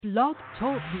Blog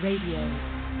Talk Radio.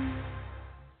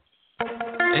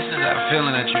 This is that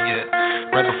feeling that you get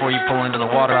right before you pull into the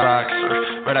water box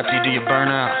or right after you do your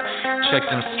burnout. Check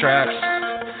them straps,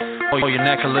 pull your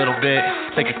neck a little bit,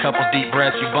 take a couple deep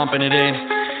breaths, you bumping it in,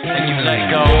 and you let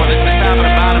go. And it's the top of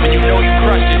the bottom and you know you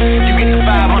crushed it. You get the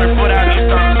 500 foot out and you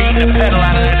start beating the pedal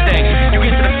out of that thing. You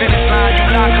get to the finish line, you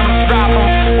knock them, drop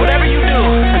them, whatever you do.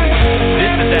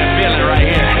 This is that feeling right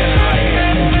here.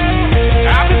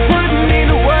 I've been putting in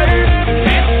the work,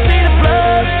 can't see the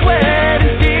blood, sweat,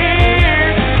 and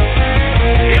tears.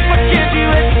 If I catch you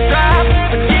at the drop,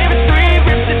 I give it 3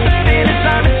 rips at the finish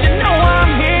line, but you know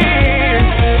I'm here.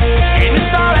 And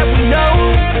it's all that we know,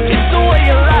 it's the way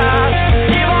of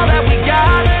life. Give all that we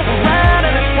got, a round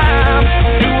at a time.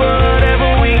 Do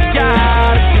whatever we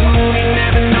got to do, we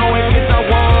never know if it's our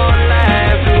one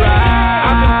last ride.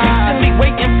 I've been patiently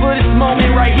waiting for this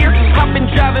moment right here. I've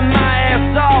been driving my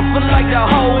ass off for like the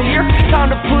whole year. Time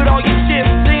to put all your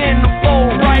chips in the bowl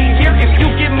right here. If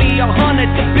you give me 100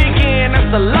 to begin,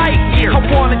 that's a light year. I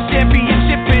want a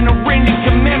championship and a ring to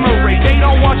commemorate. They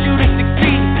don't want you to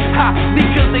succeed,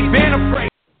 because they've been afraid.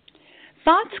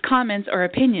 Thoughts, comments, or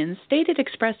opinions stated,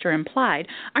 expressed, or implied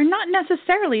are not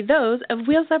necessarily those of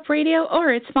Wheels Up Radio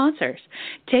or its sponsors.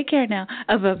 Take care now.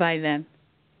 Bye-bye then.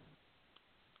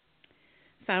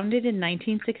 Founded in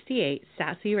 1968,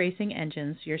 Sassy Racing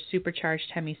Engines, your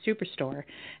supercharged Hemi superstore,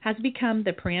 has become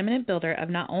the preeminent builder of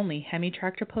not only Hemi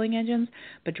tractor pulling engines,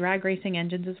 but drag racing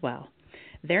engines as well.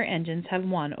 Their engines have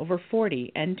won over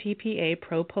 40 NTPA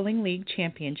Pro Pulling League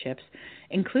championships,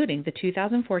 including the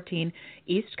 2014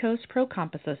 East Coast Pro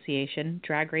Comp Association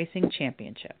Drag Racing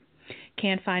Championship.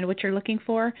 Can't find what you're looking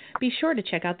for? Be sure to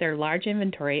check out their large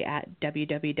inventory at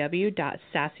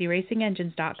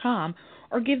www.sassyRacingEngines.com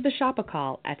or give the shop a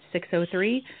call at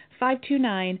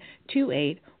 603-529-2814.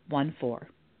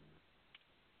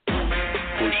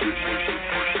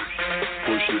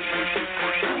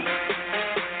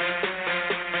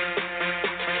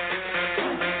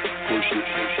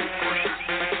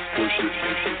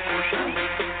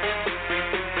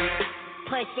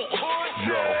 Push it.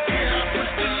 Yo. Yeah, I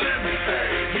push the limit,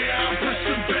 hey. Yeah, I push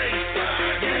the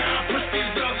baseline. Yeah, I push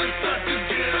these other suckers,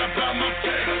 get up out my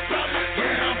face.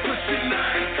 Yeah, I'm pushing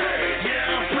 9K.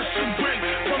 Yeah, I'm pushing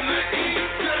bricks from the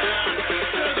east side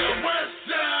to the west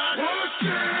side. Push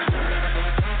it.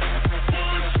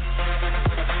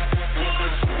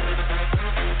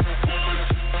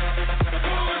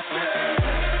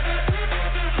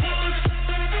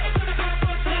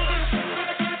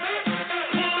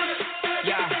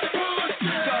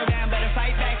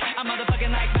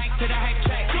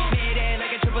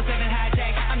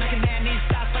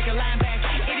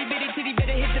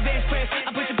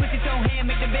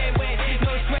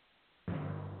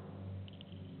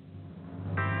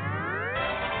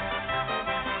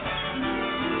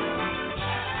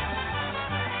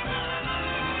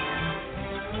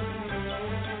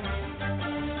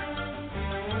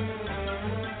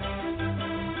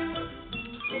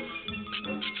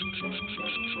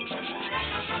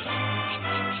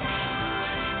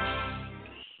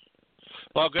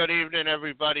 Well, good evening,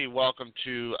 everybody. Welcome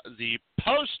to the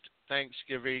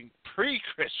post-Thanksgiving,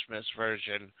 pre-Christmas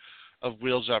version of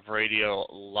Wheels Up Radio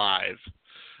Live.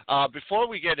 Before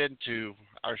we get into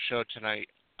our show tonight,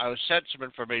 I was sent some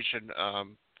information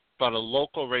about a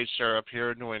local racer up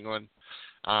here in New England.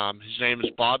 His name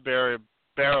is Bob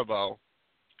Baribeau.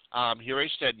 He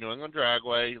raced at New England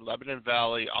Dragway, Lebanon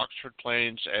Valley, Oxford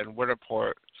Plains, and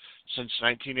Winterport since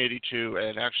 1982,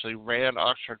 and actually ran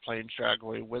Oxford Plains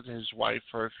Dragway with his wife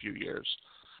for a few years.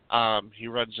 He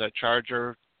runs a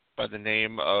Charger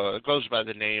goes by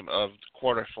the name of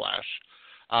Quarter Flash.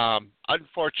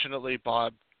 Unfortunately,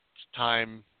 Bob's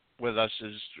time with us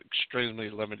is extremely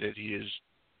limited. He is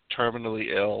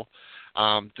terminally ill.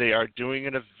 They are doing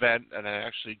an event, and it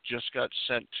actually just got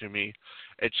sent to me.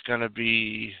 It's going to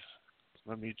be,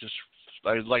 literally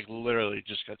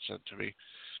just got sent to me.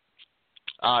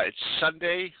 It's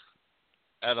Sunday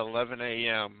at 11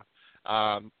 a.m.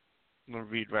 I'm going to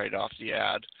read right off the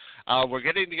ad. We're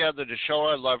getting together to show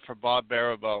our love for Bob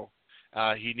Baribeau.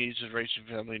 He needs his racing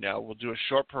family now. We'll do a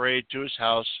short parade to his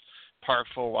house, park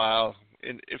for a while,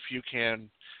 and if you can,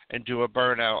 and do a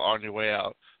burnout on your way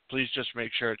out. Please just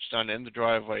make sure it's done in the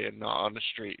driveway and not on the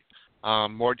street.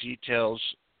 More details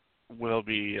will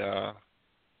be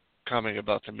coming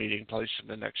about the meeting place in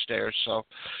the next day or so.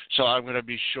 So I'm going to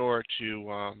be sure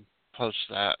to post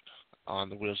that on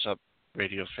the Wheels Up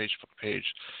Radio Facebook page.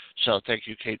 So thank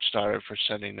you, Kate Stoddard, for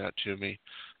sending that to me.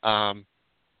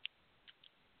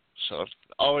 So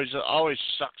always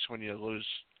sucks when you lose,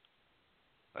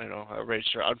 a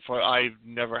racer. I've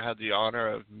never had the honor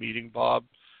of meeting Bob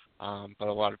but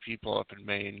a lot of people up in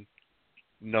Maine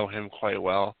know him quite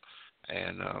well,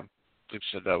 and like I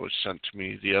said, that was sent to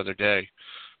me the other day.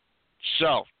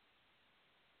 So,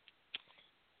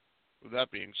 with that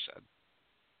being said,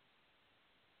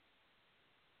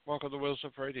 welcome to Wheelz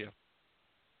Up Radio.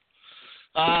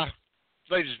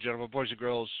 Ladies and gentlemen, boys and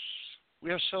girls,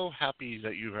 we are so happy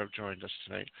that you have joined us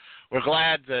tonight. We're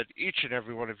glad that each and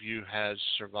every one of you has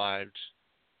survived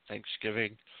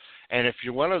Thanksgiving. And if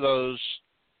you're one of those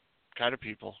kind of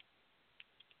people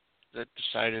that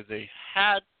decided they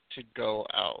had to go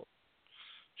out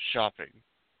shopping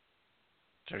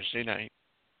Thursday night,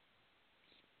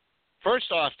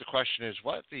 first off, the question is,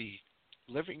 what the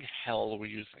living hell were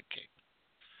you thinking?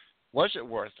 Was it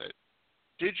worth it?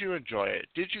 Did you enjoy it?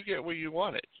 Did you get what you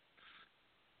wanted?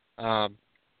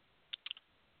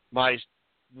 My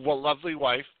lovely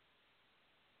wife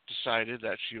decided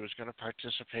that she was going to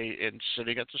participate in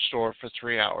sitting at the store for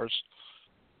 3 hours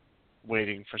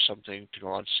waiting for something to go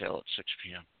on sale at 6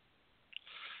 p.m.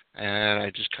 And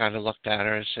I just kind of looked at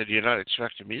her and said, "You're not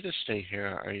expecting me to stay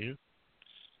here, are you?"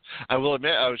 I will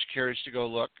admit I was curious to go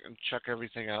look and check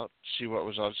everything out, see what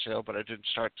was on sale, but I didn't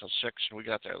start till 6, and we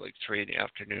got there like 3 in the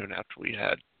afternoon after we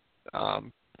had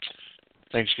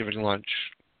Thanksgiving lunch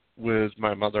with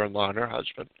my mother-in-law and her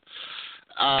husband.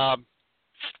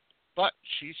 But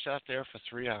she sat there for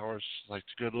 3 hours like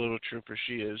the good little trooper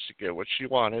she is to get what she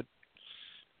wanted,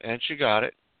 and she got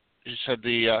it. She said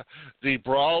the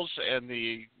brawls and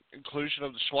the inclusion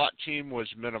of the SWAT team was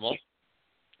minimal,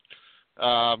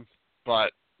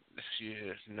 but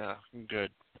yeah, no, I'm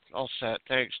good. All set.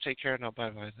 Thanks. Take care now.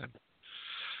 Bye-bye then.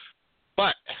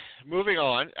 But moving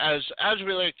on, as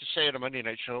we like to say in a Monday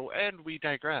night show, and we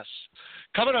digress.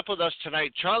 Coming up with us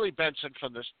tonight, Charlie Benson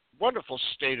from this wonderful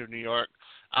state of New York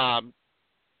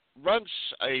runs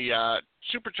a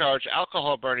supercharged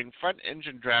alcohol-burning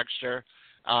front-engine dragster.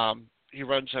 He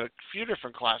runs a few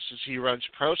different classes. He runs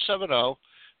Pro 7.0,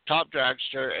 Top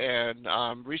Dragster,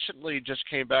 and recently just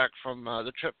came back from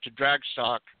the trip to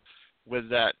Dragstock with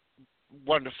that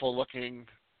wonderful-looking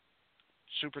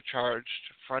supercharged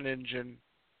front engine,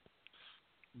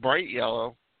 bright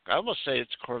yellow. I almost say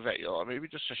it's Corvette yellow, maybe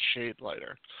just a shade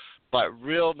lighter, but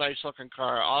real nice-looking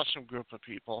car. Awesome group of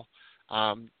people.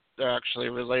 They're actually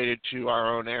related to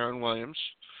our own Aaron Williams.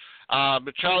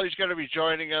 But Charlie's going to be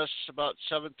joining us about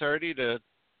 7:30 to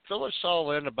fill us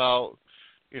all in about,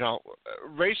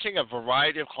 racing a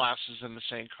variety of classes in the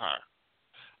same car.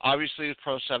 Obviously, with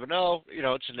Pro 7.0,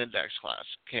 it's an index class.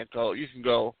 You can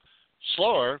go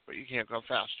slower, but you can't go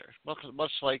faster.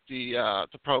 Much like the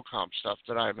Pro Comp stuff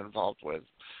that I'm involved with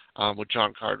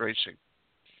John Card Racing.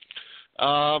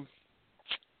 So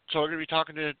we're going to be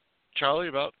talking to Charlie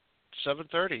about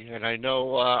 7:30, and I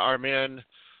know our man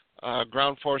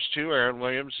Ground Force 2, Aaron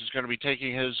Williams, is going to be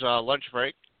taking his lunch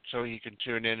break, so he can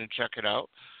tune in and check it out.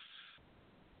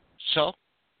 So,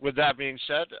 with that being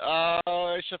said,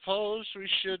 I suppose we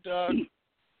should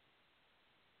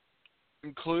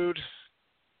include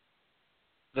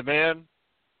the man,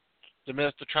 the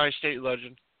myth, the tri-state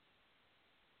legend,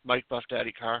 Mike Buff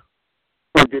Daddy Carr.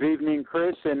 Well, good evening,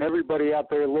 Chris, and everybody out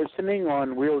there listening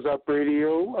on Wheels Up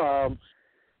Radio.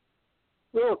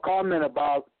 Little comment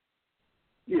about,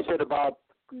 you said about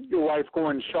your wife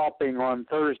going shopping on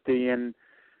Thursday, and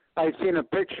I've seen a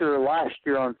picture last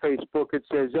year on Facebook. It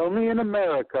says, only in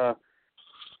America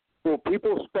will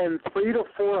people spend $300 to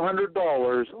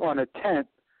 $400 on a tent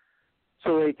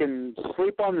so they can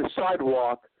sleep on the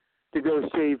sidewalk to go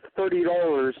save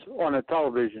 $30 on a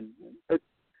television. It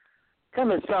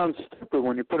kind of sounds stupid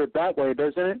when you put it that way,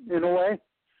 doesn't it, in a way?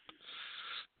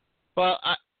 Well,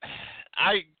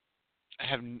 I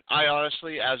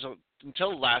honestly,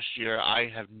 until last year, I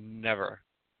have never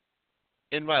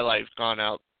in my life gone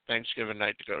out Thanksgiving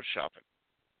night to go shopping.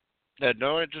 I had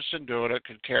no interest in doing it,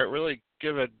 could really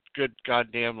give a good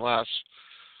goddamn less.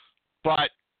 But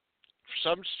for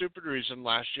some stupid reason,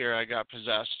 last year I got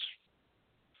possessed.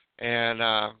 And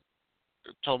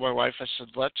told my wife, I said,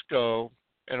 let's go,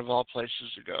 and of all places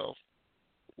to go,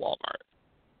 Walmart.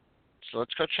 So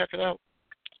let's go check it out.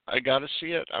 I got to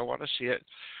see it. I want to see it.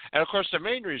 And, of course, the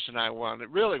main reason I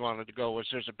really wanted to go was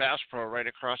there's a Bass Pro right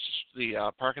across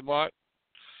the parking lot,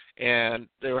 and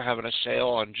they were having a sale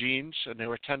on jeans, and they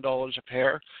were $10 a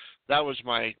pair. That was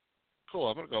cool,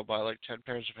 I'm going to go buy like 10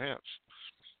 pairs of pants.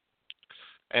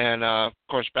 And, of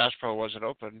course, Bass Pro wasn't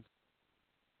open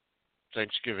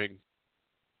Thanksgiving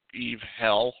Eve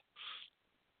hell.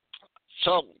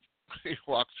 So we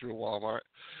walked through Walmart.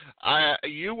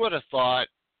 You would have thought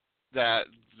that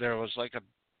there was like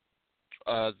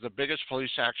the biggest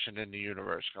police action in the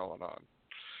universe going on.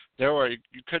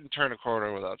 You couldn't turn a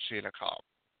corner without seeing a cop.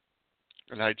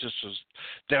 And I just was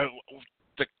there.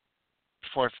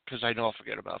 Because I know I'll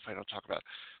forget about it if I don't talk about it.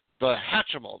 The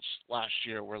Hatchimals last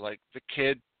year were like the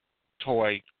kid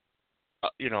toy,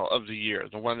 of the year,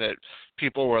 the one that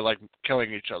people were like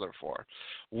killing each other for.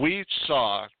 We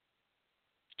saw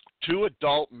 2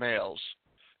 adult males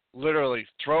literally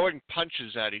throwing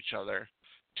punches at each other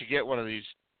to get one of these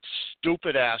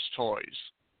stupid ass toys.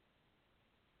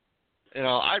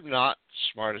 I'm not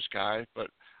the smartest guy, but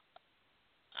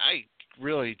I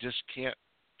really just can't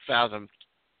fathom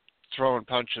throwing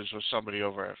punches with somebody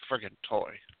over a friggin'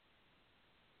 toy.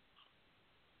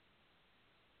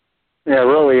 Yeah,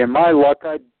 really. In my luck,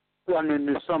 I'd run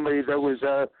into somebody that was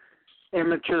a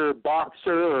amateur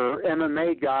boxer or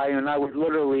MMA guy, and I would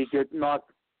literally get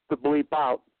knocked the bleep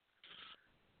out.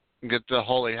 Get the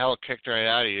holy hell kicked right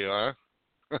out of you, huh?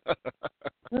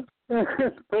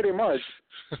 Pretty much.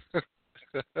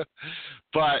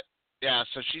 But, yeah,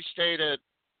 so she stayed at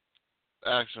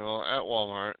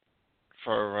Walmart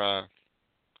for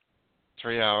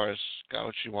 3 hours, got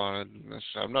what she wanted. And I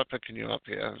said, I'm not picking you up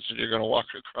here. I said, you're going to walk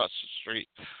across the street.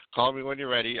 Call me when you're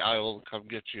ready. I will come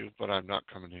get you, but I'm not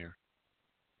coming here.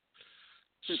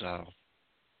 So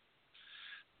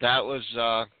that was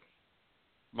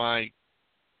my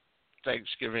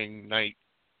Thanksgiving night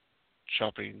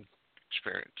shopping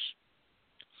experience.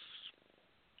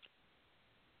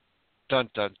 Dun,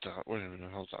 dun, dun. Wait a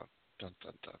minute, hold on. Dun,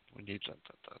 dun, dun. We need dun,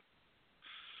 dun, dun.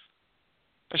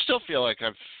 I still feel like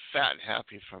I'm fat and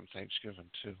happy from Thanksgiving,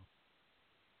 too.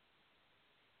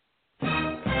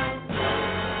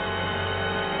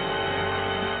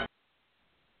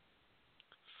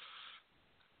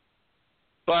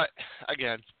 But,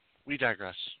 again, we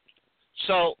digress.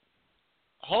 So,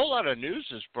 a whole lot of news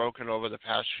has broken over the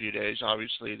past few days.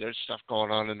 Obviously, there's stuff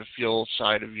going on in the fuel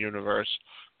side of the universe.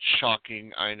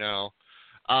 Shocking, I know.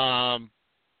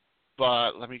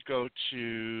 But let me go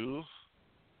to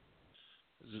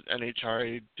the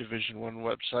NHRA Division I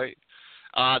website.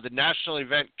 The national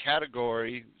event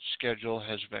category schedule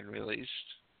has been released.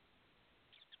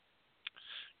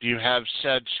 Do you have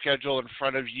said schedule in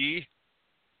front of ye,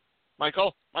 Mike?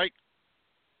 I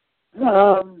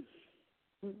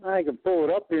can pull it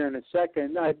up here in a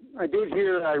second. I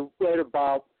read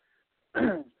about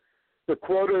the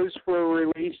quotas were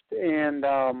released and,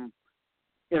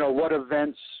 what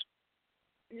events.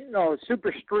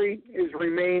 Super Street has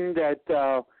remained at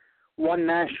one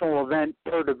national event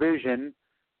per division,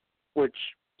 which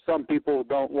some people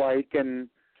don't like, and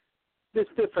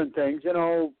just different things.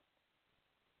 I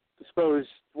suppose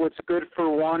what's good for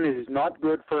one is not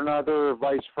good for another, or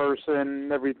vice versa,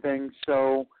 and everything.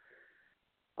 So,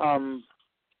 I'll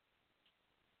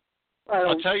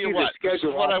tell you what. This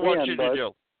is what I want you to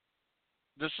do.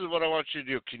 This is what I want you to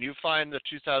do. Can you find the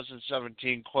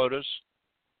 2017 quotas?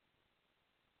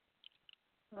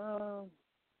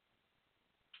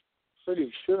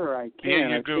 Pretty sure I can. Be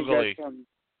you googly.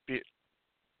 Be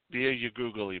you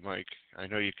googly, Mike. I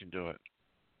know you can do it.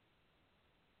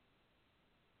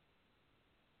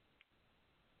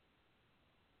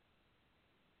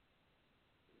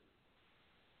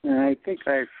 I think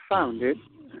I found it.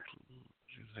 You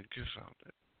think you found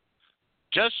it?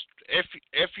 Just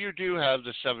if you do have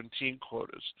the 17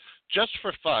 quotas, just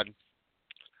for fun,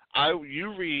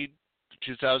 you read the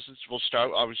 2000s. We'll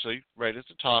start obviously right at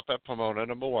the top at Pomona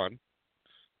number 1.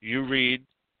 You read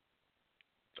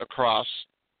across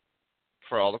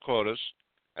for all the quotas,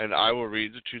 and I will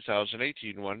read the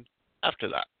 2018 one after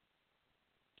that.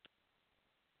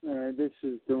 This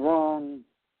is the wrong.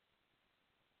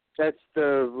 That's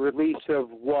the release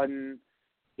of when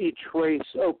each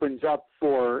race opens up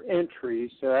for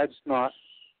entry, so that's not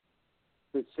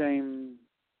the same.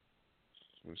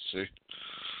 Let's see.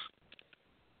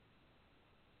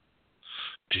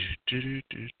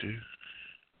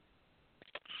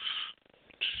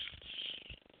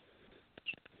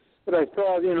 But I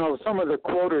saw, some of the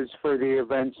quotas for the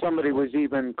event. Somebody was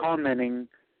even commenting.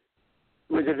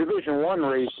 It was a Division I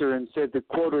racer and said the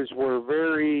quotas were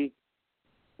very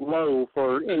low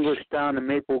for Englishtown and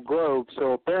Maple Grove.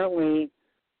 So apparently,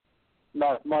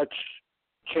 not much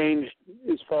changed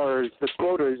as far as the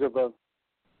quotas of a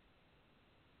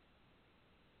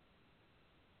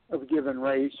given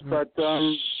race. But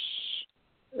the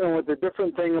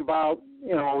different thing about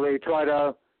they try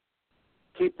to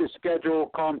keep the schedule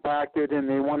compacted, and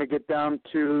they want to get down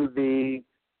to the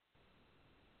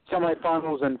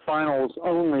semifinals and finals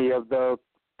only of the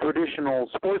traditional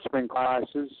sportsman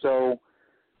classes. So,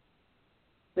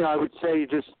 I would say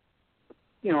just,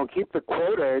 keep the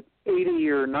quota at 80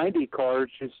 or 90 cars.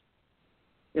 Just,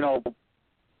 adjust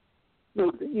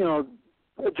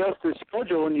the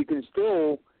schedule, and you can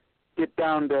still get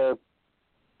down to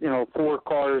 4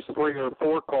 cars, 3 or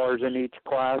 4 cars in each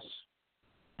class.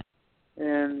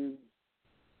 And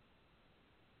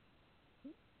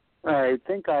I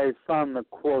think I found the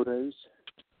quotas.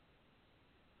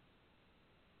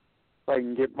 If I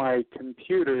can get my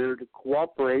computer to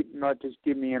cooperate and not just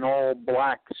give me an all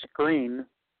black screen.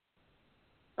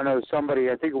 I know somebody,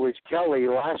 I think it was Kelly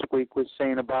last week, was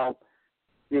saying about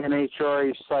the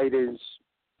NHRA site is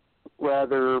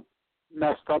rather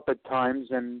messed up at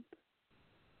times, and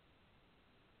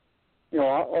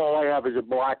all I have is a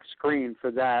black screen for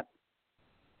that.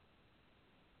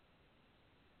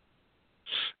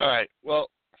 All right. Well,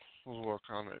 we'll work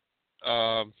on it.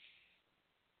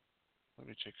 Let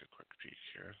me take a quick peek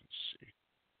here. Let's see.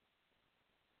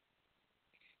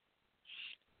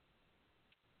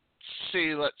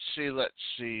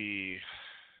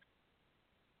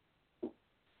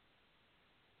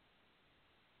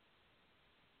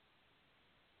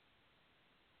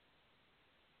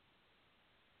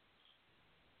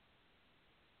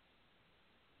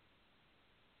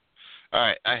 All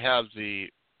right, I have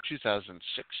the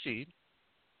 2016.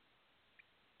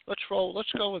 Let's roll.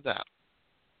 Let's go with that.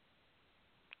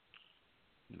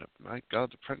 No, my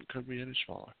God, the print couldn't be any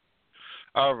smaller.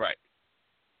 All right.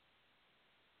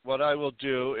 What I will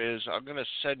do is I'm going to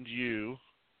send you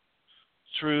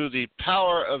through the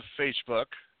power of Facebook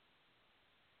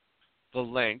the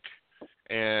link,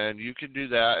 and you can do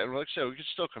that. And like I said, we can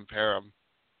still compare them.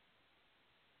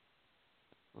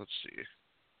 Let's see.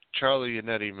 Charlie and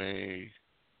Eddie may.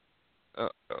 Oh,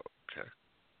 okay.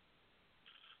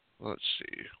 Let's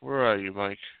see. Where are you,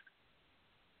 Mike?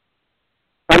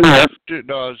 I'm here. Dude,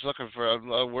 no, I was looking for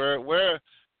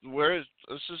where is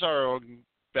this? Is our own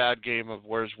bad game of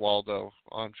Where's Waldo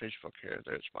on Facebook here.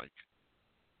 There's Mike.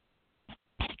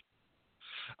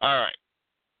 All right.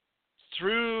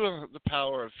 Through the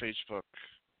power of Facebook,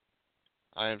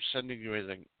 I am sending you a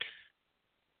link.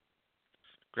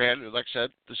 Granted, like I said,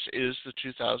 this is the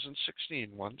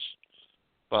 2016 ones,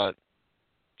 but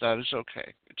that is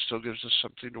okay. It still gives us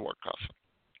something to work off of.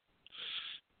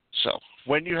 So,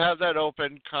 when you have that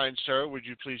open, kind sir, would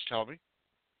you please tell me?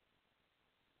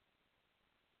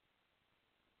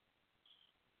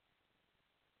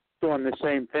 Doing the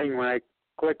same thing when I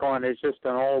click on it, it's just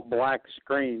an all black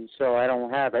screen, so I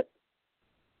don't have it.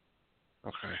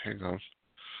 Okay, hang on.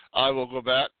 I will go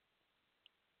back.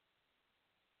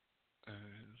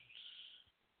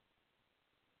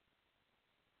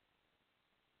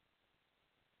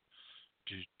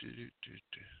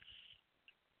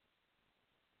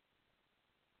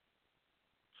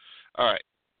 All right.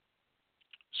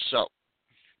 So,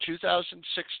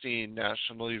 2016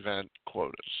 National Event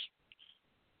Quotas.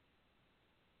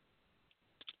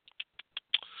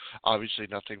 Obviously,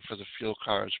 nothing for the fuel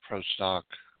cars, Pro Stock,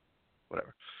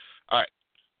 whatever. All right.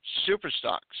 Super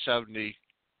Stock 70,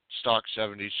 Stock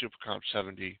 70, Super Comp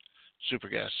 70, Super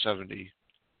Gas 70.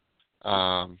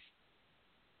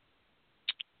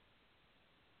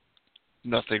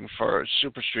 Nothing for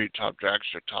Super Street, Top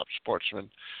Dragster, Top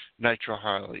Sportsman, Nitro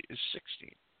Harley is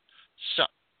 16. So,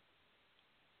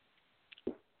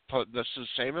 this is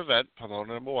the same event,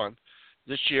 Pomona number 1.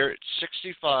 This year, it's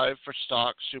 65 for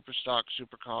Stock, Super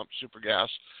Comp, Super Gas,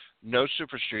 no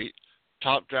Super Street.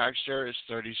 Top Dragster is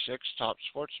 36, Top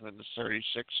Sportsman is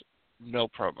 36, no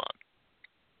Pro Mod.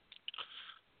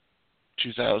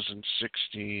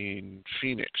 2016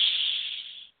 Phoenix.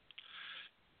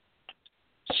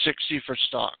 60 for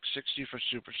Stock, 60 for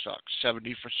Super Stock,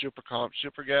 70 for Super Comp,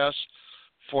 Super Gas,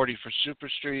 40 for Super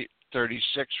Street,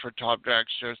 36 for Top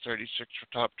Dragster, 36 for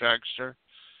Top Dragster,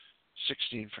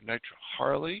 16 for Nitro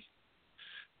Harley.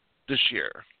 This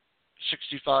year,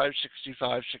 65,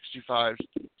 65, 65,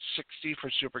 60 for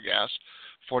Super Gas,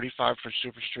 45 for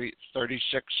Super Street,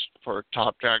 36 for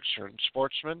Top Dragster and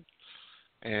Sportsman,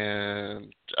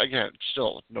 and again,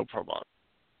 still no Pro Mod.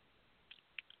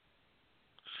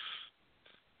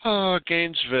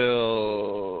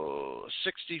 Gainesville,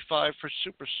 65 for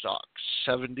Super Stock,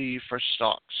 70 for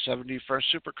Stock, 70 for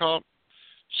Super Comp,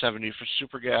 70 for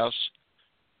Super Gas,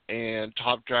 and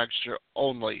Top Dragster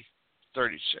only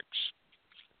 36.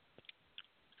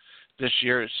 This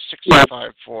year is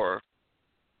 65 for,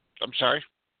 I'm sorry?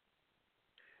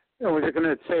 I was going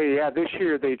to say, this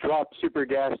year they dropped Super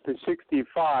Gas to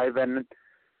 65, and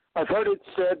I've heard it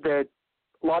said that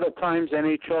a lot of times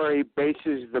NHRA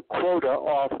bases the quota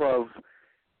off of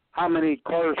how many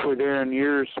cars were there in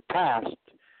years past.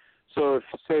 So if,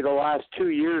 say, the last 2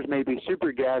 years maybe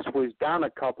Super Gas was down a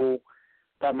couple,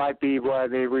 that might be why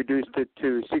they reduced it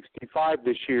to 65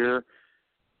 this year,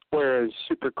 whereas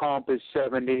Super Comp is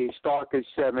 70, Stock is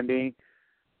 70,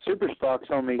 Super Stock's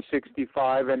only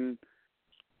 65, and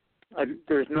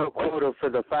there's no quota for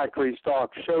the factory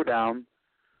stock showdown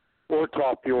or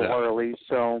top fuel Harley,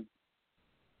 so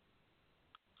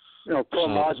Pro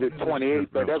Mod's at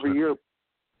 28, but every year.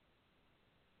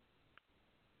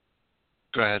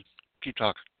 Go ahead, keep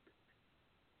talking.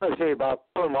 I say about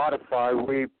Pro Modify,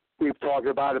 we've talked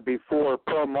about it before.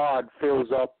 Pro Mod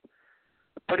fills up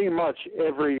pretty much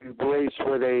every race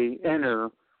where they enter.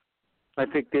 I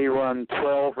think they run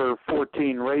 12 or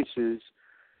 14 races.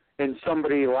 And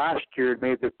somebody last year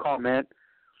made the comment,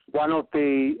 why don't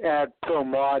they add Pro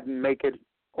Mod and make it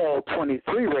all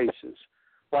 23 races,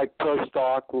 like Pro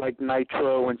Stock, like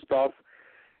Nitro and stuff.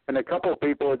 And a couple of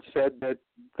people had said that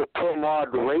the Pro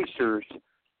Mod racers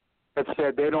have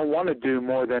said they don't want to do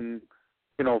more than,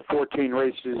 14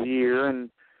 races a year.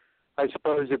 And I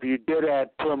suppose if you did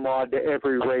add Pro Mod to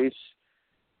every race,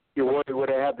 you would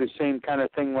have the same kind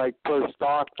of thing like Pro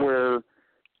Stock, where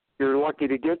you're lucky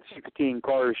to get 16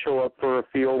 cars show up for a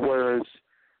field, whereas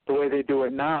the way they do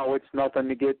it now, it's nothing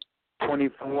to get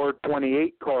 24,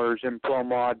 28 cars in Pro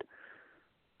Mod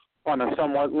on a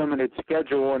somewhat limited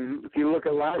schedule. And if you look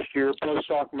at last year, Pro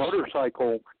Stock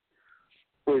Motorcycle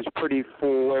was pretty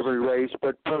full every race,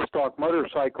 but Pro Stock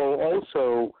Motorcycle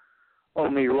also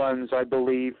only runs, I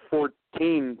believe,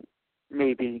 14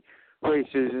 maybe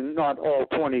races and not all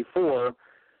 24.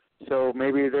 So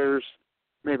maybe there's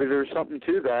something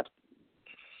to that.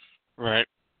 Right.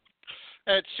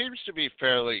 It seems to be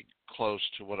fairly close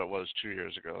to what it was 2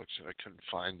 years ago. I couldn't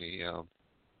find the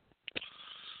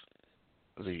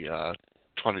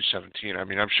 2017. I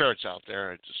mean, I'm sure it's out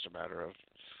there. It's just a matter of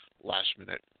last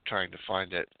minute trying to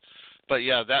find it. But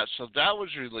yeah, that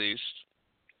was released.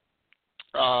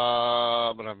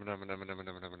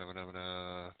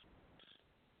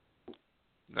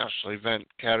 National event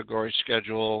category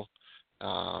schedule,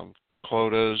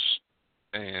 quotas,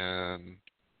 and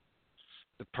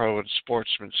the pro and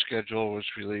sportsman schedule was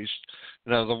released.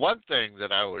 Now, the one thing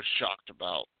that I was shocked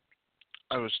about,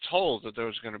 I was told that there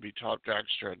was going to be Top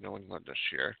Dragster in New England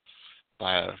this year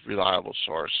by a reliable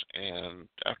source, and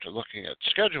after looking at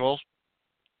schedule,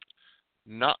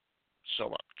 not so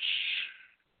much.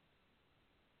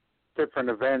 Different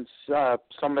events.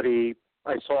 Somebody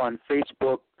I saw on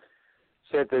Facebook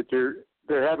said that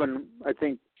they're having, I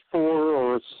think, 4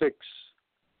 or 6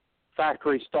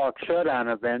 factory stock showdown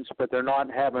events, but they're not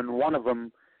having one of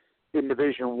them in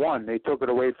Division 1. They took it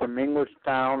away from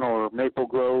Englishtown or Maple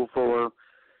Grove, or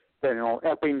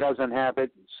Epping doesn't have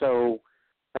it. So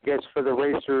I guess for the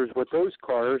racers with those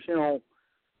cars,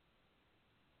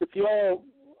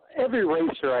 every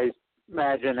racer, I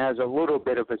imagine, has a little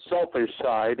bit of a selfish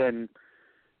side, and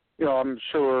I'm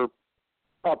sure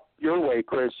up your way,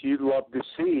 Chris, you'd love to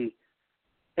see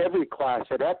every class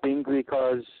at Epping,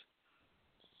 because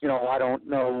I don't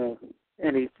know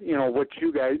what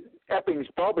you guys, Epping's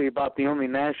probably about the only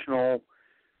national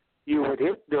you would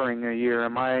hit during a year.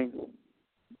 Am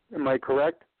I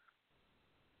correct?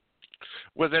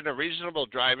 Within a reasonable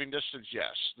driving distance,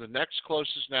 yes. The next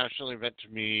closest national event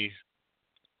to me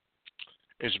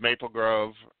is Maple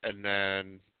Grove, and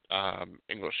then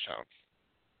Englishtown.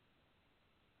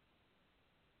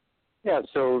 Yeah,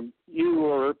 so you,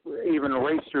 or even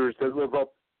racers that live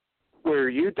up where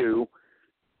you do,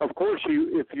 of course,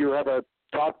 if you have a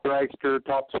top dragster,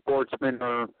 top sportsman,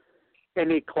 or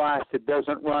any class that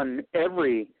doesn't run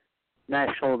every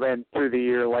national event through the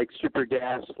year, like Super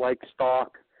Gas, like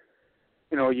Stock,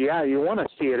 you want to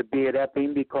see it be at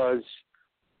Epping, because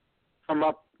from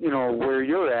up, where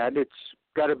you're at, it's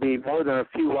got to be more than a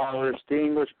few hours to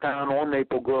Englishtown or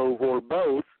Maple Grove or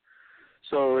both.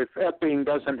 So if Epping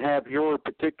doesn't have your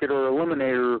particular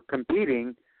eliminator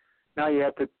competing, now you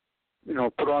have to,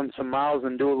 put on some miles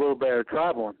and do a little bit of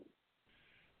traveling.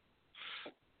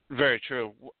 Very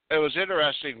true. It was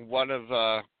interesting. One of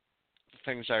the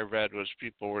things I read was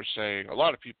people were saying, a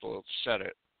lot of people said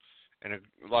it, and a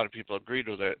lot of people agreed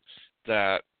with it,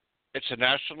 that it's a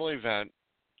national event.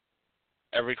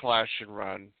 Every class should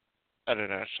run at a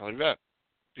national event.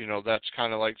 That's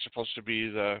kind of like supposed to be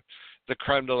the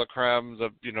creme de la creme,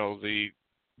 the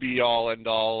be-all,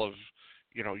 end-all of,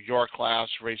 your class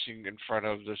racing in front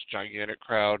of this gigantic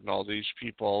crowd and all these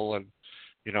people, and,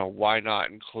 why not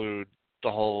include the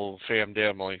whole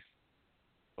family?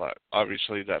 But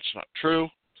obviously that's not true.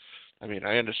 I mean,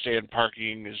 I understand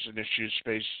parking is an issue,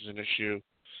 space is an issue.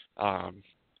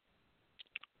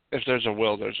 If there's a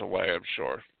will, there's a way, I'm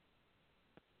sure.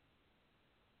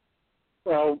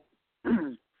 Well,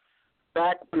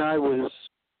 back when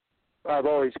I've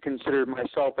always considered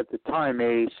myself at the time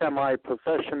a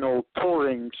semi-professional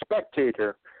touring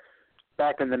spectator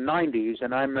back in the 90s,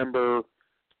 and I remember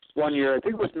one year, I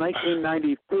think it was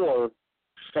 1994,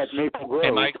 at Maple Grove.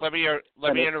 Hey, Mike, let me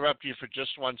interrupt you for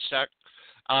just 1 sec.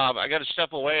 I got to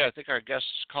step away. I think our guest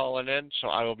is calling in, so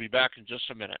I will be back in just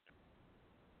a minute.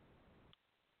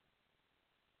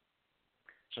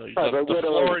 So the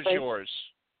floor is yours.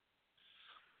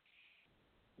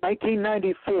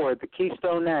 1994, the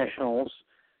Keystone Nationals.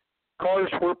 Cars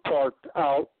were parked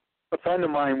out. A friend of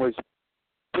mine was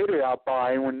pitted out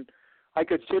by, and when I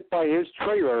could sit by his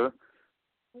trailer,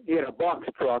 he had a box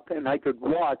truck, and I could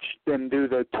watch them do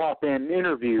the top-end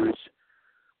interviews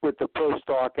with the Pro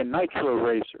Stock and Nitro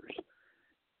racers.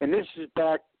 And this is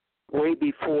back way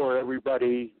before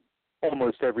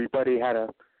almost everybody had a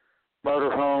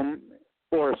motorhome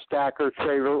or a stacker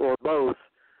trailer or both.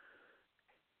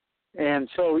 And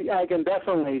so I can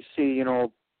definitely see,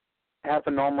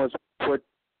 having almost put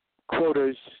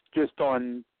quotas just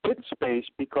on pit space,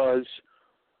 because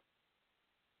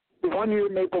the 1 year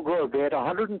at Maple Grove, they had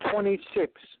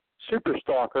 126 super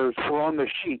stalkers were on the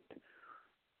sheet.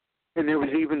 And there was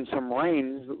even some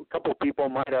rain. A couple of people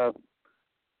might have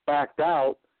backed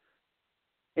out.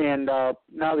 And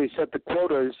now they set the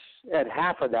quotas at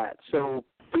half of that. So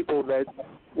people that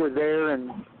were there and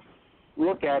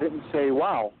look at it and say,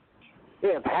 wow,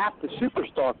 they have half the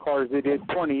superstar cars they did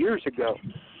 20 years ago.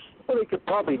 Well, they could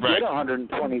probably get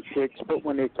 126, but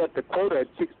when they set the quota at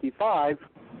 65,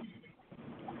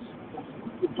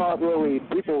 it's not really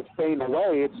people staying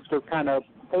away. It's they're kind of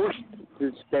forced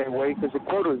to stay away because the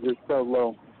quotas are so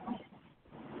low.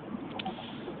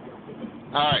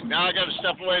 All right, now I got to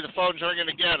step away. The phone's ringing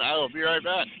again. I will be right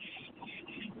back.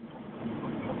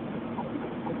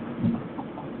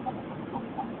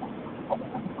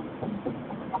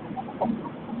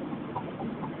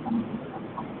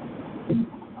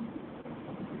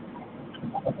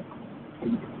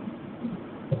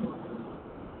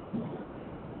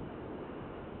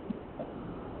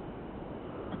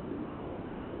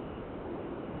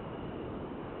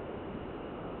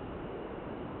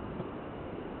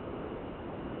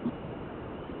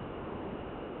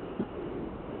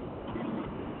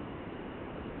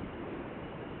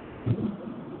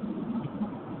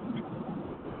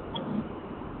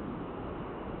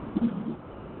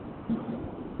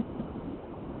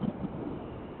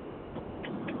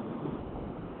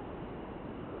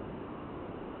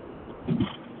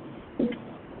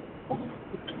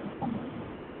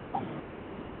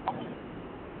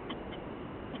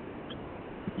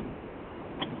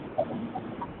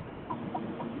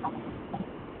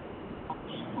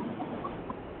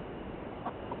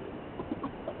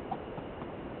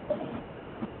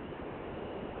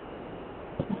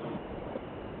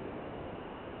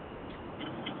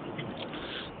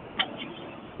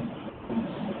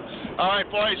 All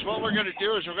right, boys, what we're going to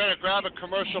do is we're going to grab a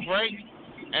commercial break,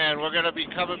 and we're going to be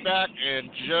coming back in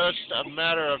just a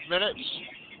matter of minutes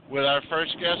with our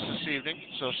first guest this evening,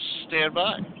 so stand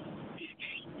by.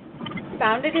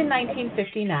 Founded in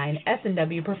 1959,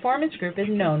 S&W Performance Group is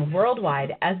known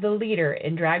worldwide as the leader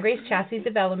in drag race chassis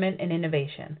development and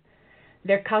innovation.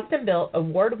 Their custom-built,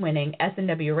 award-winning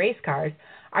S&W race cars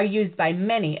are used by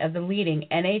many of the leading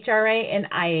NHRA and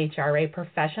IHRA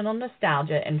professional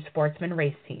nostalgia and sportsman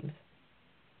race teams.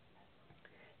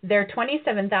 Their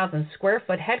 27,000 square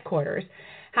foot headquarters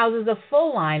houses a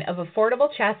full line of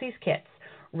affordable chassis kits,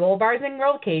 roll bars and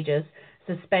roll cages,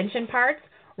 suspension parts,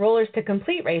 rollers to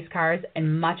complete race cars,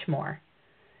 and much more.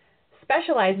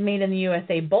 Specialized made in the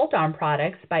USA bolt-on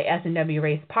products by S&W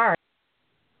Race Parts.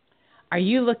 Are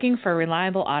you looking for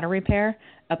reliable auto repair,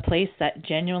 a place that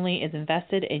genuinely is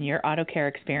invested in your auto care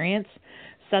experience?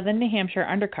 Southern New Hampshire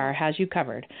Undercar has you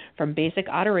covered, from basic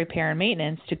auto repair and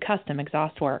maintenance to custom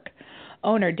exhaust work.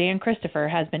 Owner Dan Christopher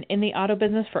has been in the auto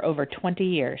business for over 20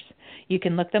 years. You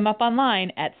can look them up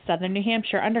online at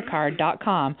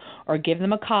southernnewhampshireundercar.com or give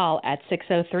them a call at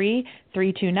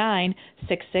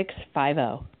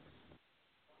 603-329-6650.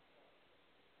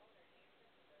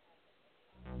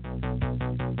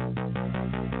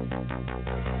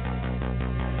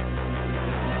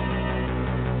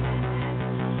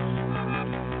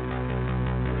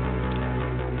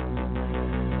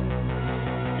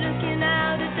 Looking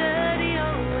out a dirty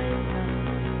old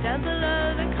window, down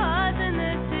below the cars in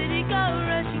the city go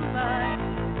rushing by.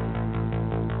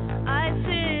 I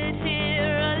sit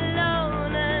here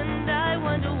alone and I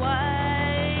wonder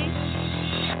why.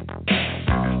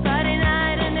 Friday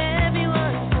night and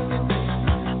everyone's home.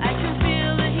 I can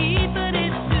feel the heat, but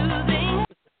it's soothing.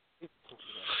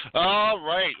 All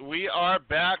right, we are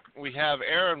back. We have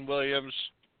Aaron Williams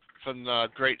from the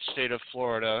great state of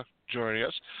Florida joining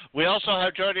us. We also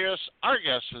have joining us our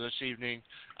guest for this evening,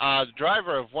 the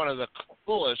driver of one of the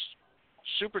coolest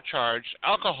supercharged,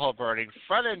 alcohol-burning,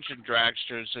 front-engine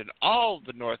dragsters in all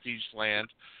the Northeast land.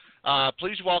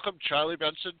 Please welcome Charlie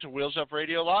Benson to Wheels Up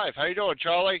Radio Live. How you doing,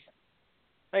 Charlie?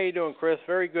 How you doing, Chris?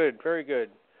 Very good, very good.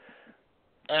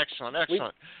 Excellent.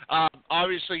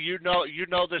 Obviously, you know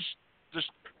this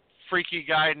freaky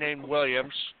guy named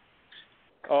Williams.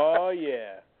 Oh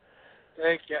yeah.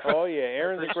 Thank you. Oh yeah,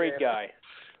 Aaron's a great guy.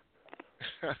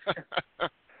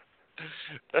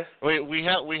 we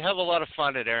have a lot of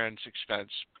fun at Aaron's expense,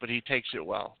 but he takes it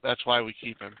well. That's why we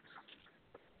keep him.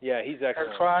 Yeah, he's excellent.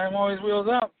 That's why I'm always wheels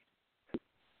up.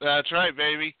 That's right,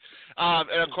 baby. And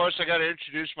of course, I got to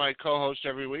introduce my co-host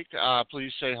every week.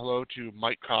 Please say hello to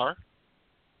Mike Carr.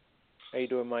 How you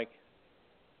doing, Mike?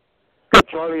 Good,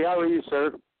 Charlie. How are you,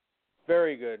 sir?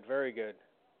 Very good, very good.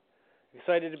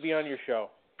 Excited to be on your show.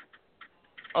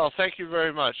 Oh, thank you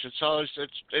very much. It's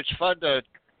fun to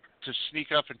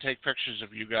sneak up and take pictures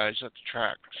of you guys at the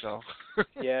track. So.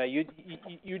 Yeah,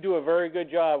 you do a very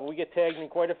good job. We get tagged in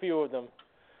quite a few of them.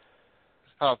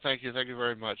 Oh, thank you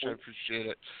very much. I appreciate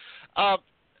it.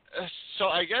 So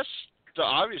I guess the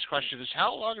obvious question is,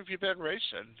 how long have you been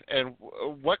racing, and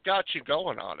what got you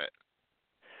going on it?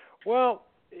 Well,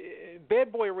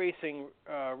 Bad Boy Racing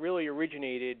really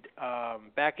originated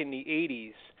back in the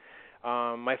 80s.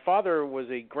 My father was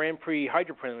a Grand Prix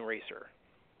hydroplane racer.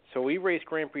 So we raced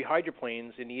Grand Prix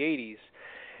hydroplanes in the 80s.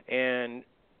 And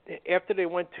after they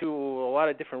went to a lot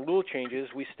of different rule changes,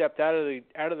 we stepped out of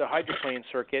the hydroplane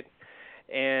circuit,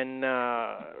 and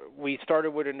we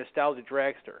started with a nostalgia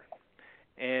dragster.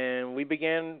 And we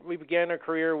began our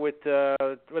career with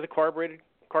a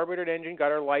carbureted engine,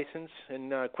 got our license,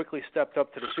 and quickly stepped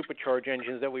up to the supercharged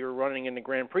engines that we were running in the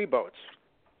Grand Prix boats.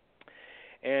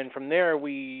 And from there,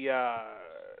 we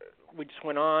just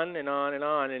went on and on and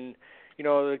on. And you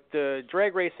know, the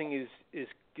drag racing is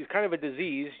kind of a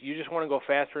disease. You just want to go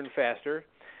faster and faster.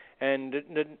 And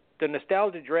the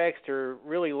nostalgia dragster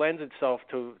really lends itself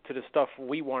to the stuff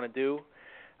we want to do.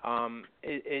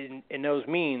 In those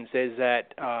means is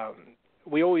that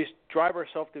we always drive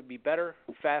ourselves to be better,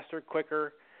 faster,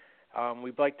 quicker.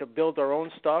 We'd like to build our own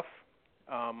stuff.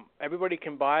 Everybody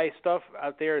can buy stuff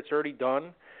out there. It's already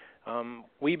done.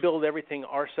 We build everything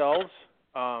ourselves.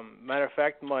 Matter of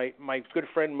fact, my good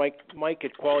friend Mike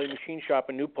at Quality Machine Shop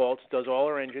in New Paltz does all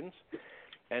our engines,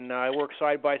 and I work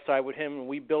side by side with him, and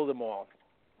we build them all.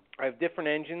 I have different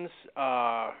engines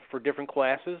for different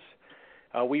classes.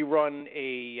 We run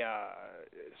a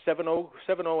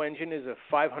 7.0 engine is a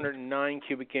 509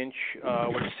 cubic inch with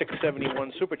a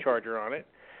 671 supercharger on it,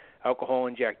 alcohol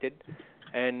injected,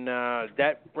 and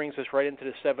that brings us right into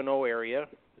the 7.0 area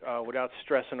without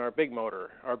stressing our big motor.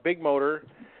 Our big motor,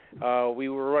 we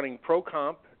were running Pro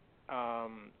Comp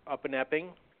up in Epping,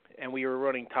 and we were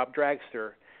running Top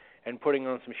Dragster and putting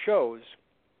on some shows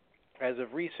as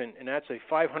of recent, and that's a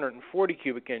 540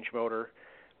 cubic inch motor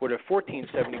with a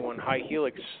 1471 high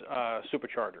helix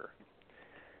supercharger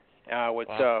with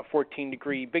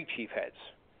 14-degree Big Chief heads.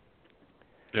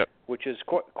 Yep. Which is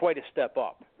quite a step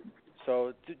up.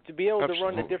 So to be able to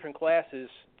run the different classes,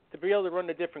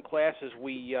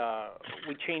 we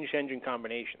changed engine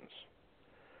combinations.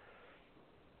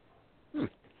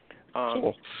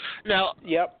 Cool. Now,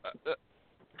 yep.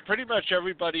 Pretty much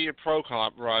everybody at Pro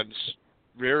Comp runs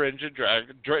rear engine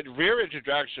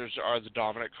dragsters are the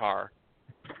dominant car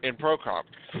in Pro Comp.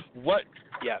 What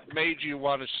made you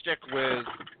want to stick with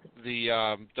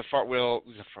the front wheel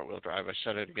drive? I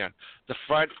said it again. The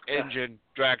front engine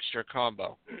dragster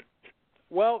combo.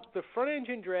 Well, the front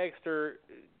engine dragster,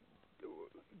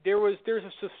 there's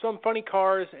some funny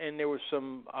cars, and there was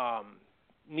some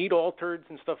neat altereds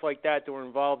and stuff like that were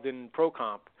involved in Pro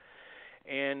Comp,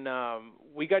 and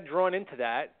we got drawn into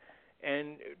that.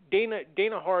 And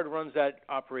Dana Hard runs that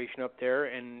operation up there,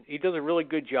 and he does a really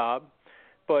good job.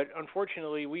 But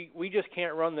unfortunately, we just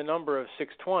can't run the number of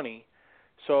 620,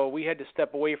 so we had to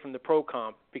step away from the Pro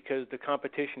Comp because the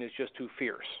competition is just too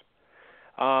fierce.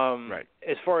 Right.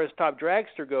 As far as Top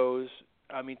Dragster goes,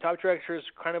 I mean, Top Dragster is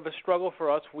kind of a struggle for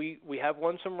us. We have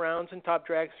won some rounds in Top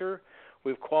Dragster.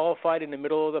 We've qualified in the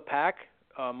middle of the pack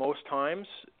most times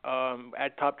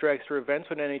at Top Dragster events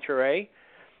with NHRA.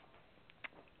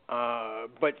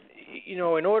 But, you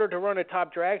know, in order to run a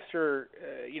Top Dragster,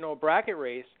 bracket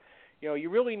race, you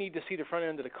really need to see the front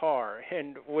end of the car.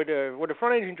 And with a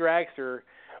front engine dragster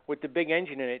with the big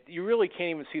engine in it, you really can't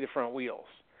even see the front wheels.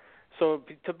 So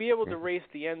to be able to race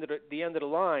the end of the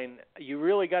line, you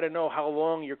really got to know how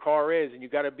long your car is, and you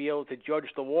got to be able to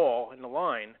judge the wall in the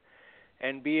line,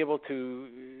 and be able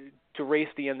to race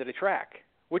the end of the track,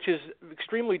 which is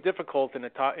extremely difficult in a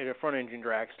front engine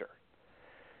dragster.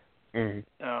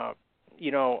 Mm-hmm.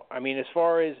 I mean, as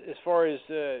far as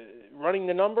running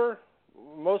the number,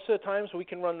 most of the times we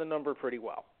can run the number pretty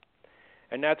well,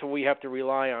 and that's what we have to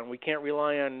rely on. We can't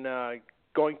rely on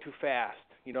going too fast,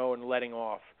 and letting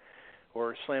off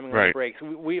or slamming on the brakes.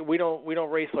 We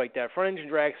don't race like that. Front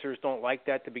engine dragsters don't like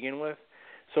that to begin with.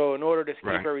 So in order to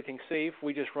keep everything safe,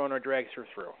 we just run our dragster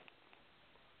through.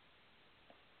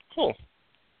 Cool.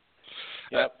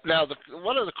 Yep. Now,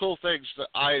 one of the cool things that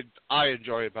I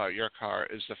enjoy about your car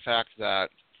is the fact that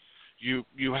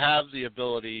you have the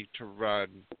ability to run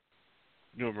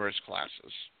numerous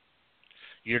classes.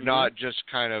 You're not just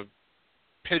kind of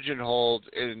pigeonholed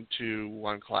into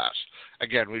one class.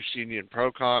 Again, we've seen you in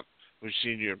Pro Comp, we've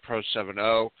seen you in Pro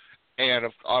 7.0, and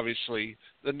obviously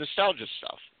the nostalgia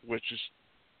stuff, which is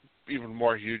even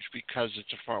more huge because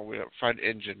it's a front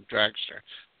engine dragster.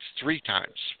 3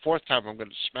 times. 4th time I'm going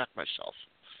to smack myself.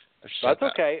 That's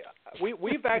okay.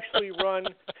 We've actually run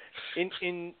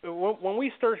when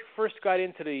we first got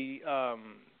into the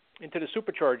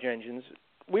supercharged engines.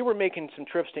 We were making some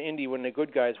trips to Indy when the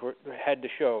good guys had the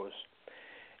shows,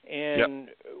 and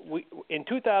we in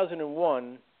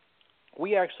 2001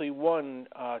 we actually won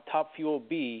Top Fuel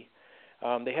B.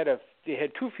 They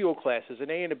had 2 fuel classes,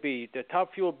 an A and a B. The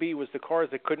Top Fuel B was the cars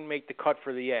that couldn't make the cut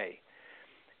for the A.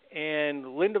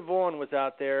 And Linda Vaughn was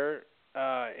out there,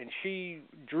 and she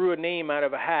drew a name out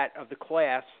of a hat of the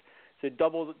class that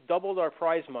doubled our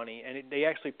prize money, and they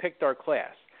actually picked our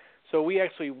class. So we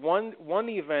actually won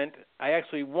the event. I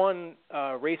actually won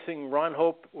racing Ron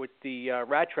Hope with the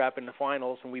Rat Trap in the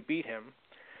finals, and we beat him.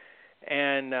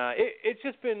 And it's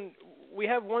just been, we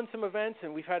have won some events,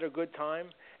 and we've had a good time,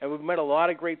 and we've met a lot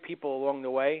of great people along the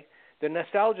way. The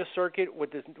nostalgia circuit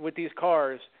with these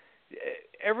cars,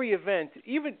 every event,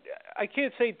 even I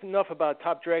can't say enough about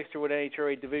Top Dragster with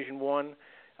NHRA Division 1.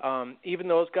 Even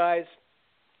those guys,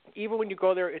 even when you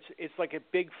go there, it's like a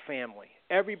big family.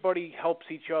 Everybody helps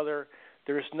each other.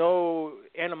 There's no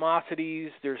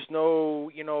animosities. There's no,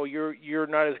 you're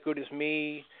not as good as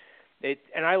me.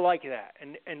 And I like that.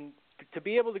 And to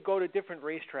be able to go to different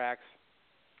racetracks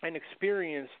and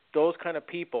experience those kind of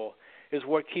people is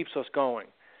what keeps us going.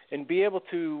 And be able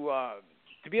to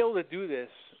do this.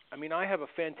 I mean, I have a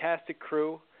fantastic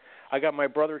crew. I got my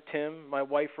brother Tim, my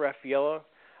wife Raffaella.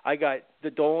 I got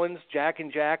the Dolans, Jack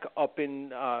and Jack, up in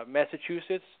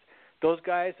Massachusetts. Those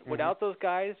guys, without those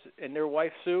guys and their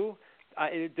wife Sue,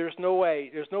 there's no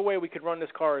way we could run this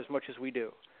car as much as we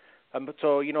do.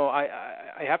 So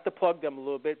I have to plug them a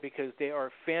little bit because they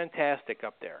are fantastic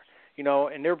up there.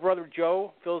 And their brother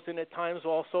Joe fills in at times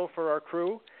also for our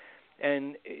crew,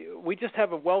 and we just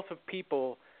have a wealth of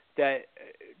people that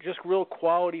just real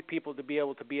quality people to be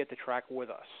able to be at the track with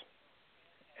us,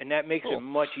 and that makes it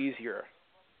much easier.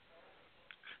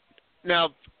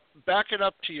 Now, backing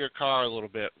up to your car a little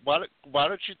bit, why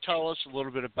don't you tell us a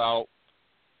little bit about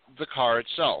the car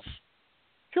itself?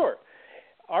 Sure.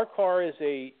 Our car is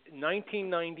a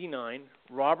 1999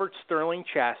 Robert Sterling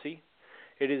chassis.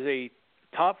 It is a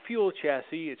top fuel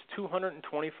chassis. It's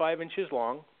 225 inches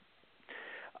long.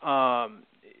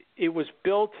 It was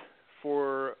built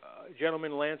for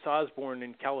gentleman Lance Osborne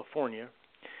in California,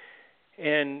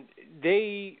 and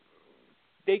they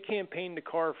campaigned the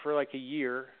car for like a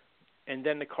year, and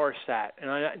then the car sat,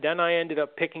 and then I ended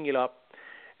up picking it up,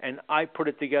 and I put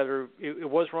it together. It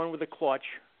was run with a clutch.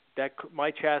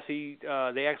 My chassis,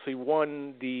 they actually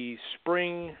won the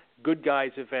spring Good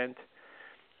Guys event.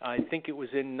 I think it was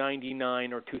in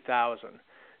 99 or 2000.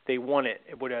 They won it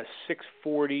with a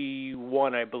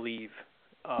 641, I believe.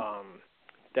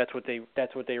 That's what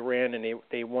they ran, and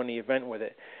they won the event with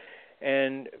it.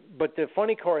 But the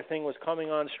funny car thing was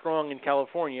coming on strong in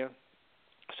California,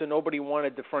 so nobody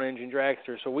wanted the front engine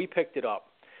dragster, so we picked it up.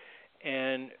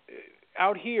 And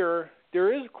out here,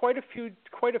 there is quite a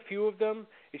few of them.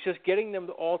 It's just getting them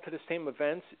all to the same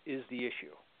events is the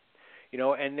issue.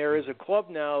 And there is a club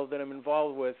now that I'm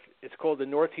involved with. It's called the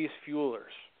Northeast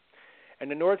Fuelers.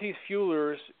 And the Northeast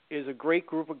Fuelers is a great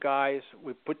group of guys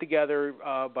we put together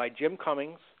by Jim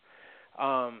Cummings.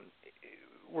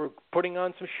 We're putting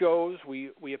on some shows.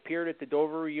 We appeared at the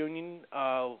Dover Reunion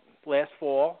last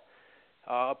fall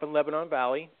up in Lebanon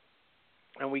Valley,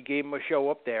 and we gave them a show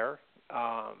up there.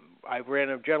 I ran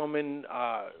a gentleman,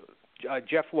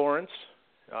 Jeff Lawrence.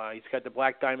 He's got the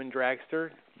Black Diamond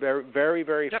Dragster, very, very,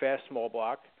 very fast small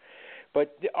block.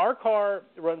 But our car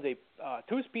runs a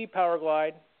 2-speed Power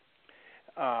Glide.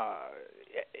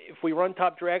 If we run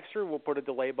Top Dragster, we'll put a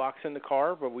delay box in the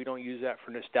car, but we don't use that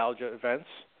for nostalgia events.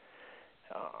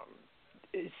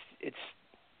 It's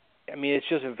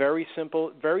just a very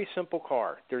simple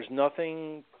car. There's not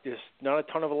a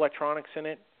ton of electronics in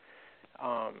it.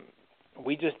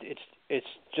 it's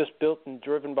just built and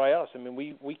driven by us. I mean,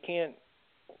 we can't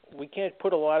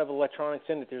put a lot of electronics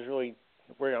in it. There's really,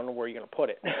 I don't know where you're going to put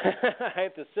it. I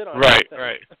have to sit on it.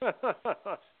 Right.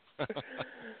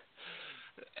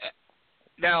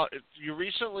 Now, you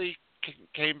recently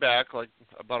came back, like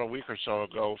about a week or so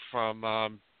ago, from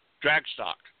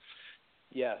Dragstock.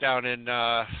 Yes. Down in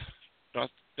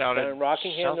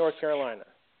Rockingham, North Carolina.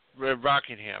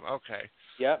 Rockingham. Okay.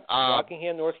 Yep.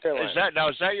 Rockingham, North Carolina.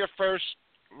 Was that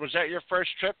your first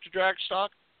trip to Dragstock?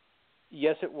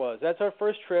 Yes, it was. That's our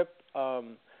first trip.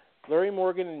 Larry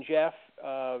Morgan and Jeff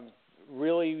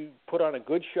really put on a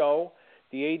good show.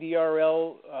 The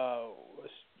ADRL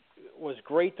was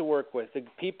great to work with. The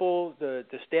people, the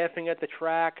staffing at the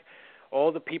track,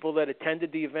 all the people that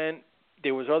attended the event.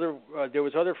 There was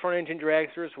other front engine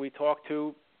dragsters we talked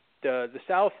to. The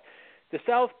South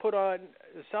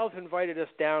invited us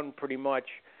down pretty much.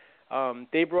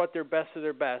 They brought their best of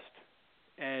their best,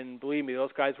 and believe me,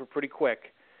 those guys were pretty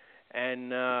quick.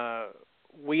 And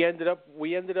we ended up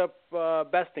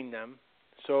besting them.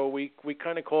 So we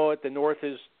kind of call it the North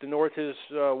is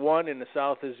 1 and the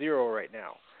South is 0 right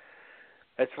now,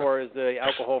 as far as the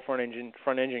alcohol front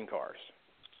engine cars.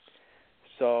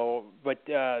 So, but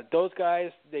those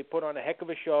guys, they put on a heck of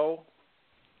a show.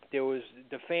 The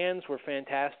fans were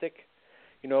fantastic.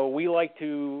 You know, we like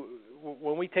to,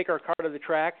 when we take our car to the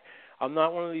track, I'm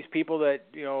not one of these people that,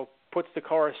 you know, puts the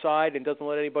car aside and doesn't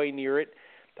let anybody near it.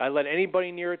 I let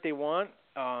anybody near it they want.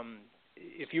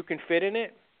 If you can fit in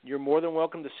it, you're more than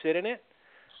welcome to sit in it.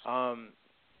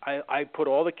 I put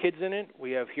all the kids in it.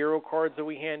 We have hero cards that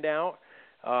we hand out.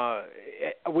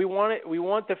 We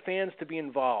want the fans to be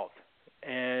involved.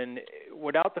 And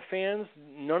without the fans,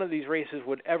 none of these races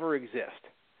would ever exist.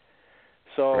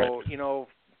 So, right. You know,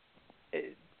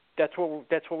 that's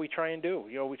what we try and do.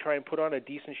 You know, we try and put on a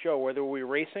decent show, whether we're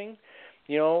racing.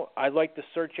 You know, I'd like to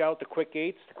search out the quick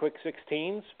 8s, the quick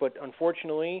 16s, but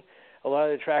unfortunately, a lot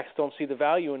of the tracks don't see the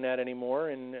value in that anymore,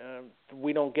 and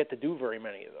we don't get to do very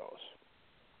many of those.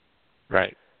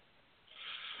 Right.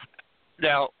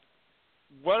 Now,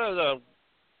 what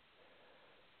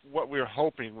we're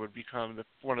hoping would become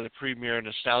one of the premier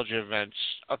nostalgia events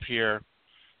up here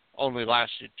only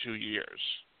lasted 2 years.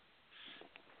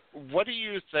 What do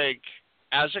you think,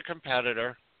 as a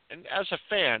competitor and as a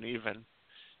fan even,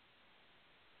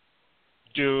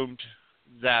 doomed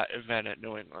that event at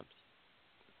New England?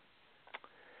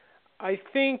 I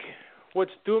think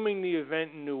what's dooming the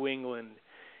event in New England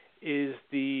is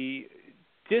the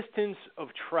distance of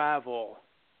travel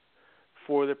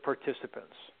for the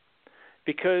participants.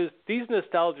 Because these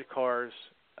nostalgia cars,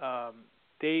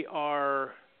 they're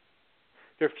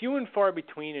few and far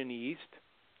between in the East.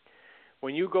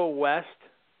 When you go west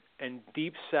and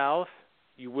deep south,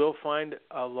 you will find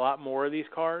a lot more of these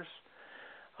cars.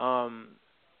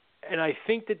 And I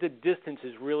think that the distance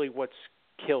is really what's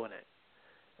killing it.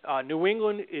 New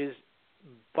England is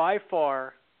by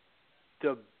far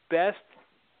the best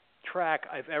track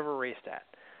I've ever raced at.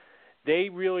 They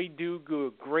really do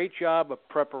a great job of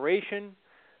preparation,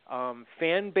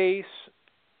 fan base,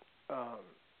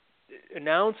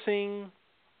 announcing,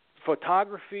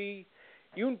 photography,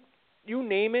 you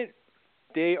name it,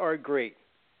 they are great.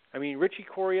 I mean, Richie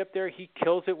Corey up there, he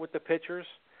kills it with the pictures.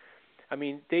 I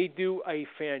mean, they do a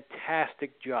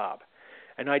fantastic job.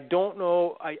 And I don't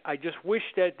know, I just wish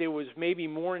that there was maybe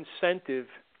more incentive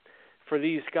for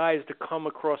these guys to come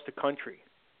across the country.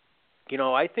 You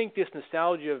know, I think this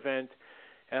nostalgia event,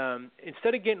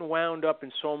 instead of getting wound up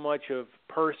in so much of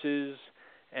purses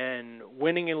and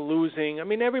winning and losing, I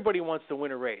mean, everybody wants to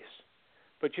win a race.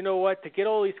 But you know what? To get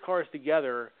all these cars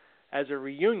together as a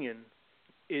reunion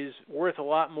is worth a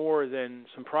lot more than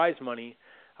some prize money.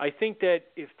 I think that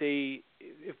if they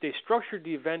structured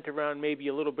the event around maybe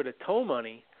a little bit of tow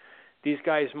money, these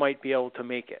guys might be able to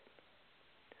make it.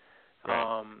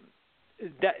 Right.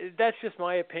 That's just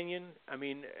my opinion. I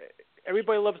mean,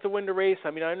 everybody loves to win the race. I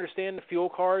mean, I understand the fuel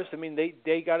cars. I mean,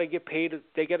 they got to get paid.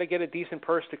 They got to get a decent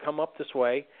purse to come up this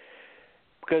way,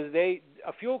 because a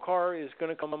fuel car is going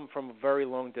to come from a very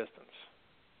long distance,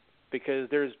 because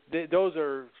those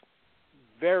are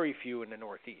very few in the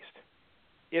Northeast,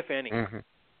 if any. Mm-hmm.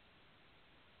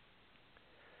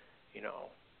 You know,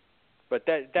 but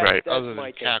that's right. that's Other my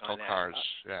than take cackle on that. cars,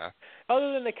 yeah.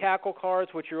 Other than the cackle cars,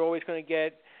 which you're always going to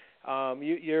get,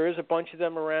 there is a bunch of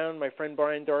them around. My friend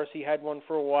Brian Darcy had one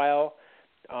for a while,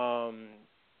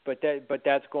 but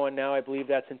that's gone now. I believe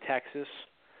that's in Texas.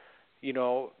 You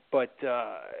know, but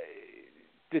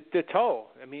the tow.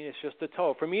 I mean, it's just the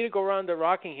tow. For me to go around to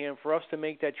Rockingham, for us to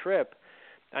make that trip,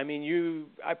 I mean,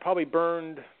 I probably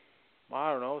burned,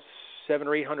 I don't know, $700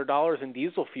 or $800 in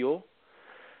diesel fuel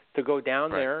to go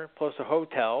down Right. there, plus a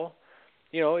hotel.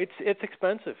 It's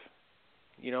expensive.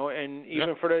 And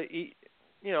even for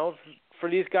for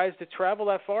these guys to travel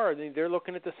that far, they're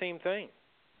looking at the same thing.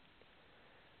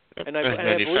 Yep. And I believe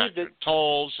manufactured that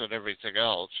tolls and everything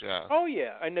else. Yeah. Oh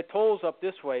yeah, and the tolls up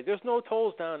this way. There's no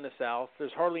tolls down in the south.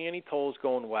 There's hardly any tolls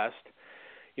going west.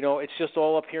 It's just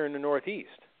all up here in the northeast.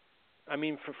 I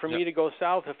mean, for me to go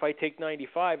south, if I take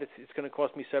 95, it's going to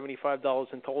cost me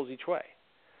 $75 in tolls each way.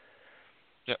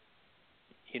 Yep.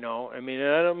 I mean,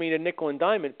 and I don't mean a nickel and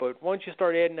dime it, but once you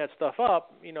start adding that stuff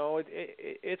up,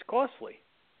 it's costly.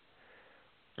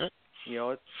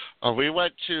 Yep. We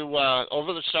went to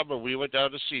over the summer. We went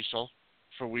down to Cecil,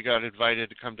 we got invited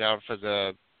to come down for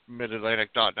the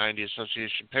Mid-Atlantic .90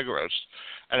 Association Pig Roast,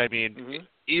 and I mean,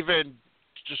 even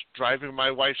just driving my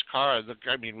wife's car,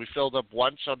 we filled up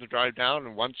once on the drive down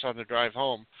and once on the drive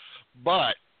home,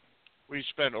 but we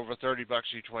spent over $30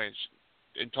 each way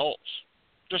in tolls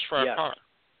just for our car.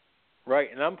 Right,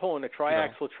 and I'm pulling a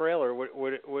triaxle trailer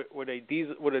with a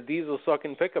diesel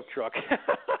sucking pickup truck.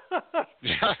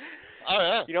 Yeah.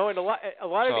 Oh yeah. And a lot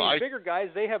of these bigger guys,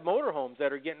 they have motorhomes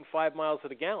that are getting 5 miles to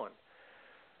the gallon.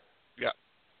 Yeah.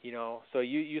 So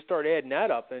you start adding that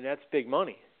up, and that's big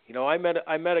money. I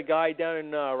met a guy down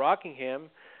in Rockingham.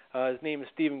 His name is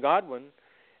Stephen Godwin,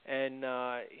 and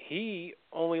he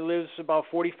only lives about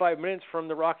 45 minutes from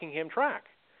the Rockingham track.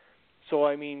 So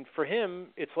I mean, for him,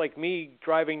 it's like me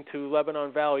driving to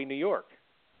Lebanon Valley, New York,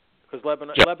 because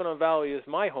Lebanon Valley is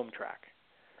my home track.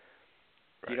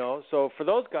 Right. So for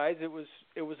those guys, it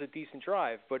was a decent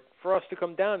drive. But for us to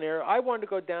come down there, I wanted to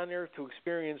go down there to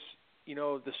experience,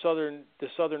 the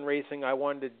southern racing. I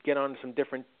wanted to get on some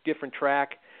different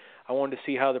track. I wanted to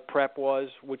see how the prep was,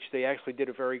 which they actually did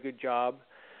a very good job.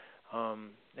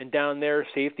 And down there,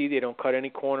 safety, they don't cut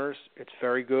any corners. It's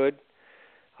very good.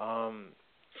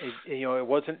 It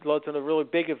wasn't a really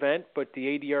big event, but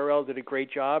the ADRL did a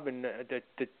great job, and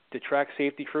the track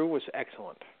safety crew was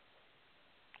excellent.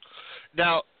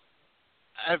 Now,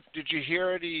 did you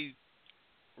hear any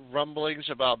rumblings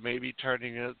about maybe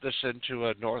turning this into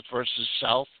a north versus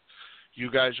south? You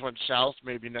guys went south.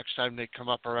 Maybe next time they come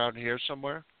up around here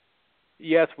somewhere?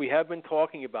 Yes, we have been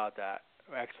talking about that,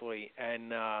 actually.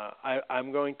 And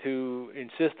I'm going to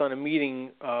insist on a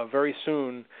meeting very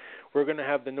soon. We're going to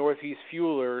have the Northeast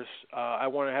Fuelers. I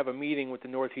want to have a meeting with the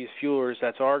Northeast Fuelers.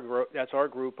 That's our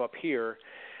group up here.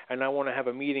 And I want to have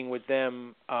a meeting with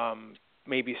them,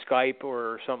 maybe Skype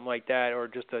or something like that, or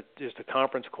just a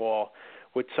conference call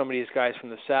with some of these guys from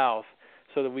the South,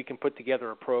 so that we can put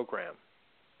together a program.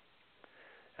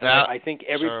 And I think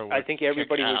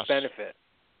everybody would benefit.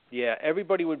 Yeah,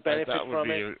 everybody would benefit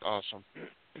from it. That would be awesome.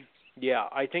 Yeah,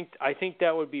 I think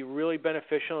that would be really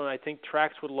beneficial, and I think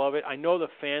tracks would love it. I know the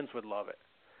fans would love it,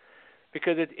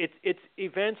 because it's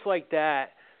events like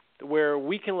that where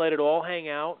we can let it all hang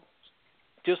out,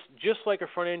 just like a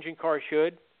front engine car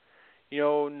should.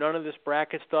 None of this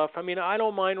bracket stuff. I mean, I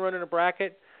don't mind running a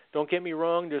bracket. Don't get me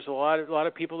wrong. There's a lot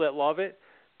of people that love it,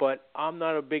 but I'm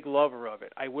not a big lover of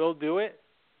it. I will do it,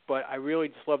 but I really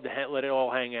just love to let it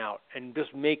all hang out and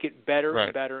just make it better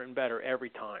and better and better every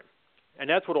time. And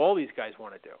that's what all these guys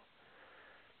want to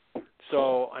do.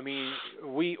 So, I mean,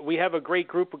 we have a great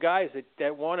group of guys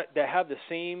that have the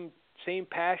same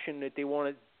passion, that they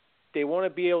want to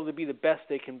be able to be the best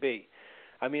they can be.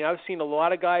 I mean, I've seen a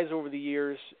lot of guys over the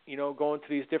years, going to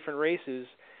these different races,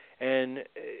 and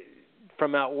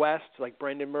from out west, like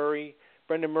Brendan Murray.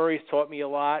 Brendan Murray's taught me a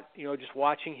lot, just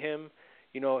watching him.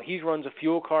 He runs a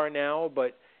fuel car now,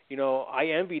 but, I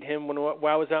envied him when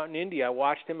I was out in Indy. I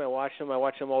watched him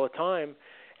all the time.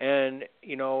 And,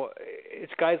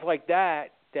 it's guys like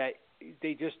that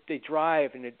they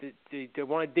drive, and they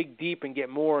want to dig deep and get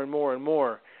more and more and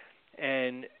more.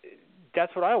 And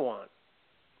that's what I want.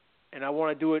 And I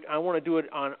want to do it. I want to do it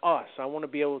on us. I want to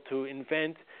be able to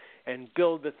invent and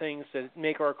build the things that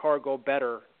make our car go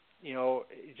better,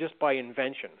 just by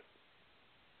invention.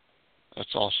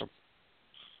 That's awesome.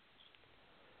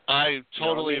 I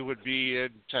totally would be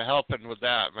into helping with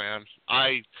that, man.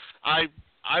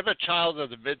 I'm a child of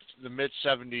the mid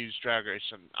 70s drag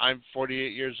racing. I'm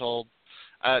 48 years old.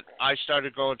 I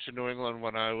started going to New England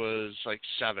when I was like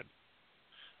 7.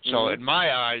 So in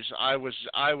my eyes, I was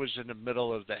in the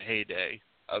middle of the heyday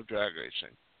of drag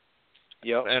racing.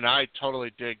 Yep. And I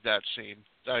totally dig that scene.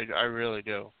 I really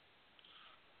do.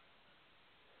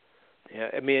 Yeah,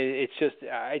 I mean, it's just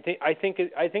I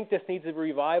think this needs a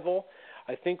revival.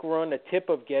 I think we're on the tip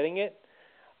of getting it.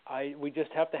 We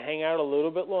just have to hang out a little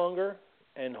bit longer,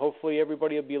 and hopefully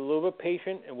everybody will be a little bit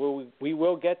patient, and we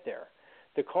will get there.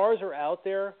 The cars are out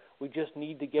there. We just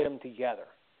need to get them together.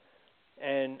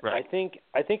 And Right. I think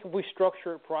if we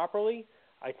structure it properly,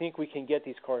 I think we can get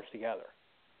these cars together.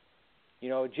 You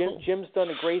know, Jim's done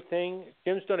a great thing.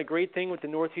 Jim's done a great thing with the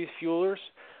Northeast Fuelers.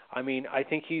 I mean, I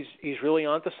think he's really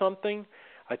onto something.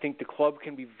 I think the club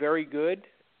can be very good.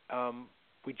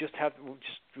 We just have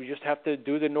to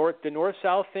do the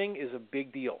north-south thing is a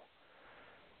big deal.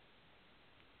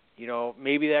 You know,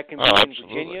 maybe that can be in absolutely.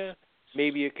 Virginia.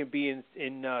 Maybe it could be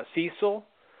in Cecil.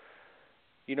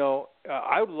 You know,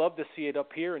 I would love to see it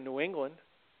up here in New England.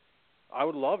 I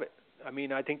would love it. I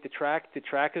mean, I think the track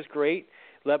is great.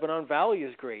 Lebanon Valley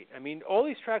is great. I mean, all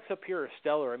these tracks up here are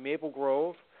stellar. And Maple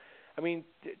Grove, I mean,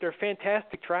 they're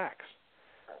fantastic tracks.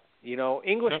 You know,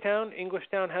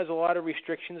 Englishtown has a lot of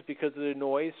restrictions because of the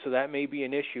noise, so that may be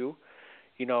an issue.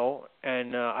 You know,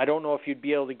 and I don't know if you'd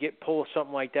be able to pull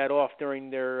something like that off during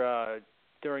their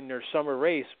summer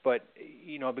race, but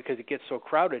you know, because it gets so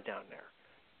crowded down there.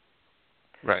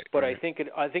 Right. But right. I think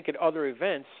at other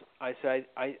events, I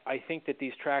think that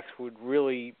these tracks would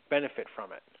really benefit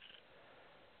from it.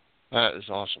 That is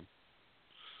awesome.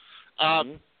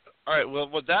 Mm-hmm. All right. Well,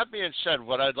 with that being said,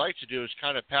 what I'd like to do is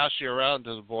kind of pass you around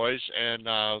to the boys and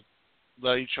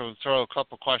let each of them throw a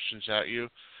couple questions at you.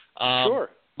 Sure.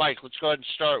 Mike, let's go ahead and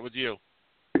start with you.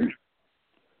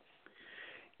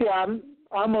 Yeah,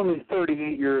 I'm only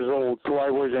 38 years old, so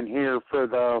I wasn't here for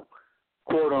the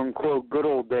quote-unquote good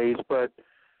old days, but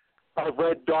I've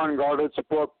read Don Garlett's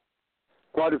book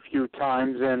quite a few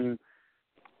times and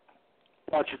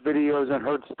watched videos and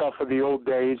heard stuff of the old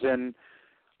days, and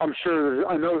I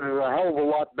know there's a hell of a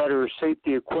lot better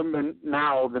safety equipment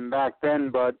now than back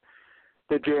then, but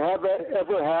did you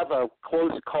ever have a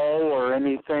close call or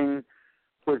anything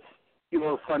with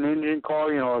your front engine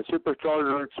car, you know, a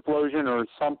supercharger explosion or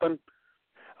something?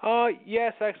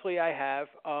 Yes, actually I have.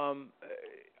 I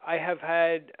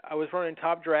was running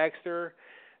top dragster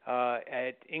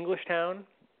at Englishtown,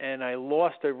 and I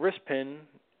lost a wrist pin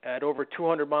at over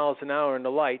 200 miles an hour in the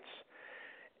lights,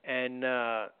 and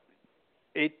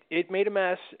it made a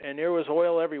mess, and there was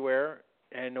oil everywhere,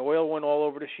 and oil went all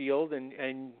over the shield, and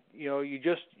you know, you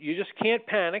just can't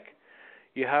panic.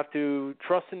 You have to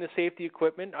trust in the safety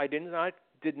equipment. I did not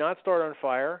start on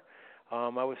fire. I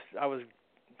was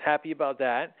happy about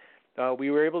that.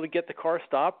 We were able to get the car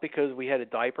stopped because we had a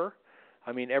diaper.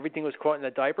 I mean, everything was caught in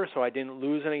the diaper, so I didn't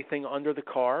lose anything under the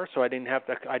car. So I didn't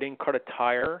cut a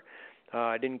tire.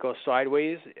 I didn't go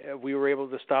sideways. We were able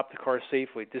to stop the car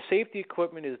safely. The safety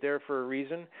equipment is there for a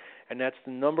reason, and that's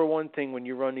the number one thing when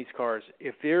you run these cars.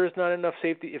 If there is not enough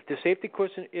safety, if the safety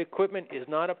equipment is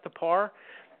not up to par,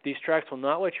 these tracks will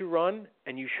not let you run,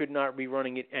 and you should not be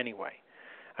running it anyway.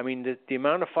 I mean, the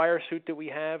amount of fire suit that we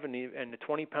have and the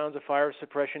 20 pounds of fire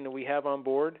suppression that we have on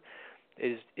board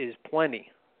is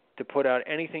plenty to put out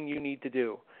anything you need to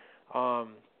do.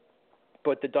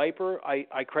 But the diaper,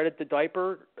 I credit the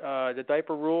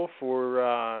diaper rule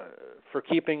for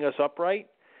keeping us upright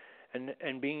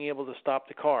and being able to stop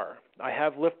the car. I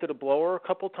have lifted a blower a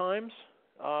couple times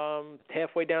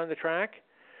halfway down the track.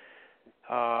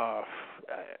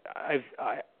 I've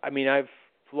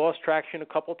lost traction a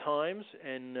couple times,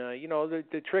 and you know,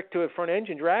 the trick to a front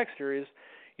engine dragster is,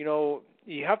 you know,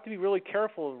 you have to be really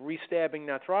careful of restabbing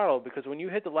that throttle, because when you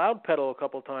hit the loud pedal a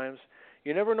couple times,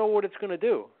 you never know what it's going to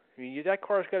do. I mean, that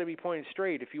car's got to be pointed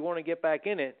straight. If you want to get back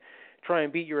in it, try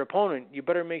and beat your opponent, you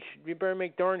better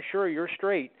make darn sure you're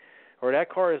straight, or that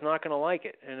car is not going to like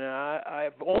it. And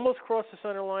I've almost crossed the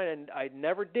center line, and I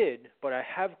never did, but I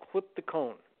have clipped the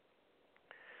cone.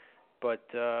 But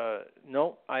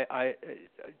no, I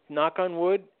knock on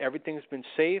wood, everything's been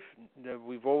safe.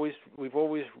 We've always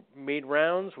made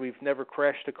rounds. We've never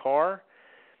crashed a car.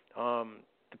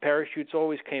 The parachutes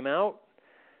always came out.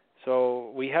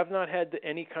 So we have not had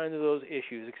any kind of those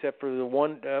issues, except for the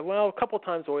one, a couple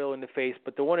times oil in the face,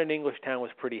 but the one in Englishtown was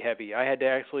pretty heavy. I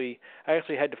actually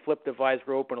had to flip the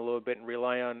visor open a little bit and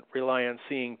rely on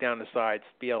seeing down the sides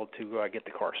to be able to get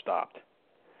the car stopped.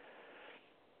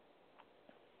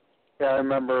 Yeah, I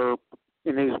remember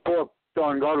in his book,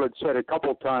 Don Garlett said a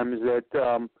couple times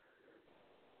that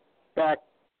back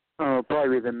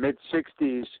probably the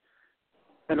mid-'60s,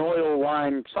 an oil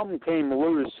line, something came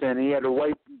loose, and he had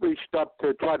to reached up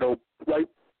to try to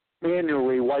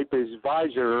manually wipe his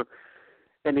visor,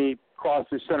 and he crossed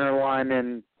the center line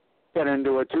and got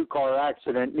into a two-car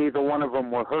accident. Neither one of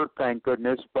them were hurt, thank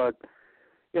goodness, but,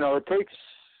 you know, it takes...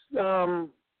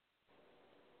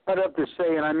 I'd have to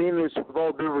say, and I mean this with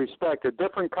all due respect, a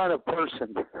different kind of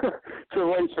person to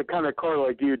race a kind of car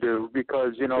like you do,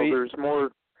 because, you know, there's more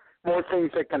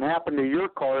things that can happen to your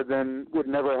car than would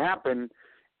never happen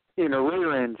in a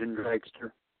rear-engine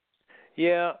dragster.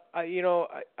 Yeah,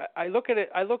 I look at it.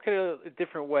 I look at it a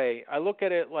different way. I look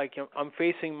at it like I'm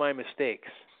facing my mistakes.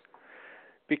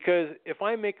 Because if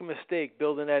I make a mistake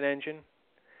building that engine,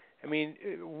 I mean,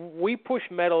 we push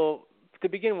metal to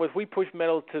begin with. We push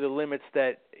metal to the limits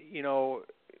that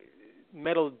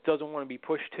metal doesn't want to be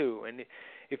pushed to. And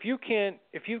if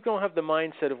you don't have the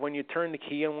mindset of when you turn the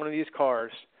key on one of these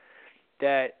cars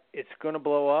that it's going to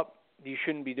blow up, you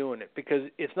shouldn't be doing it.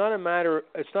 Because it's not a matter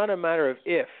of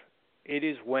if. It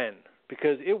is when,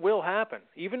 because it will happen.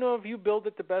 Even though if you build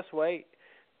it the best way,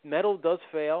 metal does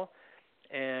fail,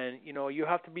 and you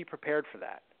have to be prepared for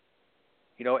that.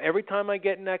 Every time I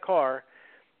get in that car,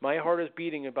 my heart is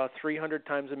beating about 300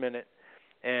 times a minute,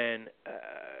 and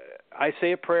I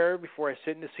say a prayer before I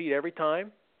sit in the seat every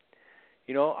time.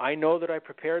 I know that I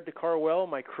prepared the car well.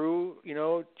 My crew,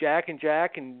 Jack, and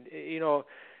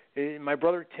my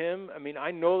brother Tim, I mean,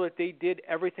 I know that they did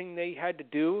everything they had to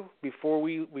do before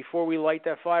we light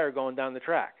that fire going down the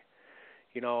track.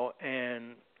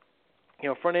 And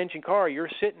front engine car, you're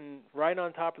sitting right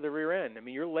on top of the rear end. I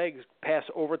mean, your legs pass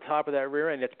over the top of that rear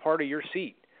end. That's part of your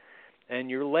seat, and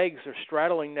your legs are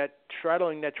straddling that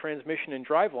transmission and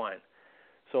drive line.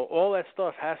 So all that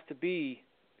stuff has to be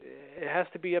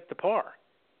up to par,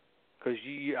 because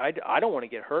I don't want to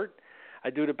get hurt. I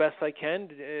do the best I can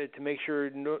to make sure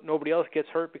nobody else gets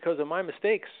hurt because of my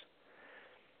mistakes.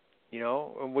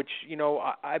 Which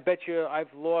I bet you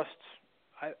I've lost.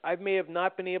 I may have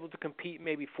not been able to compete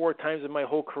maybe 4 times in my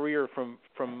whole career from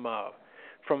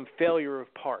failure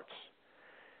of parts.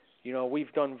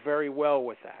 We've done very well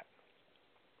with that.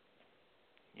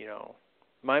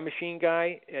 My machine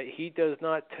guy, he does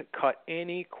not cut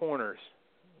any corners.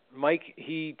 Mike,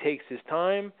 he takes his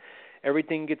time.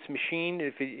 Everything gets machined.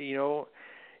 If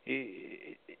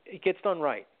it gets done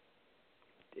right.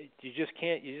 You just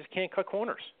can't cut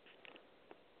corners.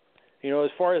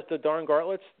 As far as the Don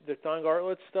Gartlett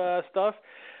stuff,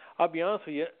 I'll be honest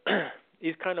with you,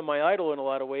 he's kind of my idol in a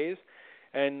lot of ways.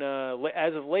 And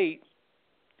as of late,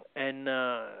 and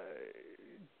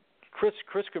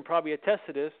Chris can probably attest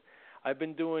to this, I've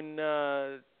been doing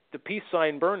the peace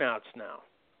sign burnouts now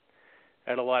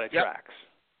at a lot of tracks.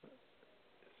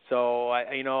 So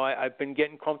I've been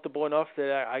getting comfortable enough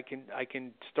that I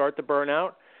can start the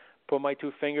burnout, put my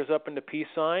 2 fingers up in the peace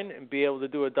sign, and be able to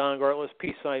do a Don Gartless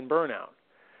peace sign burnout,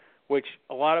 which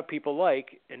a lot of people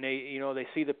like, and they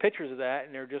see the pictures of that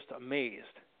and they're just amazed.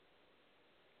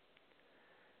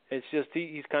 It's just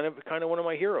he's kind of one of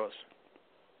my heroes.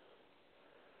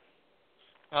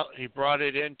 Well, he brought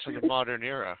it into the modern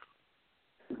era.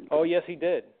 Oh yes, he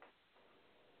did.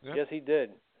 Yep. Yes, he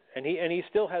did, and he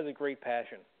still has a great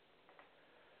passion.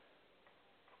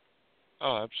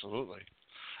 Oh, absolutely.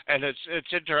 And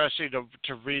it's interesting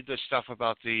to read the stuff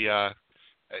about the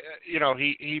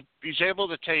he's able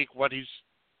to take what he's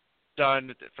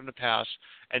done from the past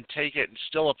and take it and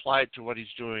still apply it to what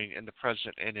he's doing in the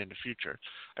present and in the future.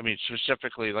 I mean,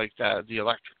 specifically like the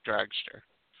electric dragster.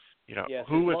 Yes,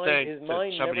 who would think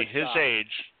that somebody his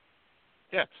age,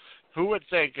 who would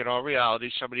think in all reality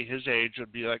somebody his age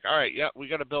would be like, all right, we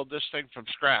got to build this thing from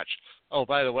scratch. Oh,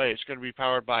 by the way, it's going to be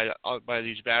powered by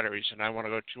these batteries, and I want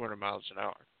to go 200 miles an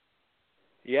hour.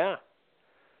 Yeah.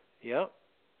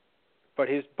 But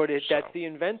that's the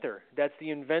inventor. That's the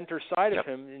inventor side of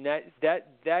him, and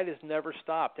that is never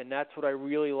stopped. And that's what I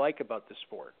really like about the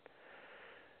sport.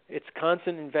 It's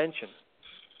constant invention.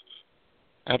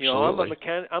 Absolutely.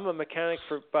 I'm a mechanic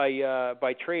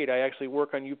by trade. I actually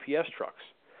work on UPS trucks.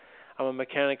 I'm a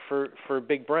mechanic for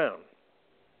Big Brown.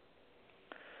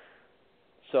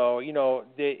 So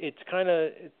it's kind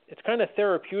of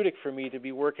therapeutic for me to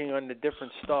be working on the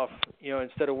different stuff,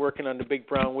 instead of working on the big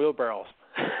brown wheelbarrows,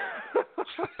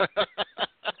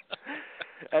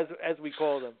 as we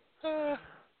call them.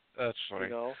 That's funny.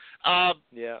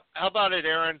 Yeah. How about it,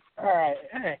 Aaron? All right.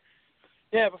 Hey.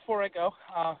 Yeah. Before I go,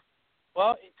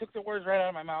 well, you took the words right out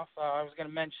of my mouth. I was going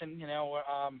to mention,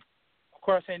 of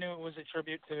course, I knew it was a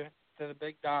tribute to the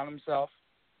Big Don himself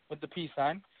with the peace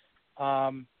sign.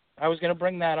 I was going to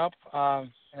bring that up,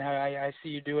 and I see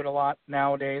you do it a lot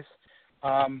nowadays,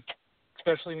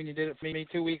 especially when you did it for me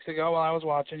 2 weeks ago while I was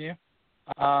watching you.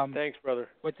 Thanks, brother.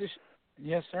 With this,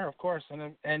 yes, sir, of course,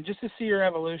 and just to see your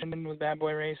evolution with Bad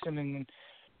Boy Racing, and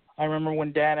I remember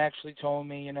when Dad actually told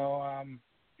me,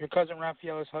 your cousin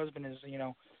Rafaela's husband is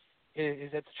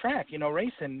at the track,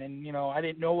 racing, and I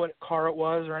didn't know what car it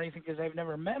was or anything because I've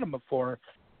never met him before,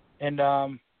 and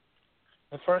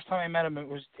the first time I met him,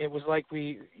 it was like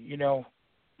we,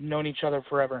 known each other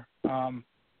forever. And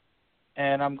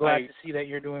I'm glad to see that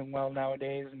you're doing well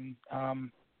nowadays, and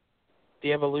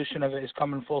the evolution of it is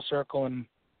coming full circle, and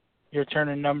you're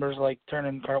turning numbers like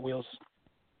turning cartwheels.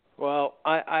 Well,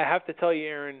 I have to tell you,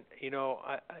 Aaron,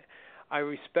 I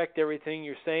respect everything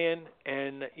you're saying,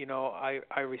 and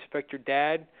I respect your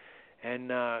dad, and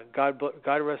God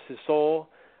rest his soul.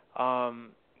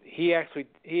 He actually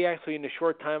in the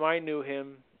short time I knew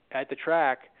him at the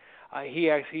track, he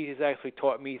has actually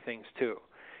taught me things too.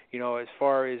 As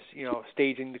far as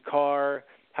staging the car,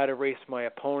 how to race my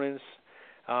opponents.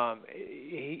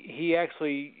 He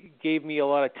actually gave me a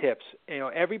lot of tips.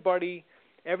 Everybody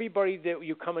that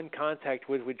you come in contact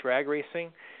with drag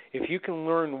racing, if you can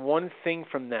learn one thing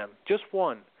from them, just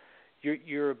one,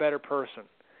 you're a better person.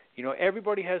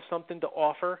 Everybody has something to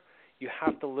offer. You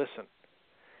have to listen.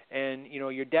 And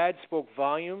your dad spoke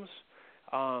volumes.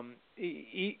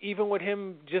 Even with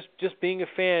him just being a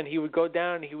fan, he would go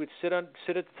down and he would sit at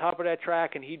the top of that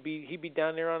track, and he'd be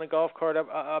down there on a golf cart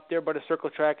up there by the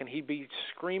circle track, and he'd be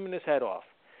screaming his head off.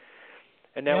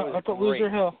 And that was up at great. Loser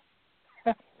Hill.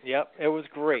 Yep, it was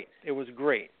great. It was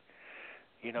great.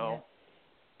 Yeah.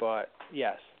 But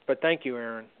yes. But thank you,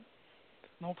 Aaron.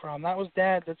 No problem. That was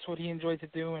Dad. That's what he enjoyed to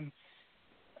do, and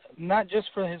not just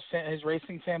for his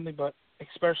racing family, but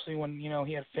especially when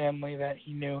he had family that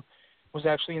he knew was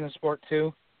actually in the sport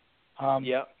too.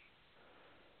 Yep.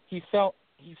 He felt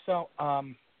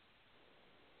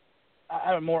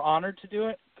more honored to do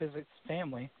it because it's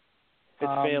family. It's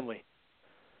family.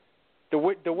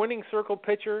 The winning circle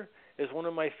picture is one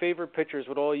of my favorite pictures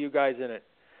with all you guys in it.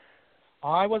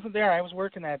 I wasn't there. I was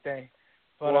working that day.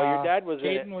 But, well, your dad was in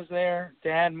it. Jaden was there.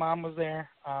 Dad, Mom was there.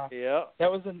 Yeah.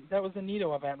 That was the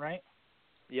Nito event, right?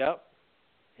 Yep.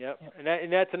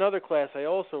 And that's another class I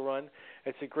also run.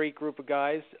 It's a great group of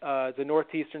guys, the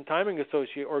Northeastern Timing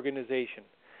Organization.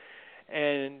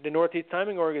 And the Northeast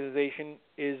Timing Organization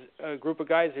is a group of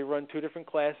guys who run two different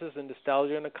classes, a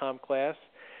nostalgia and a comp class.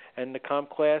 And the comp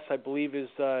class, I believe, is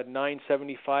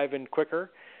 975 and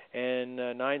quicker, and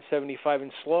 975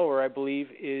 and slower, I believe,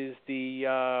 is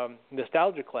the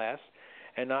nostalgia class.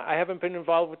 And I haven't been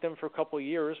involved with them for a couple of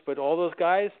years, but all those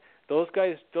guys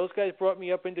brought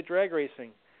me up into drag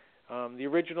racing. The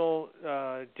original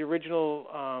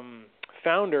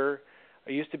founder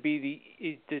used to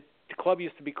be the club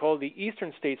used to be called the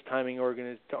Eastern States Timing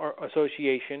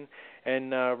Association,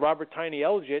 and Robert Tiny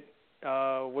Elgit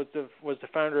was the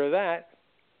founder of that.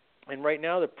 And right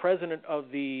now, the president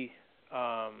of the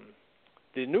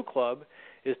new club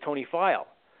is Tony File,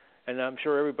 and I'm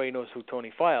sure everybody knows who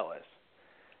Tony File is.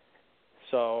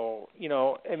 So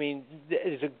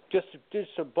there's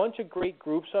just a bunch of great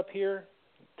groups up here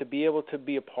to be able to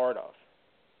be a part of.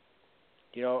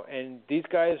 And these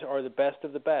guys are the best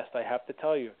of the best, I have to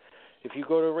tell you. If you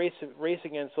go to race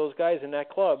against those guys in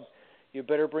that club, you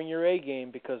better bring your A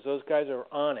game because those guys are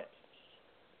on it.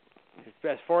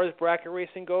 As far as bracket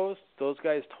racing goes, those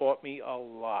guys taught me a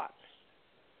lot.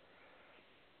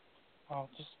 Well,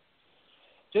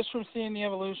 just from seeing the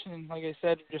evolution, and like I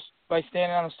said, just by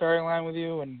standing on the starting line with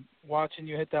you and watching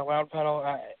you hit that loud pedal,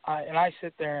 I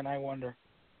sit there and I wonder,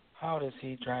 how does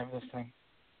he drive this thing?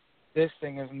 This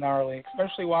thing is gnarly,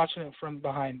 especially watching it from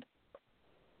behind.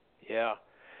 Yeah,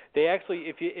 they actually,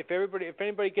 if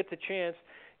anybody gets a chance,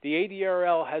 the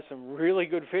ADRL has some really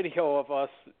good video of us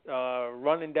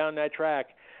running down that track,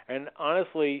 and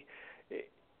honestly,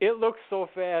 it looks so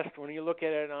fast when you look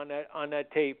at it on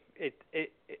that tape. It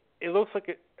looks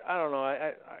like I don't know.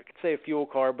 I could say a fuel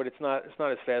car, but it's not as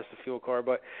fast as a fuel car.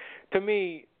 But to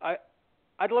me,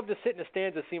 I'd love to sit in the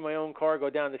stands and see my own car go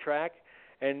down the track,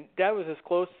 and that was as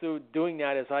close to doing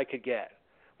that as I could get,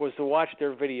 was to watch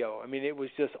their video. I mean, it was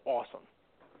just awesome.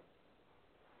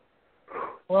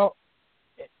 Well,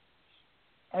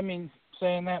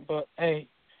 saying that, but hey,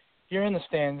 you're in the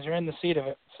stands, you're in the seat of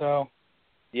it, so.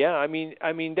 Yeah, I mean,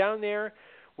 down there,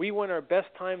 we won our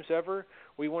best times ever.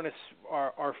 We won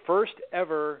our first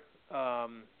ever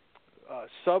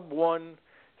sub 1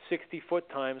 60-foot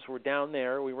times were down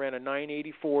there. We ran a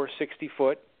 984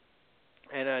 60-foot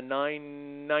and a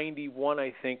 991,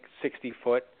 I think,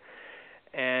 60-foot.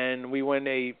 And we won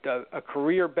a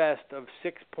career best of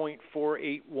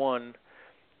 6.481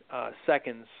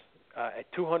 seconds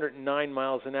at 209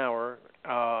 miles an hour.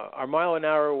 Our mile an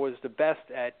hour was the best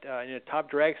in a top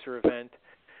dragster event.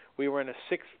 We were in a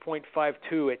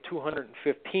 6.52 at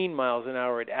 215 miles an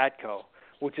hour at ATCO,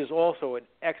 which is also an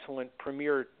excellent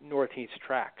premier Northeast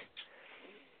track.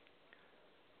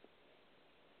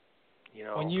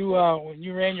 When you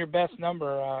ran your best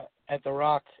number at the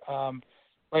Rock,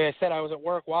 like I said, I was at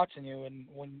work watching you, and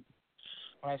when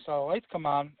I saw the lights come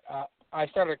on, I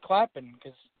started clapping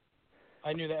because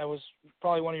I knew that it was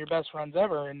probably one of your best runs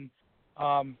ever, and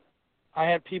I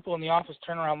had people in the office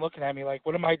turn around looking at me like,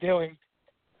 "What am I doing?"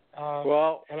 And I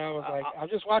was like, "I'm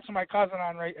just watching my cousin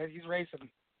he's racing."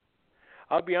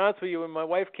 I'll be honest with you. When my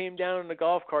wife came down in the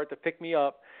golf cart to pick me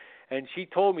up, and she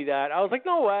told me that, I was like,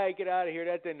 "No way, get out of here!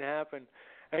 That didn't happen."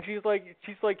 And she's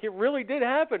like, "It really did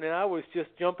happen," and I was just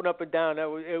jumping up and down. It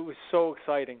was so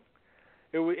exciting.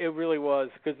 It really was,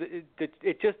 because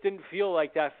it just didn't feel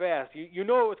like that fast. You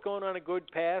know it's going on a good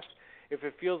path if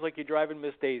it feels like you're driving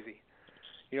Miss Daisy.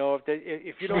 You know,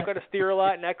 if you don't got to steer a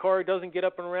lot and that car doesn't get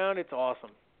up and around, it's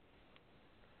awesome.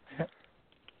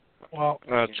 Well,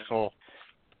 that's cool.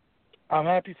 I'm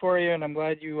happy for you, and I'm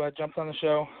glad you jumped on the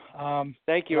show.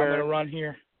 Thank you, Aaron. I'm going to run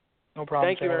here. No problem.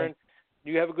 Thank you, Aaron.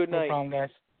 You have a good night. No problem, guys.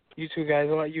 You too, guys.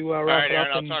 I'll let you wrap All right, it up.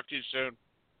 Aaron, I'll talk to you soon.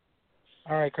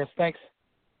 All right, Chris. Thanks.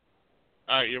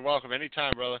 All right, you're welcome.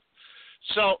 Anytime, brother.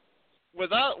 So,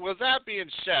 with that being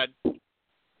said,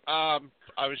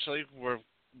 obviously we're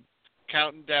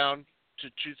counting down to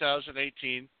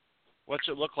 2018. What's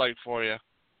it look like for you?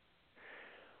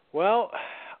 Well,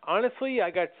 honestly,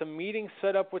 I got some meetings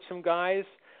set up with some guys.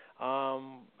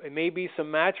 It may be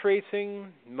some match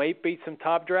racing, it might be some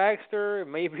top dragster, it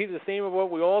may be the same of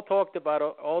what we all talked about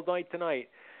all night tonight.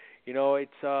 You know,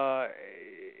 it's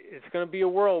going to be a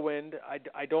whirlwind.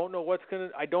 I don't know what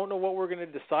we're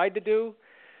going to decide to do.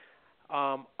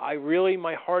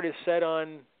 My heart is set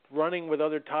on running with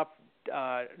other top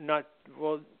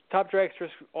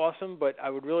dragsters, awesome, but I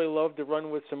would really love to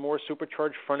run with some more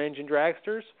supercharged front engine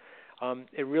dragsters.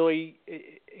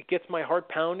 It gets my heart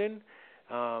pounding.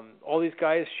 All these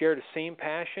guys share the same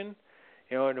passion,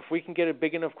 you know, and if we can get a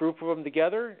big enough group of them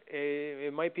together,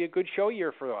 it might be a good show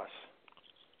year for us.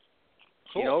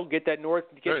 Cool. You know, get that north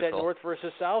north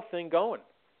versus south thing going.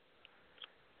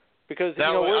 Because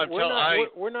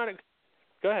we're not.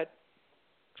 Go ahead.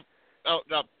 Oh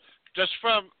no, just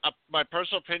from my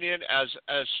personal opinion, as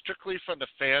strictly from the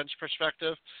fans'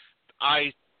 perspective,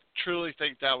 I truly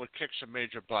think that would kick some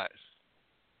major butt.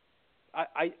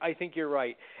 I think you're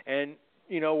right, and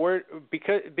you know we're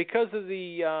because of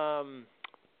the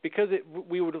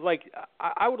we would like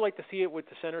I would like to see it with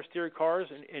the center steer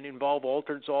cars and involve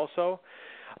altereds also,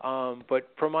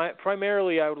 but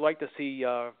primarily I would like to see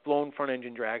blown front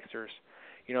engine dragsters.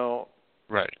 You know,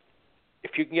 right.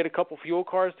 If you can get a couple fuel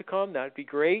cars to come, that'd be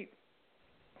great.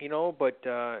 You know, but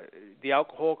the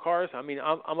alcohol cars. I mean,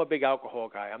 I'm a big alcohol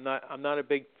guy. I'm not a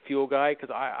big fuel guy because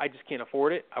I just can't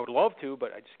afford it. I would love to,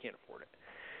 but I just can't afford it.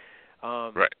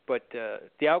 Right. But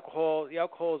the alcohol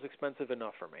is expensive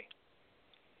enough for me.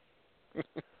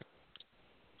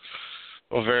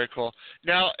 Well, very cool.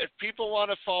 Now, if people want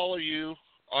to follow you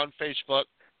on Facebook,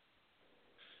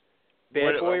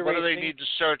 what do they need to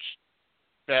search?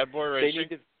 Bad Boy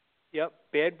Racing?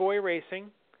 Bad Boy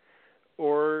Racing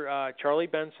or Charlie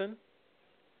Benson.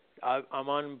 I'm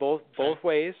on both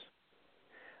ways.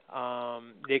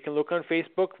 They can look on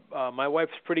Facebook. My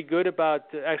wife's pretty good about,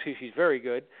 actually she's very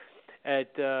good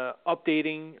at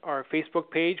updating our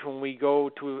Facebook page when we go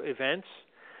to events.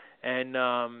 And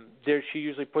there she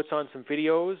usually puts on some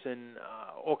videos and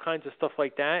all kinds of stuff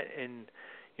like that. And,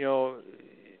 you know,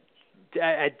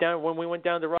 when we went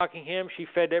down to Rockingham, she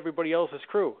fed everybody else's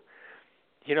crew.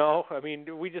 You know, I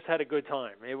mean, we just had a good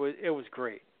time. It was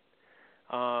great.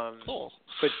 Cool.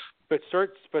 But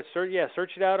search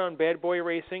it out on Bad Boy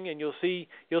Racing, and you'll see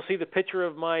the picture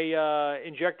of my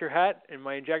injector hat, and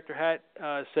my injector hat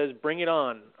says "Bring it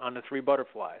on" the 3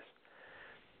 butterflies.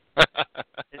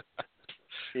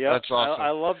 Yeah, that's awesome. I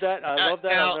love that. Now,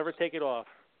 I'll never take it off.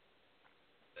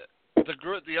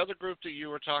 The other group that you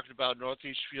were talking about,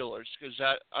 Northeast Fuelers,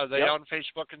 are they on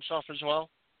Facebook and stuff as well?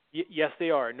 Yes, they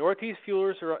are. Northeast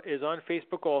Fuelers is on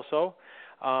Facebook also.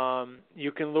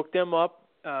 You can look them up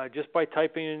just by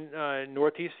typing in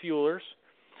Northeast Fuelers,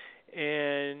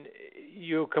 and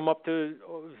you'll come up to.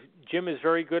 Jim is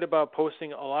very good about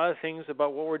posting a lot of things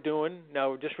about what we're doing.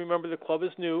 Now, just remember the club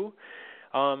is new,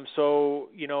 so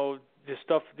you know this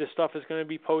stuff is going to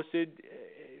be posted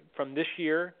from this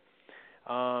year.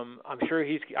 I'm sure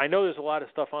I know there's a lot of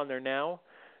stuff on there now,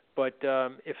 but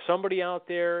if somebody out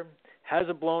there has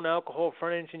a blown alcohol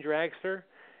front engine dragster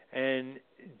and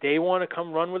they want to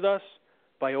come run with us,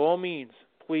 by all means,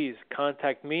 please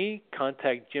contact me,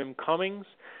 contact Jim Cummings,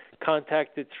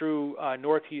 contact it through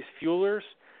Northeast Fuelers.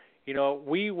 You know,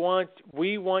 we want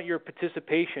your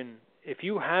participation. If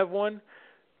you have one,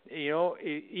 you know,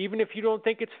 even if you don't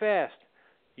think it's fast,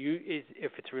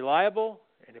 if it's reliable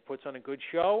and it puts on a good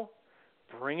show,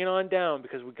 bring it on down,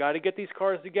 because we got to get these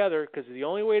cars together, because the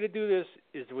only way to do this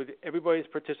is with everybody's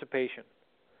participation.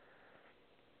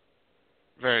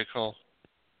 Very cool.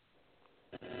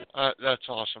 That's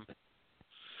awesome.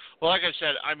 Well, like I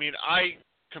said, I mean, I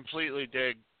completely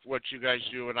dig what you guys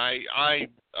do, and I'm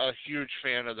a huge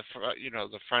fan of the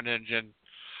front engine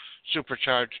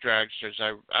supercharged dragsters.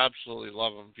 I absolutely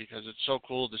love them because it's so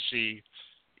cool to see,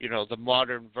 the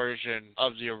modern version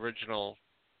of the original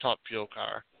Top Fuel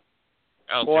car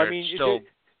out there, still,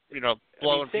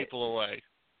 blowing people away.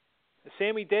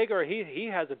 Sammy Dagar, he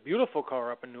has a beautiful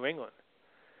car up in New England.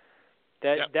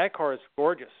 That car is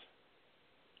gorgeous.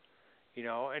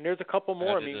 And there's a couple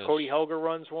more. Cody Helger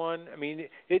runs one.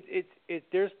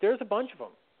 There's a bunch of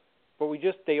them, but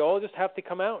they all just have to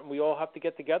come out, and we all have to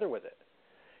get together with it.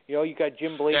 You got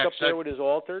Jim Blake up there with his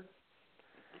Altered.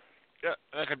 Yeah,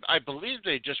 I believe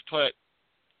they just put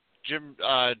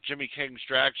Jimmy King's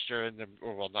dragster in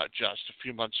not just a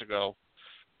few months ago,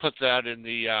 put that in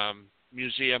the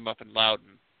museum up in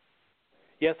Loudon.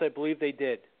 Yes, I believe they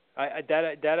did. I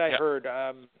heard.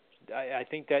 I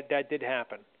think that did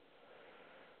happen.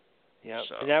 Yeah,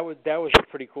 so. And that was a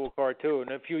pretty cool car too.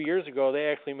 And a few years ago, they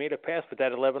actually made a pass with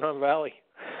that at Lebanon Valley.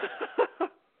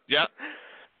 Yep.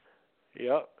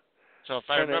 Yep. So if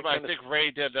I remember, I think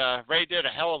Ray did a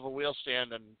hell of a wheel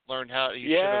stand and learned how he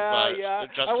should have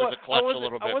adjusted the clutch a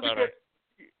little bit better.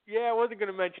 I wasn't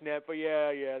going to mention that, but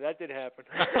yeah, that did happen.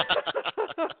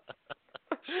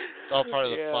 It's all part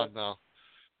of the fun, though.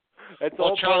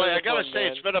 Well, Charlie, I gotta say,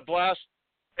 man. it's been a blast.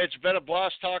 It's been a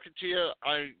blast talking to you.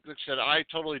 Like I said, I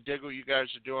totally dig what you guys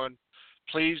are doing.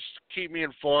 Please keep me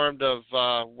informed of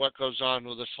what goes on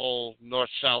with this whole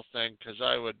north-south thing, because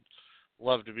I would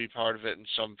love to be part of it in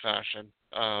some fashion.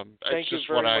 It's just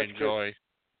what I enjoy. Chris.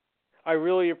 I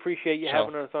really appreciate you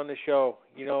having us on the show.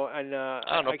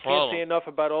 I can't say enough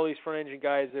about all these front engine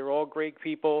guys. They're all great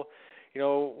people.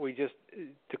 The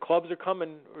clubs are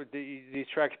coming. These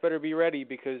tracks better be ready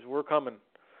because we're coming.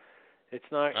 It's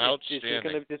not.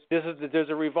 Outstanding. There's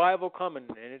a revival coming,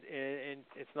 and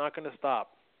it's not going to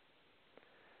stop.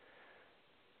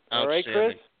 All right,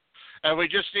 Chris. And we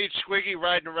just need Squiggy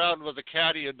riding around with a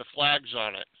caddy and the flags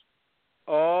on it.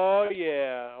 Oh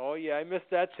yeah, I missed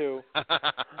that too.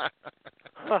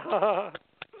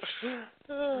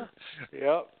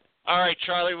 Yep. All right,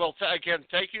 Charlie. Well, again,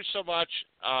 thank you so much.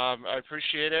 I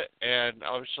appreciate it, and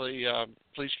obviously,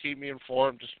 please keep me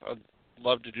informed. I'd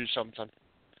love to do something.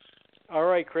 All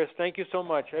right, Chris. Thank you so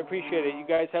much. I appreciate it. You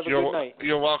guys have a good night.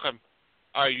 You're welcome.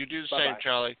 All right, you do the Bye-bye. same,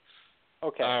 Charlie.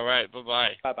 Okay. All right,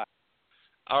 bye-bye. Bye-bye.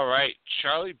 All right,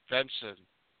 Charlie Benson,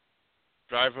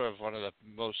 driver of one of the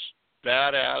most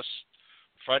badass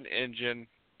front-engine,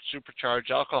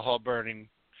 supercharged, alcohol-burning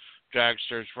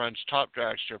dragsters, runs Top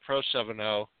Dragster, Pro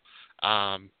 7.0,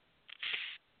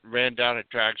 ran down at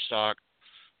Dragstock.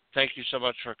 Thank you so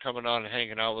much for coming on and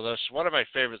hanging out with us. One of my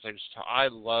favorite things, I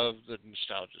love the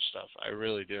nostalgia stuff. I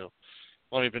really do.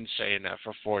 I've only been saying that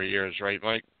for 4 years, right,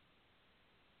 Mike?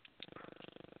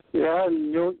 Yeah,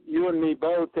 you and me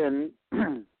both. And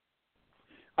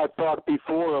I've talked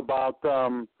before about,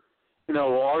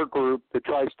 our group, the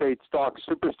Tri-State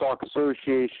Superstock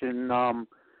Association,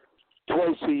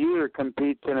 twice a year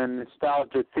competes in a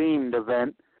nostalgia-themed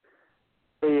event.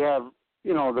 They have,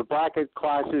 the bracket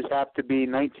classes have to be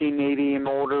 1980 and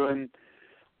older, and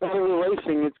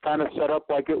racing, it's kind of set up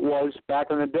like it was back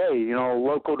in the day.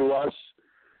 Local to us,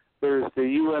 there's the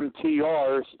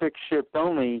UMTR, stick shift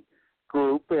only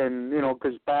group, and,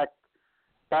 because back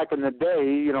in the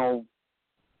day,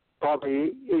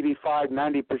 probably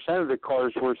 85-90% of the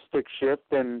cars were stick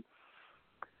shift, and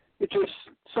it's just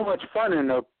so much fun.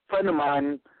 And a friend of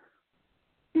mine,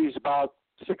 he's about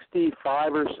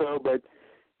 65 or so, but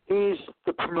he's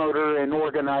the promoter and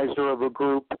organizer of a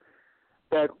group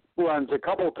that runs a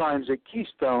couple times at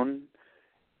Keystone.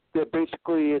 That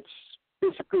it's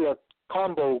basically a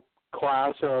combo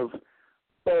class of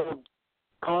old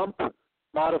comp,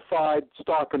 modified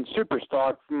stock, and super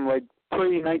stock from like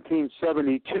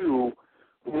pre-1972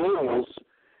 rules.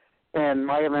 And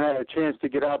I haven't had a chance to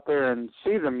get out there and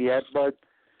see them yet, but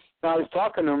I was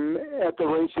talking to him at the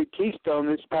race at Keystone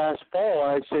this past fall,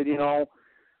 and I said,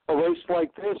 a race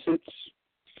like this, it's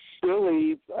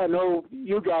really, I know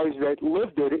you guys that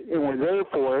lived it and were there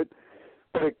for it,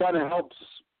 but it kind of helps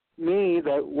me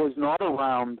that was not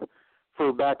around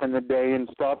for back in the day and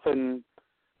stuff, and,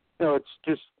 it's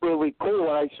just really cool.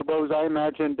 I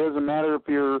imagine it doesn't matter if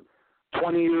you're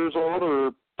 20 years old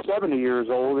or 70 years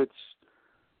old. It's,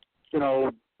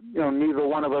 neither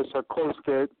one of us are close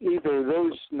to either of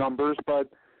those numbers, but,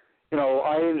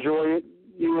 I enjoy it.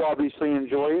 You obviously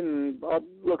enjoy it, and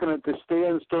looking at the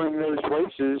stands during those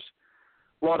races,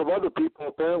 a lot of other people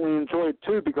apparently enjoy it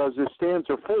too because the stands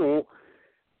are full.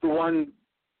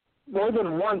 More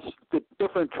than once, the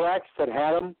different tracks that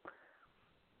had them,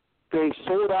 they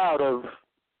sold out of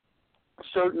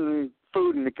certain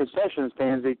food in the concession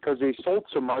stands because they sold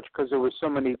so much because there was so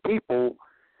many people.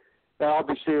 And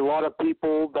obviously, a lot of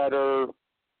people that are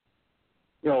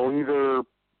either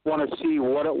want to see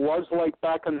what it was like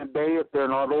back in the day if they're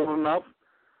not old enough,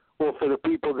 or for the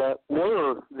people that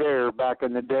were there back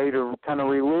in the day to kind of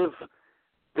relive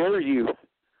their youth.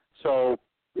 So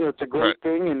it's a great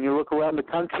thing, and you look around the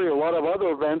country, a lot of other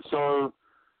events are,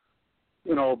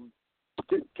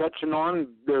 catching on.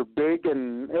 They're big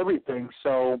and everything,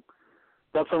 so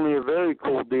definitely a very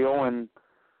cool deal. And,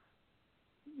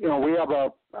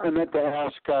 I meant to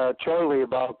ask Charlie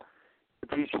about if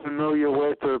he's familiar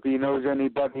with or if he knows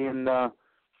anybody in the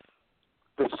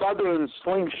Southern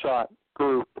Slingshot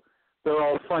group. They're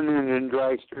all front engine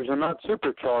dragsters and not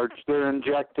supercharged. They're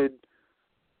injected,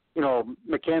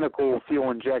 mechanical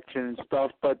fuel injection and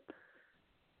stuff, but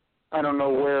I don't know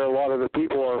where a lot of the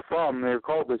people are from. They're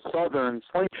called the Southern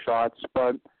Slingshots,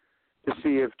 but to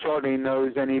see if Charlie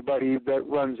knows anybody that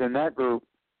runs in that group.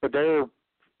 But those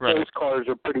cars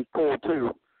are pretty cool,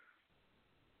 too.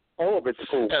 All of it's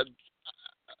cool.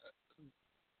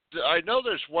 I know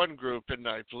there's one group in,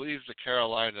 I believe, the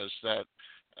Carolinas that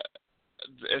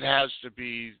it has to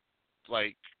be,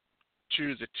 like,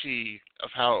 to the T of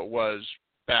how it was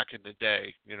back in the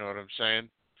day. You know what I'm saying?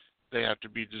 They have to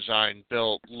be designed,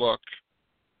 built, look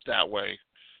that way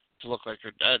to look like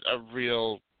a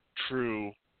real,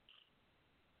 true,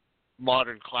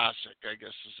 modern classic, I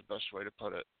guess is the best way to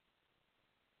put it.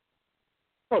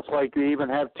 Well, it's like they even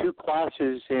have two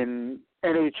classes in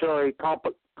NHRA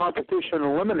Competition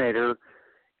Eliminator,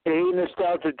 A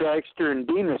Nostalgia Dragster and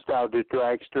B Nostalgia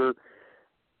Dragster.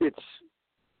 It's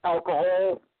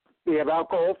alcohol, they have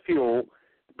alcohol fuel,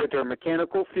 but they're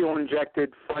mechanical fuel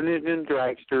injected front engine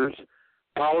dragsters,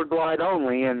 power glide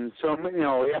only, and so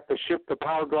you have to ship the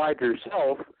power glide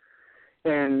yourself,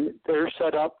 and they're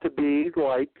set up to be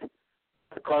like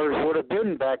the cars would have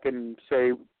been back in,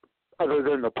 say, other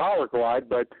than the power glide,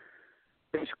 but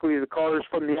basically the cars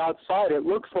from the outside, it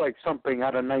looks like something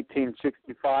out of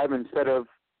 1965 instead of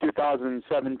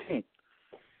 2017.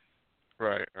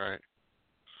 Right.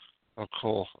 Oh,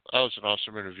 cool. That was an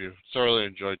awesome interview. Thoroughly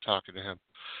enjoyed talking to him.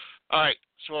 All right,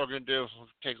 so what we're going to do, we'll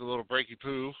take a little breaky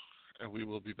poo, and we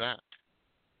will be back.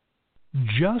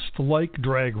 Just like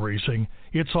drag racing,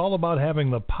 it's all about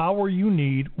having the power you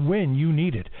need when you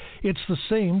need it. It's the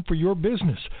same for your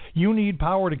business. You need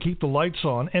power to keep the lights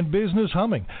on and business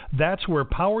humming. That's where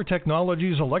Power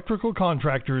Technologies Electrical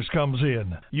Contractors comes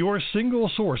in. Your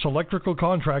single-source electrical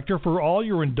contractor for all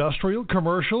your industrial,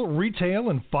 commercial, retail,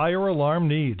 and fire alarm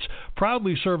needs.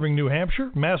 Proudly serving New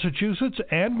Hampshire, Massachusetts,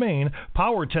 and Maine,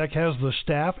 PowerTech has the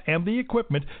staff and the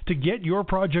equipment to get your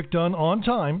project done on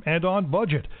time and on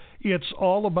budget. It's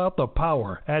all about the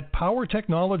power at Power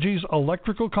Technologies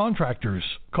Electrical Contractors.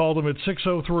 Call them at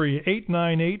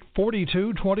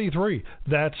 603-898-4223.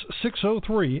 That's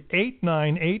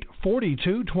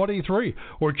 603-898-4223.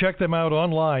 Or check them out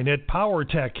online at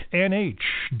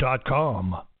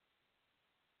powertechnh.com.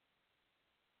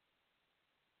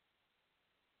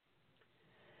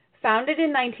 Founded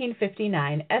in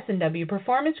 1959, S&W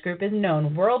Performance Group is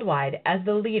known worldwide as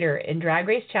the leader in drag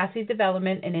race chassis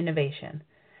development and innovation.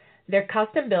 Their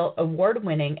custom-built,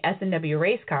 award-winning S&W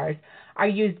race cars are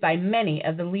used by many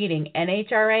of the leading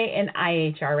NHRA and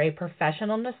IHRA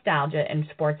professional nostalgia and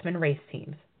sportsman race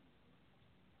teams.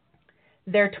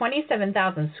 Their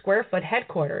 27,000-square-foot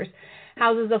headquarters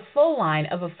houses a full line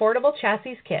of affordable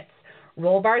chassis kits,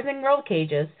 roll bars and roll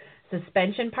cages,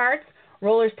 suspension parts,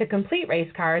 rollers to complete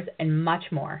race cars, and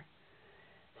much more.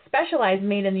 Specialized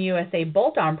made-in-the-USA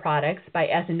bolt-on products by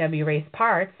S&W Race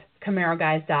Parts,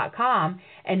 CamaroGuys.com,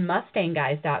 and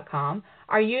MustangGuys.com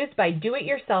are used by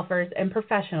do-it-yourselfers and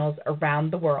professionals around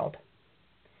the world.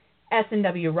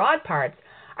 S&W Rod Parts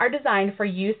are designed for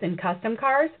use in custom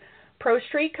cars, pro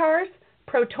street cars,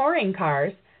 pro touring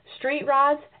cars, street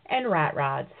rods, and rat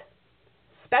rods.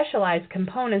 Specialized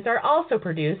components are also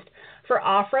produced for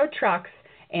off-road trucks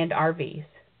and RVs.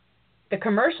 The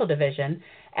commercial division,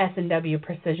 S&W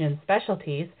Precision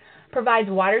Specialties,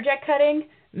 provides water jet cutting,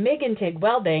 MIG and TIG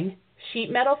welding, sheet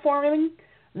metal forming,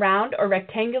 round or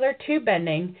rectangular tube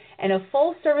bending, and a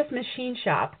full-service machine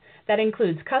shop that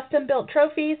includes custom-built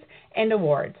trophies and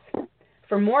awards.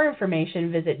 For more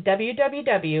information, visit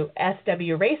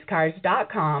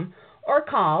www.swracecars.com or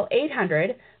call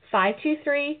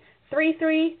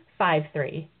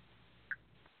 800-523-3353.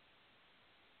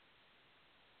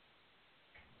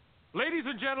 Ladies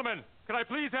and gentlemen, can I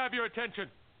please have your attention?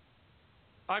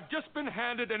 I've just been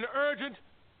handed an urgent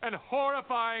and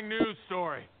horrifying news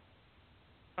story.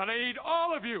 And I need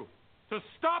all of you to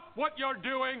stop what you're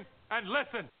doing and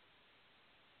listen.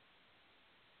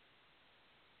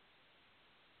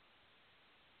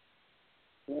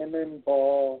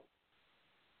 Cannonball.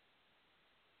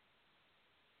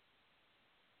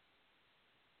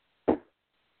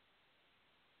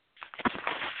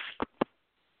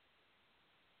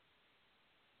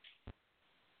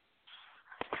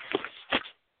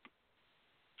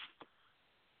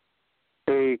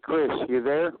 Chris, you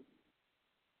there?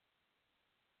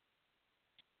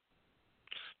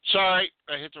 Sorry,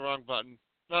 I hit the wrong button.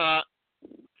 All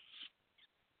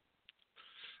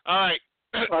right.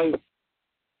 Hi.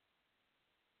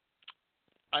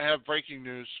 I have breaking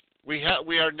news. We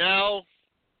are now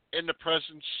in the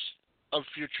presence of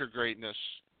future greatness.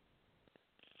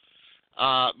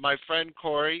 My friend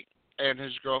Corey and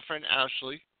his girlfriend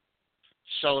Ashley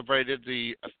celebrated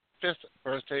the 5th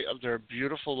birthday of their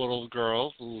beautiful little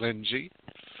girl, Lindsay.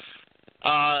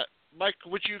 Mike,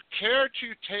 would you care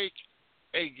to take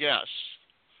a guess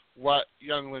what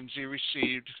young Lindsay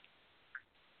received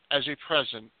as a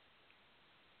present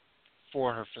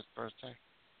for her 5th birthday?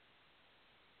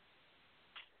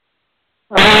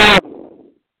 I'm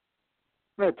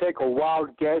going to take a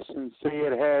wild guess and say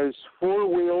it has 4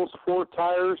 wheels, 4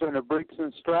 tires, and a Briggs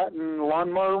 & Stratton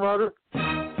lawnmower motor.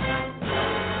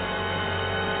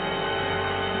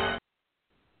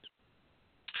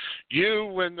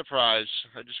 You win the prize.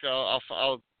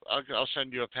 I'll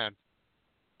send you a pen.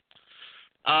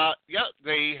 Yeah,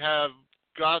 they have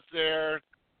got their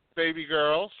baby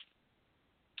girl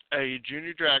a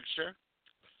junior dragster.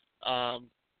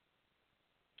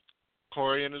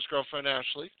 Corey and his girlfriend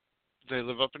Ashley. They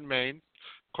live up in Maine.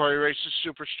 Corey races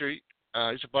Super Street.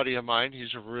 He's a buddy of mine.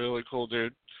 He's a really cool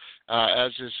dude,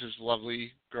 as is his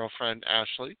lovely girlfriend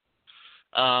Ashley.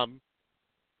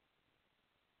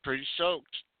 Pretty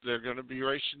stoked. They're going to be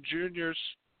racing juniors.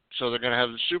 So they're going to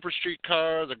have the Super Street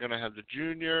car. They're going to have the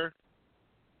junior.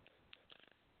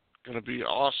 Going to be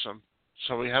awesome.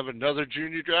 So we have another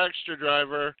junior dragster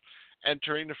driver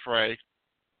entering the fray.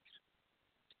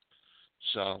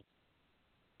 So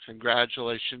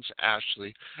congratulations,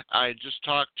 Ashley. I just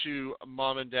talked to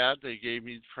Mom and Dad. They gave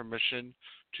me permission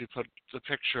to put the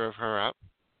picture of her up.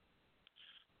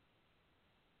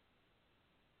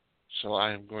 So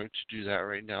I am going to do that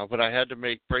right now. But I had to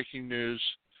make breaking news.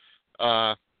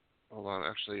 Hold on.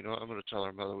 Actually, you know what? I'm going to tell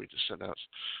her mother we just announced.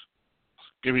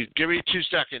 Give me 2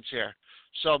 seconds here.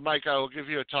 So, Mike, I will give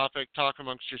you a topic. Talk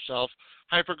amongst yourself.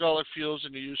 Hypergolic fuels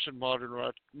and the use in modern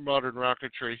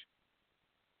rocketry.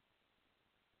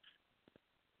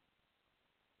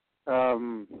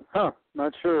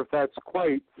 Not sure if that's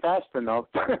quite fast enough.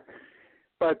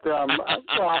 But I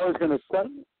was going to say,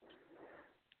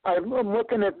 I'm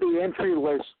looking at the entry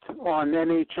list on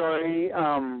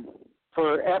NHRA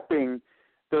for Epping.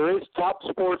 There is Top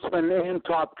Sportsman and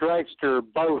Top Dragster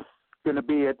both going to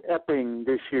be at Epping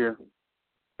this year,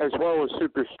 as well as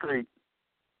Super Street.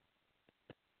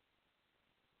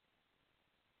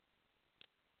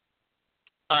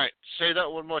 All right, say that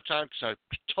one more time because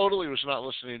I totally was not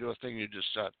listening to a thing you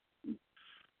just said.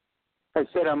 I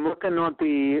said I'm looking at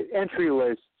the entry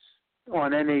lists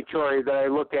on NHRA that I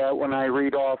look at when I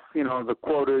read off, the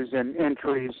quotas and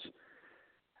entries.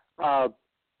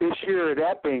 This year at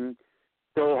Epping,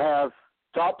 they'll have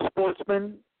Top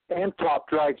Sportsman and Top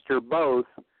Dragster both.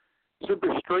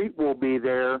 Super Street will be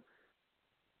there.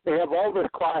 They have all the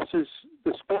classes,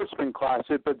 the sportsman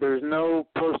classes, but there's no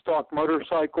pro stock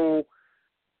motorcycle,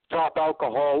 top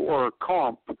alcohol, or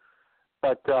comp.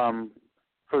 But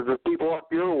for the people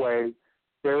up your way,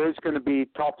 there is going to be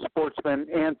Top Sportsman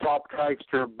and Top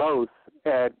Dragster both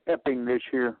at Epping this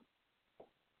year.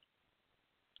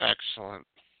 Excellent.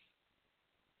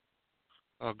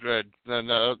 Oh, good. Then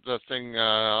the thing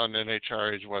on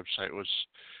NHRA's website was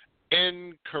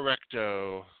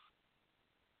incorrecto.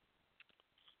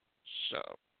 So,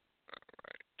 all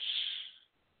right.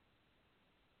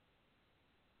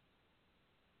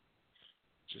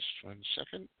 Just 1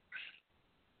 second.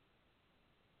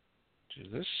 Do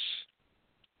this.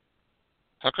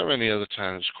 How come any other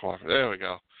time is cooperative? There we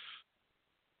go.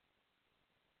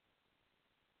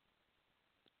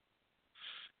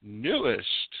 Newest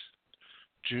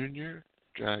junior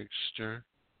dragster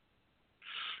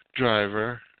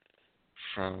driver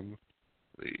from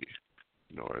the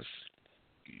Northeast.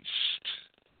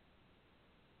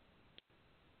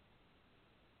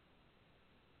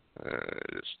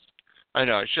 I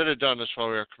know, I should have done this while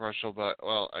we were commercial, but,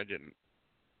 well, I didn't.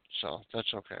 So,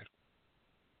 that's okay.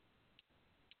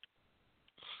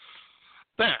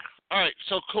 There. All right,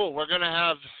 so cool. We're going to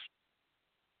have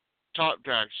Top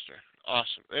Dragster.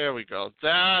 Awesome. There we go.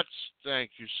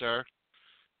 Thank you, sir.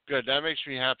 Good. That makes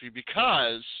me happy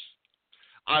because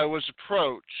I was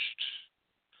approached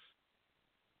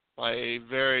by a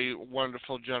very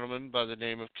wonderful gentleman by the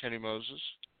name of Kenny Moses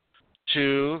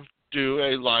to do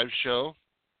a live show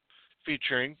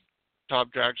featuring Top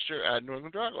Dragster at New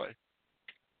England Dragway.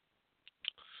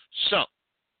 So,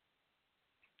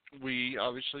 we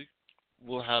obviously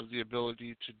will have the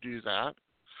ability to do that.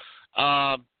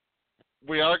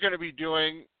 We are going to be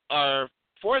doing our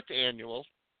 4th annual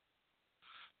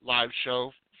live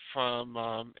show from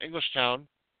Englishtown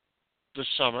this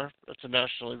summer. It's a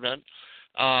national event.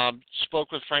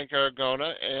 Spoke with Frank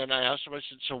Aragona, and I asked him, I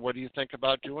said, so what do you think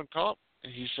about doing comp?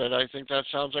 And he said, I think that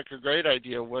sounds like a great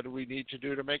idea. What do we need to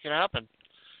do to make it happen?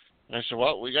 And I said,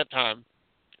 well, we got time.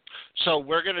 So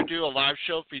we're going to do a live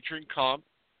show featuring comp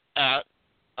at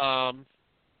the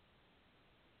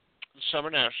Summer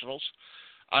Nationals.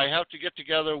 I have to get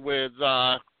together with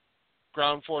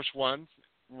Ground Force One,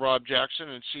 Rob Jackson,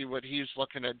 and see what he's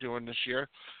looking at doing this year,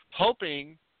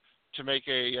 hoping to make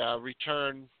a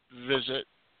return visit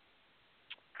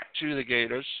to the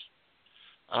Gators.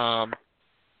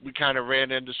 We kind of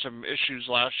ran into some issues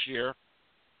last year,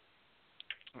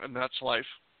 and that's life.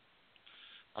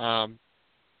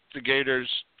 The Gators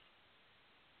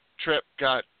trip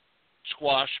got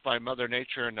squashed by Mother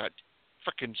Nature and that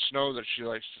frickin' snow that she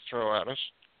likes to throw at us.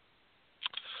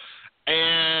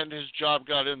 And his job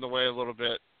got in the way a little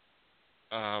bit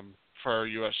for our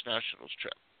U.S. Nationals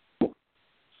trip.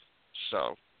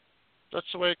 So that's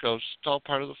the way it goes. It's all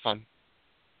part of the fun.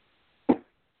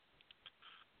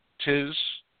 Tis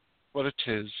what it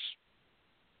is.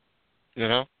 You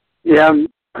know? Yeah,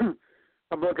 I'm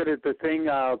looking at the thing.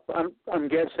 I'm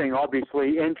guessing,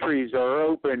 obviously, entries are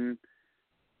open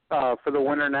for the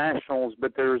Winter Nationals,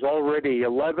 but there's already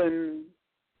 11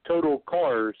 total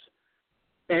cars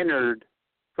entered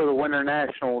for the Winter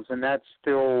Nationals, and that's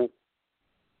still,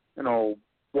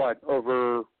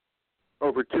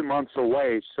 over 2 months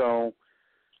away. So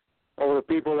all the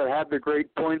people that have the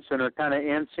great points and are kind of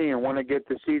antsy and want to get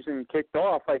the season kicked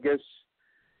off, I guess,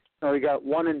 we got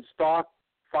 1 in stock,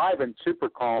 5 in Super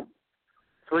Comp,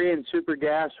 3 in Super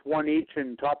Gas, 1 each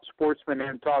in Top Sportsman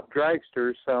and Top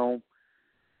Dragster. So,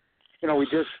 we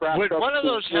just wrapped Would up. one of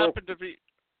those happen to be...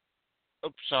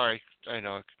 Oh, sorry. I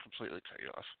know, I completely cut you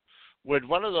off. Would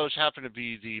one of those happen to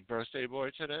be the birthday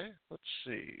boy today? Let's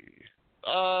see.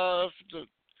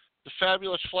 The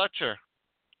fabulous Fletcher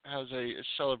is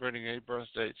celebrating a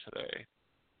birthday today.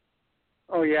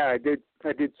 Oh yeah, I did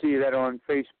see that on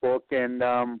Facebook,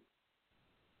 and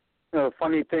the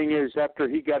funny thing is, after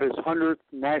he got his 100th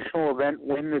national event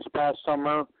win this past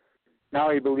summer, now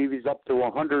I believe he's up to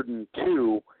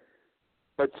 102.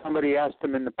 But somebody asked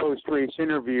him in the post-race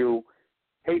interview,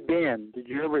 "Hey Dan, did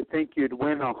you ever think you'd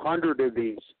win 100 of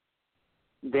these?"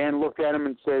 Dan looked at him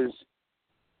and says,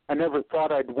 "I never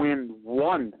thought I'd win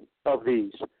 1 of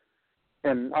these."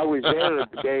 And I was there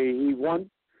the day he won,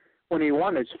 when he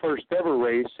won his first ever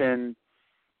race. And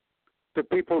the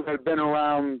people that have been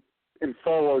around and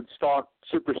followed stock,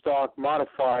 super stock,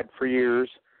 modified for years,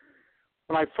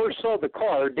 when I first saw the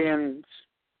car, Dan's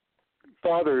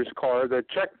father's car, the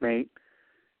Checkmate,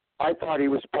 I thought he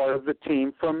was part of the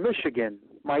team from Michigan,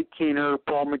 Mike Keener,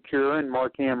 Paul McCure, and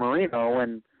Mark Amarino.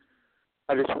 And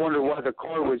I just wondered why the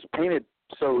car was painted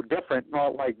so different,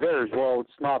 not like theirs. Well,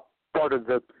 it's not part of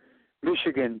the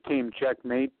Michigan team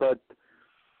Checkmate, but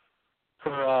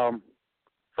for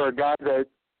a guy that,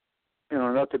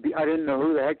 I didn't know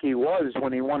who the heck he was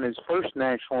when he won his first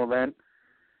national event.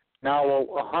 Now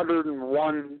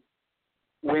 101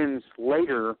 wins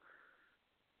later,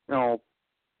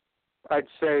 I'd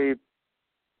say,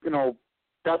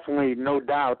 definitely, no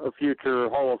doubt, a future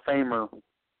Hall of Famer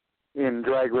in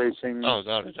drag racing. Oh,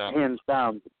 without a doubt. Hands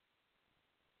down.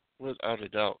 Without a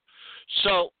doubt.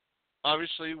 So,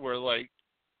 obviously, we're like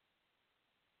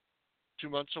 2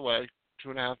 months away,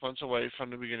 2.5 months away from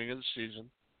the beginning of the season.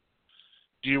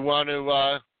 Do you want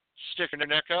to stick your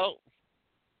neck out?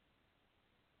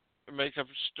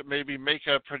 Maybe make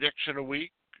a prediction a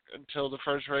week until the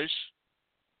first race?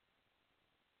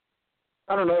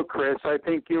 I don't know, Chris. I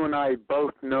think you and I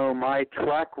both know my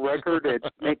track record at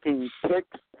making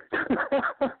picks.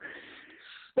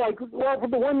 For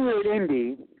the 1 year at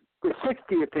Indy, the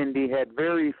 60th Indy had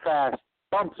very fast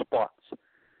bump spots.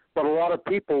 But a lot of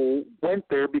people went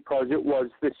there because it was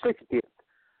the 60th.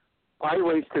 I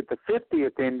raced at the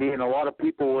 50th Indy, and a lot of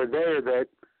people were there that,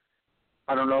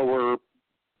 I don't know,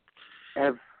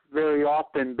 have very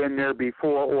often been there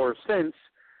before or since.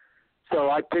 So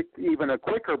I picked even a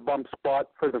quicker bump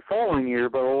spot for the following year,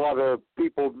 but a lot of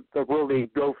people, the really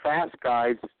go fast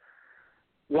guys,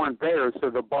 weren't there, so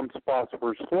the bump spots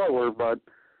were slower. But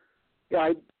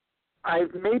yeah,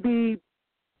 I've maybe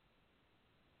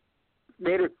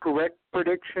made a correct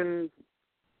prediction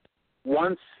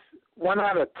once. 1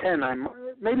 out of 10,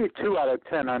 maybe 2 out of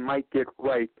 10, I might get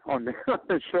right on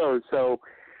the show. So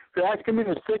if you're asking me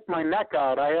to stick my neck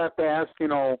out, I have to ask,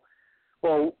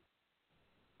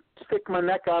 stick my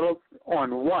neck out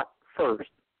on what first?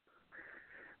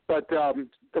 But to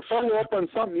follow up on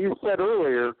something you said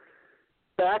earlier,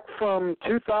 back from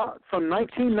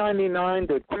 1999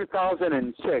 to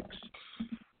 2006,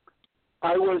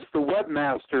 I was the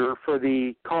webmaster for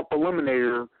the Comp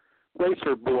Eliminator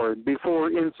Racer Board. Before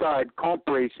Inside Comp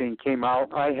Racing came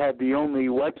out, I had the only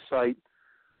website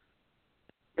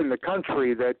in the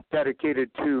country that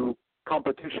dedicated to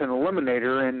Competition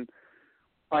Eliminator, and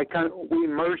I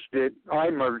merged it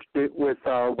with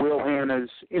Will Hanna's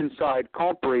Inside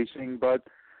Comp Racing, but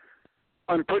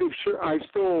I'm pretty sure I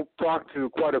still talk to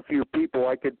quite a few people.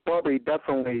 I could probably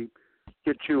definitely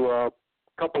get you a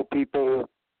couple people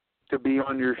to be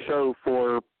on your show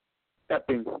for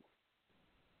Epping.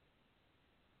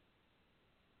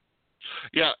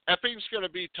 Yeah, Epping's going to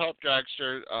be Top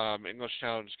Dragster.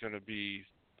 Englishtown's going to be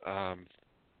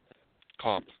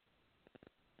Comp.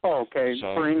 Oh, okay.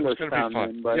 So for it's going to be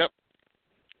fun. Then, but... Yep.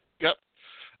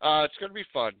 It's going to be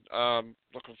fun.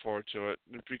 Looking forward to it.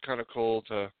 It'd be kind of cool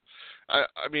to.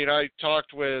 I mean, I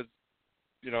talked with,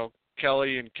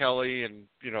 Kelly and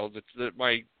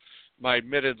my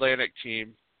Mid-Atlantic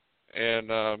team, and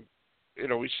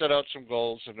we set out some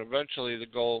goals, and eventually the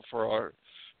goal for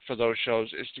those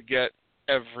shows is to get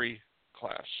every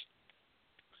class,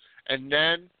 and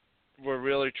then we're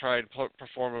really trying to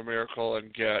perform a miracle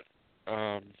and get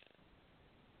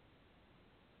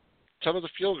some of the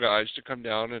field guys to come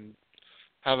down and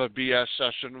have a BS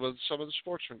session with some of the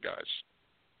sportsman guys.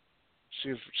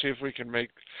 See if we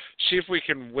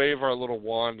can wave our little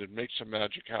wand and make some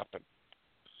magic happen.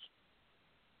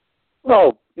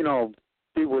 Well,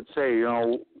 we would say,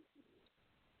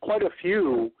 quite a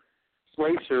few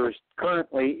racers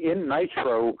currently in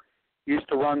Nitro used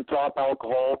to run Top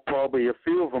Alcohol. Probably a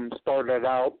few of them started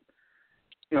out,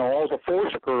 all the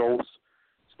Force girls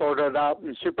started out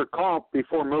in Super Comp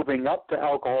before moving up to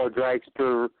Alcohol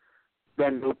Dragster,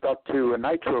 then moved up to a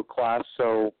Nitro class.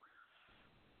 So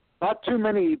not too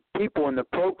many people in the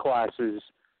pro classes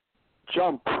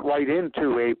jump right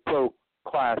into a pro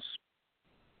class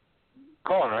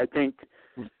car. I think,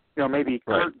 maybe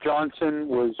right. Kurt Johnson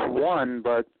was one,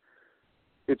 but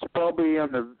it's probably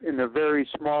in the very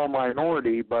small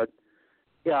minority. But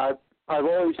yeah, I've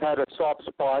always had a soft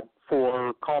spot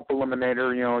for Comp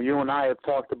Eliminator. You and I have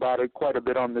talked about it quite a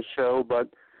bit on the show, but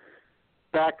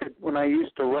back when I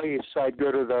used to race, I'd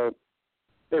go to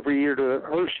every year to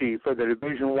Hershey for the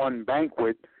Division I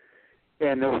banquet,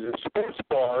 and there was a sports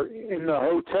bar in the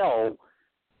hotel.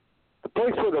 The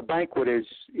place where the banquet is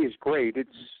great. It's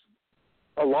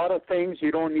a lot of things.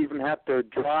 You don't even have to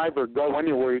drive or go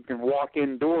anywhere. You can walk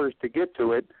indoors to get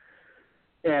to it.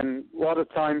 And a lot of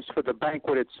times for the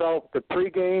banquet itself, the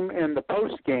pregame and the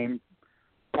postgame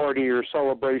party or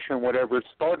celebration, whatever,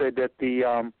 started at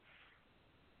the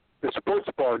sports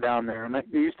bar down there. And they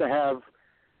used to have,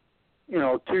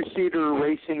 two-seater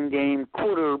racing game,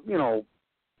 quarter,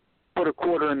 put a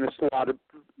quarter in the slot, of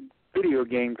video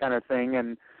game kind of thing.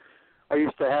 And I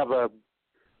used to have to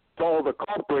all the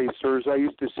comp racers, I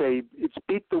used to say, it's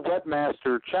beat the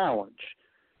webmaster challenge.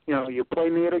 You play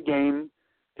me at a game.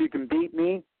 If you can beat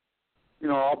me,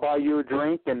 I'll buy you a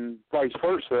drink, and vice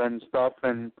versa and stuff.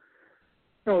 And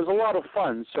it was a lot of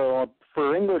fun. So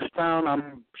for Englishtown,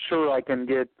 I'm sure I can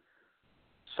get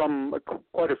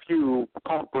quite a few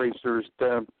comp racers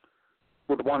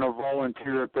would want to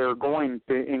volunteer if they're going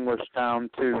to Englishtown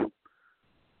to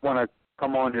want to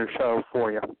come on your show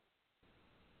for you.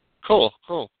 Cool.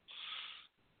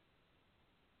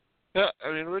 Yeah,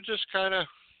 I mean, we're just kind of,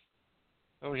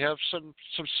 we have some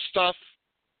stuff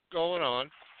going on.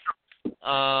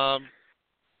 I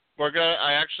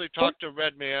actually talked to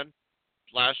Redman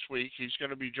last week. He's going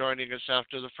to be joining us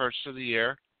after the first of the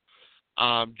year.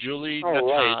 Julie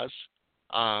Nataz,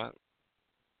 right.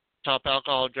 Top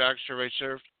Alcohol Dragster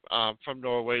Racer from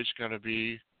Norway, is going to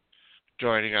be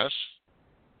joining us.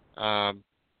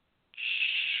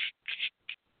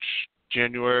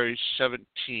 January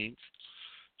 17th.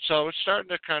 So it's starting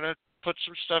to kind of put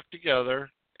some stuff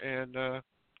together and,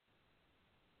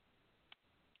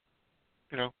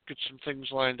 get some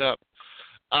things lined up.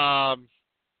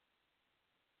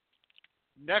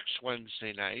 Next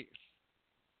Wednesday night,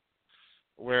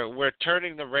 we're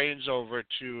turning the reins over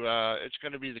to, it's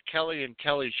going to be the Kelly and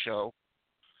Kelly show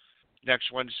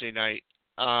next Wednesday night.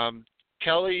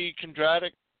 Kelly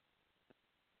Kondratic,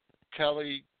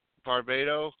 Kelly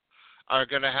Barbado are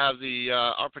going to have the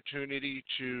opportunity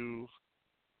to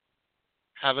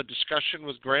have a discussion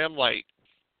with Graham Light,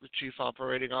 the Chief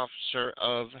Operating Officer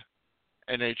of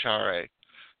NHRA.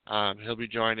 He'll be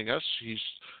joining us. He's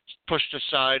pushed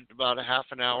aside about a half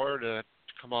an hour to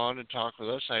come on and talk with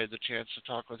us. I had the chance to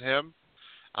talk with him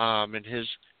and his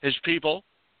people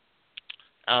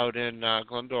out in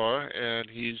Glendora, and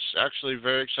he's actually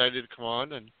very excited to come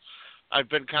on and I've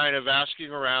been kind of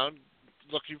asking around,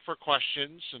 looking for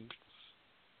questions, and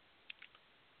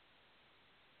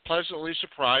pleasantly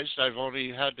surprised. I've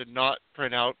only had to not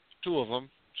print out 2 of them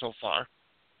so far.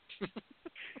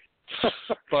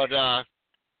 But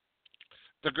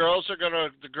the girls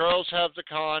have the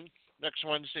con next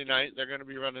Wednesday night. They're going to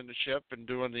be running the ship and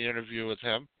doing the interview with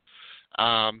him.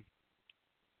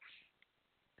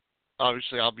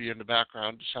 Obviously, I'll be in the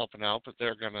background just helping out, but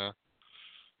they're gonna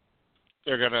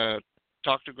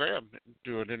talk to Graham and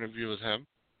do an interview with him.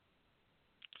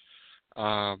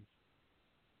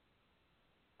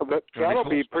 That'll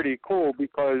be pretty cool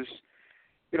because,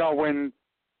 when,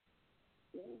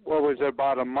 what was it,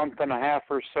 about a month and a half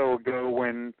or so ago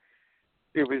when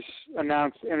it was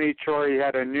announced NHRA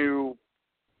had a new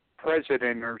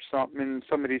president or something, and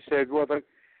somebody said, well,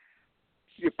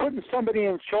 you're putting somebody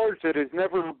in charge that has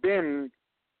never been,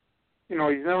 he's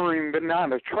never even been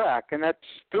on a track, and that's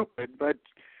stupid, but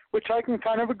which I can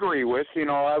kind of agree with.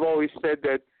 I've always said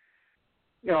that,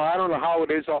 I don't know how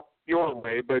it is up your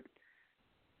way, but,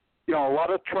 a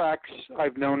lot of tracks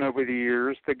I've known over the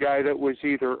years, the guy that was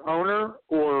either owner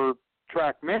or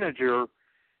track manager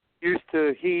used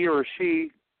to, he or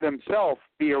she themselves,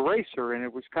 be a racer, and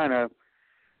it was kind of,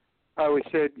 I always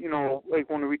said, like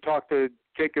when we talked to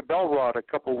Jacob Elrod a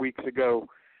couple weeks ago,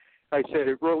 I said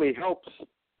it really helps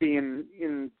being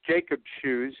in Jacob's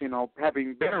shoes,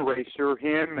 having been a racer,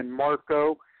 him and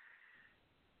Marco,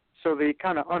 so they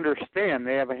kind of understand.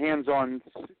 They have a hands-on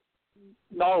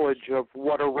knowledge of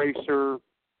what a racer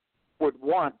would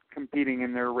want competing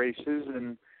in their races.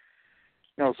 And,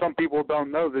 some people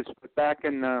don't know this, but back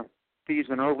in the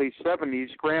early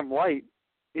 70s, Graham Light,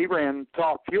 he ran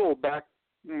Top Fuel back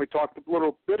when we talked a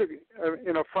little bit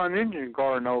in a front engine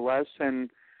car, no less. And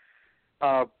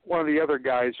one of the other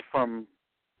guys from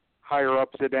higher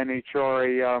ups at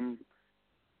NHRA,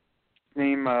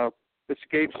 name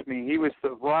escapes me. He was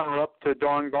the runner-up to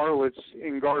Don Garlett's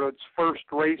in Garlett's first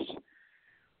race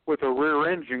with a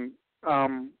rear engine.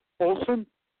 Olson?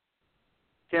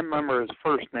 Can't remember his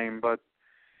first name, but,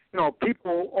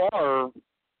 people are,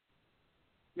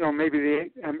 maybe they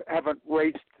haven't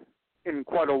raced in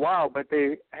quite a while, but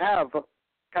they have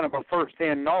kind of a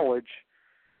first-hand knowledge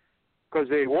because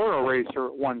they were a racer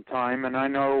at one time. And I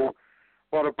know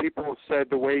a lot of people have said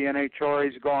the way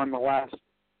NHRA has gone the last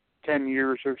 10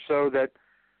 years or so that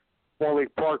Wally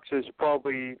Parks is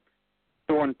probably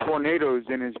doing tornadoes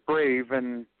in his Brave,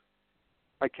 and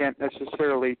I can't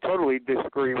necessarily totally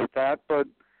disagree with that, but,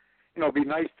 it'd be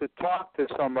nice to talk to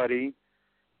somebody,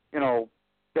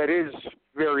 that is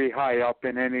very high up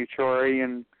in NHRA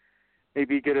and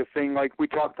maybe get a thing like we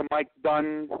talked to Mike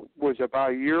Dunn was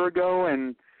about a year ago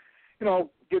and,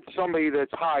 get somebody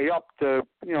that's high up to,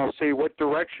 say what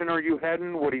direction are you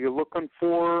heading, what are you looking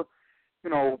for,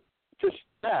 just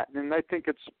that. And I think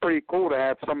it's pretty cool to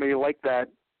have somebody like that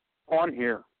on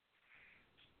here.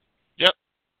 Yep.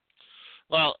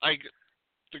 Well,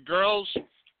 the girls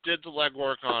did the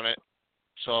legwork on it,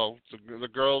 so the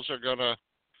girls are going to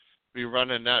be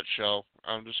running that show.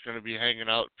 I'm just going to be hanging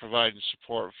out, providing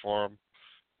support for them.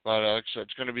 But like I said,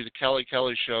 it's going to be the Kelly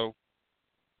Show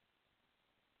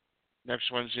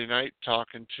next Wednesday night,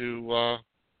 talking to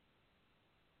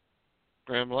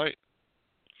Graham Light.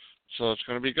 So it's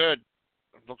going to be good.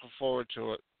 I'm looking forward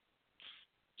to it.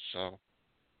 So,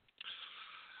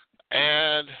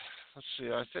 and let's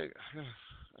see, I think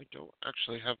I don't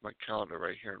actually have my calendar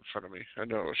right here in front of me. I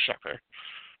know it was shocker.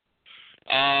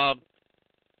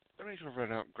 Let me go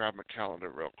run out and grab my calendar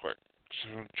real quick.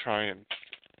 So I'm trying.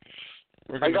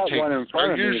 I got one in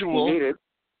front of me if you need it.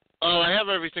 Oh, I have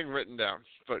everything written down.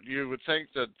 But you would think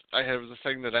that I have the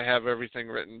thing that I have everything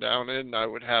written down in, I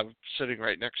would have sitting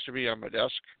right next to me on my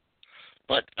desk.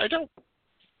 But I don't.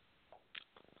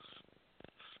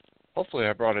 Hopefully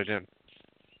I brought it in.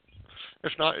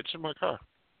 If not, it's in my car.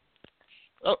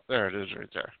 Oh, there it is right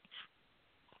there.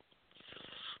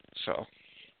 So.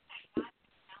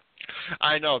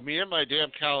 I know, me and my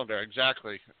damn calendar,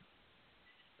 exactly.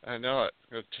 I know it.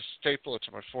 I'm going to staple it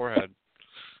to my forehead.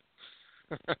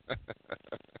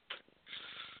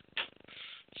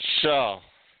 So.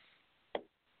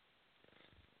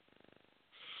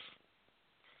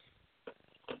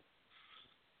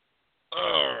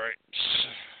 All right.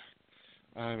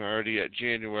 I'm already at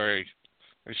January.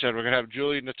 Like I said, we're going to have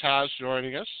Julie Nataz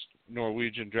joining us,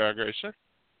 Norwegian drag racer.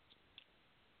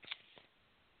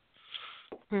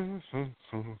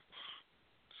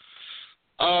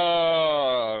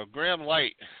 Graham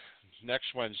Light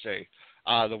next Wednesday.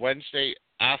 The Wednesday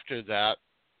after that,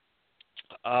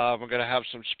 we're going to have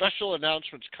some special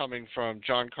announcements coming from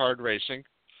John Card Racing.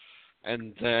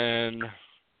 And then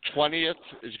 20th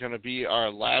is going to be our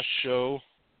last show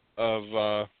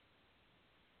of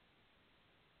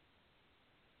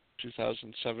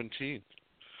 2017.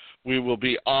 We will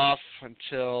be off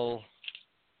until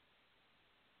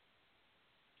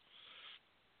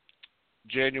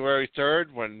January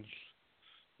 3rd when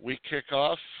we kick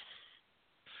off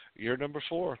year number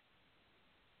 4.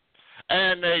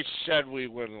 And they said we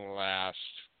wouldn't last.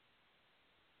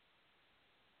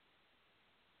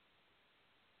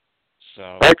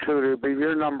 So Actually, it'll be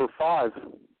year number 5.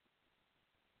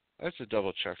 let's a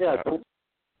double check Yeah. that.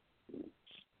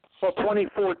 Well,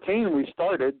 2014 we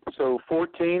started, so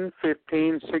 14,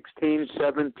 15, 16,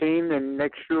 17, and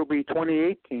next year will be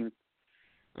 2018.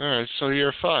 All right, so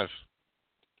year 5.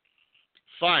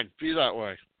 Fine, be that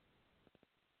way.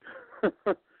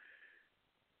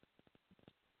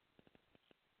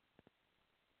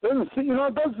 It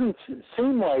doesn't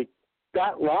seem like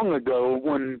that long ago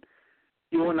when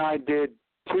you and I did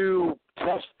 2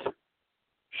 test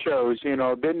shows.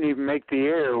 Didn't even make the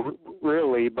air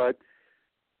really, but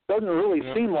doesn't really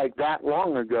seem like that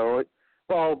long ago.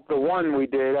 Well, the one we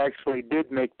did actually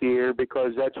did make the air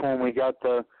because that's when we got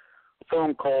the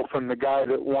phone call from the guy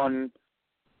that won.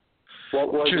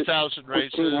 What was 2,000 it?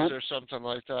 races or something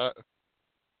like that.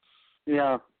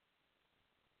 Yeah.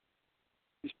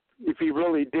 If he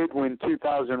really did win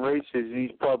 2,000 races,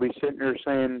 he's probably sitting there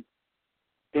saying,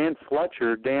 Dan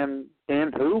Fletcher, Dan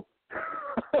who?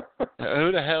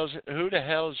 Who the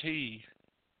hell's he?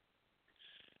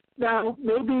 Now,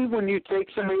 maybe when you take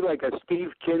somebody like a Steve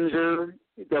Kinzer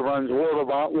that runs World of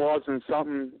Outlaws and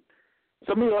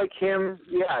somebody like him,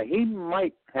 yeah, he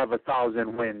might have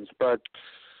 1,000 wins, but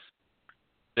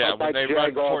yeah, when they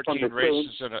run 14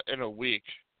 races field, in a week.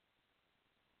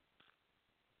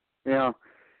 Yeah.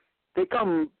 They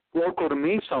come local to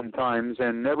me sometimes,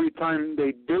 and every time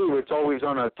they do, it's always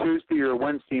on a Tuesday or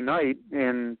Wednesday night,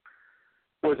 and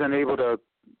wasn't able to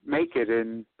make it.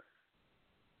 And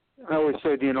I always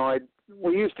said,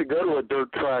 we used to go to a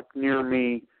dirt track near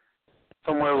me,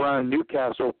 somewhere around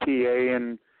Newcastle, PA,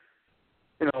 and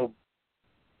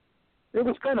it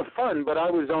was kind of fun, but I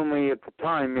was only at the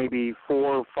time maybe 4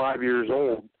 or 5 years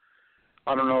old.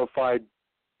 I don't know if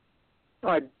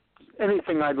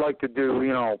anything I'd like to do,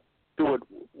 do it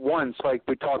once, like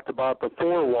we talked about the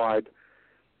 4-wide.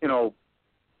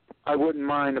 I wouldn't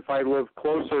mind if I lived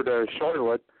closer to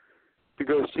Charlotte to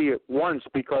go see it once,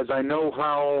 because I know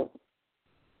how,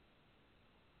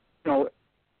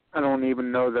 I don't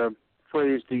even know the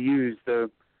phrase to use,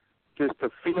 just the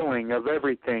feeling of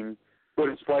everything, what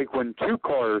it's like when 2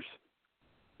 cars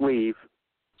leave.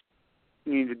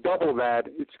 You need to double that.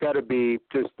 It's got to be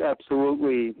just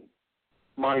absolutely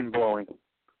mind-blowing.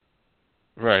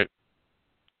 Right.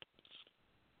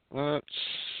 Let's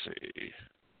see.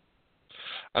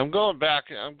 I'm going back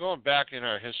in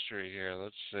our history here.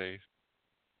 Let's see.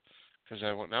 Because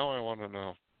now I want to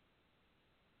know.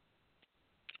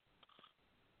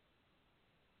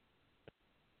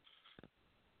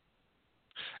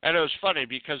 And it was funny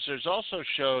because there's also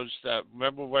shows that,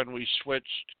 remember when we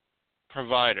switched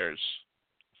providers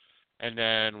and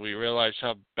then we realized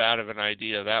how bad of an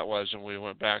idea that was, and we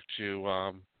went back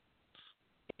to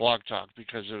Blog Talk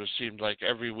because it seemed like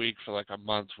every week for like a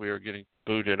month we were getting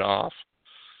booted off.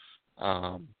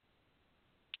 And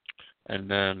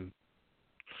then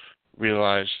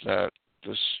realized that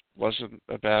this wasn't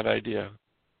a bad idea.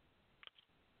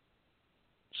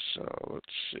 So let's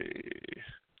see.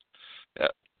 Yeah.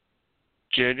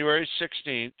 January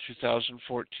 16th,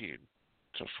 2014.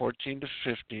 So 14 to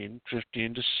 15,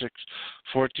 15 to 6,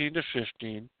 14 to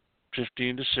 15,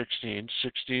 15 to 16,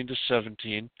 16 to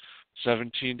 17,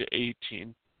 17 to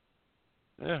 18.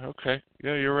 Yeah, okay.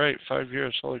 Yeah, you're right. 5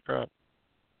 years. Holy crap.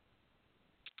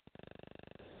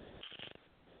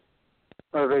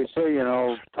 Well, they say,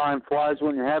 time flies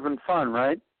when you're having fun,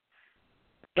 right?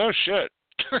 No shit.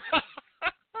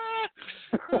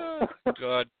 Oh,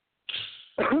 God.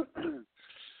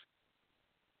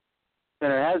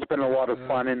 And it has been a lot of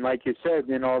fun. And like you said,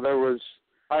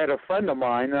 I had a friend of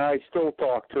mine, and I still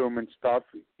talk to him and stuff.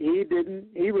 He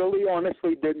really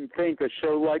honestly didn't think a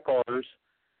show like ours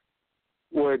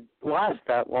would last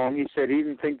that long. He said he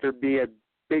didn't think there'd be a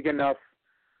big enough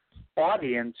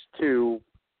audience to,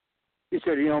 he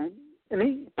said, and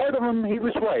part of him, he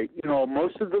was right.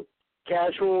 Most of the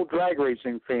casual drag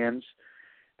racing fans,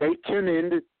 they tune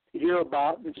in to hear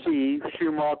about and see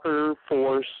Schumacher,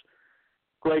 Force,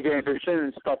 Greg Anderson,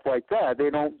 and stuff like that. They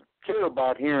don't care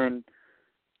about hearing,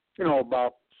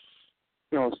 about,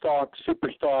 stock,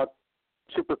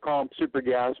 super comp, super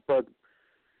gas. But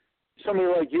somebody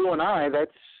like you and I,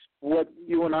 that's what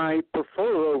you and I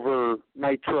prefer over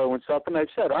nitro and stuff. And I've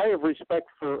said I have respect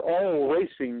for all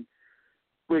racing,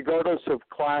 regardless of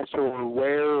class or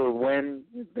where or when.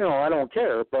 I don't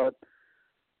care. But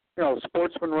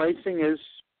sportsman racing is,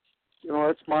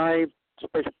 it's my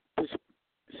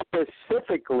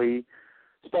specifically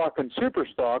stock and super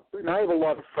stock. And I have a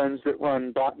lot of friends that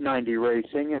run Dot 90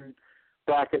 racing and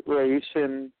bracket race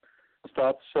and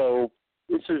stuff. So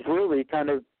this is really kind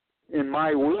of in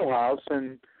my wheelhouse,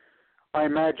 and I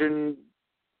imagine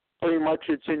pretty much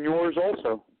it's in yours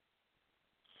also.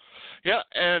 Yeah,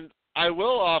 and I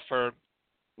will offer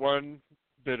one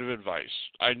bit of advice.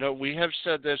 I know we have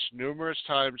said this numerous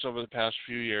times over the past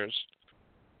few years,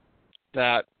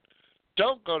 that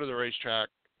don't go to the racetrack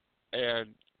and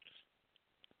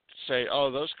say,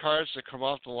 oh, those cars that come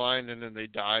off the line and then they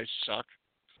die suck.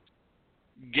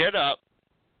 Get up,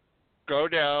 go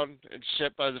down and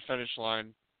sit by the finish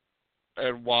line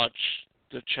and watch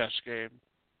the chess game.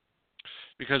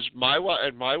 Because my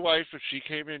wife, if she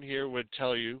came in here, would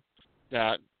tell you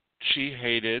that she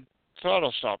hated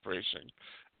throttle stop racing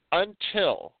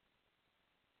until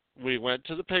we went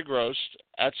to the pig roast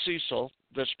at Cecil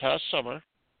this past summer,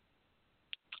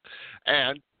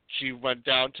 and she went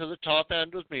down to the top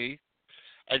end with me,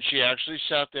 and she actually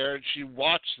sat there and she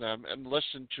watched them and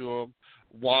listened to them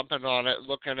womping on it,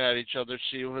 looking at each other,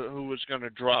 see who was going to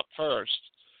drop first.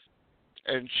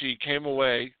 And she came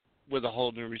away with a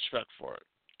whole new respect for it.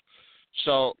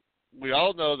 So we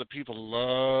all know that people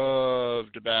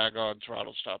love to bag on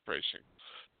throttle stop racing.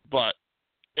 But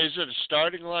is it a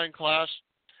starting line class?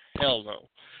 Hell no.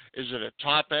 Is it a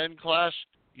top end class?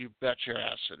 You bet your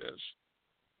ass it is.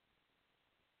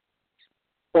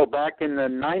 Well, back in the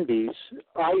 90s,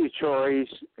 IHRAs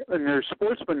and their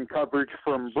sportsman coverage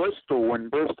from Bristol, when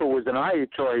Bristol was an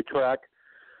IHRA track,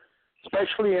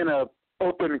 especially in a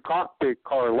open cockpit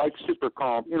car like Super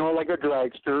Comp, like a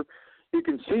dragster, you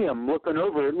can see them looking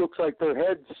over. It looks like their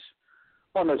head's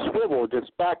on a swivel,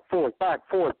 just back, forth,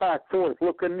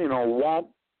 looking, womp,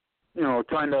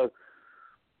 trying to.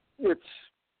 It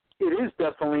is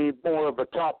definitely more of a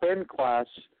top end class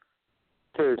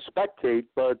to spectate,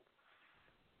 but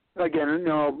again,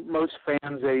 most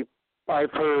fans,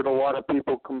 I've heard a lot of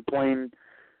people complain,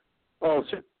 oh,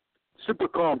 Super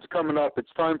Comp's coming up.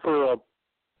 It's time for a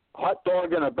hot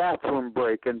dog and a bathroom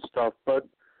break and stuff. But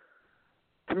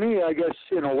to me, I guess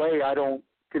in a way, I don't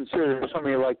consider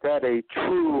somebody like that a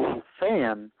true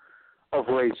fan of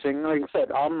racing. Like I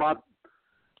said, I'm not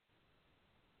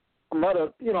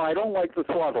I don't like the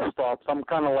throttle stops. I'm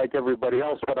kind of like everybody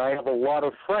else, but I have a lot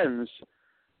of friends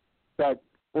that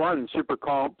run Super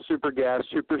Comp, Super Gas,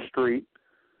 Super Street,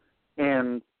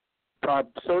 and I'm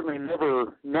certainly never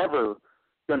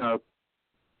gonna,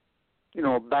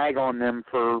 bag on them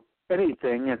for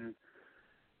anything. And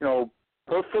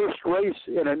her first race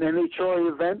in an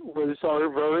NHRA event was our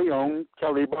very own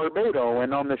Kelly Barbado,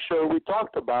 and on the show we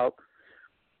talked about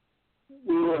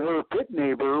we were her pit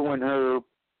neighbor when her,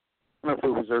 I don't know if it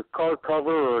was her car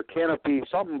cover or her canopy,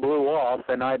 something blew off,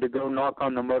 and I had to go knock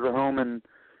on the motorhome and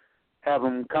have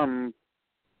them come.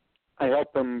 I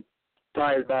helped them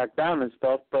tie it back down and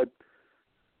stuff, but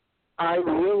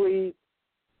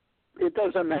it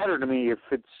doesn't matter to me if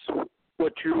it's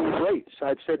what you race.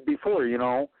 I've said before,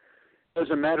 it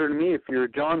doesn't matter to me if you're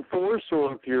John Force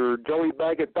or if you're Joey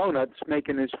Bag of Donuts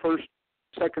making his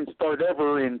second start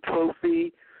ever in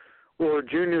trophy or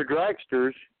junior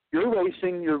dragsters. You're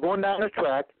racing, you're going down the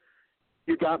track,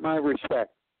 you got my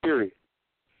respect, period.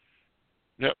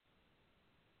 Yep.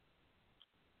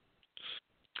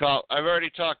 Carl, I've already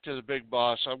talked to the big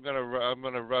boss. I'm gonna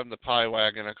run the pie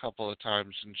wagon a couple of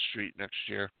times in street next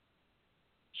year.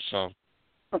 So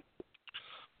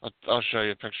I'll show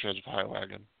you a picture of the pie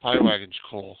wagon. Pie wagon's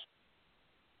cool.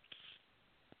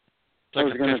 It's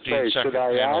like a 15-second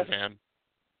panel van.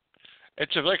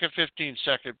 It's like a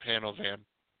 15-second panel van.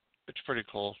 It's pretty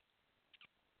cool.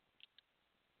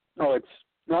 No, it's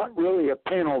not really a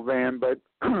panel van, but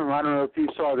I don't know if you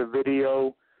saw the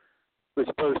video. It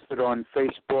was posted on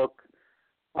Facebook.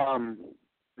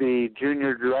 The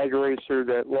junior drag racer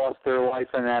that lost their life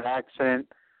in that accident,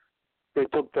 they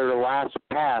took their last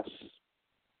pass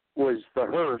was the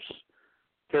hearse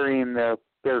carrying their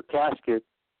casket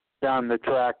down the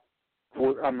track.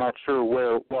 I'm not sure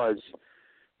where it was.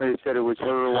 They said it was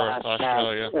her last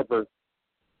Australia. pass ever.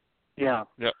 Yeah.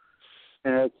 Yep.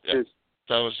 And it's just,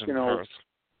 that was in Perth.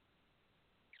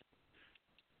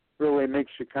 Really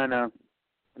makes you kind of,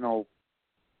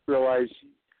 realize,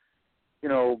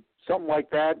 something like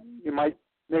that, you might,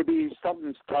 maybe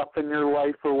something's tough in your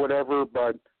life or whatever,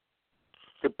 but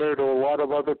compared to a lot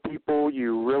of other people,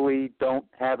 you really don't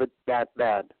have it that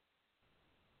bad.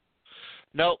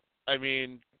 Nope. I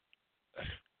mean,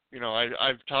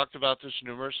 I've talked about this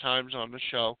numerous times on the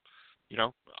show.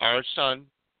 Our son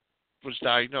was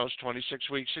diagnosed 26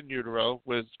 weeks in utero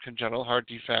with congenital heart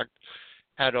defect,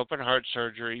 had open heart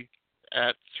surgery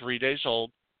at 3 days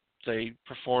old. They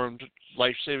performed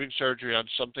life-saving surgery on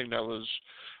something that was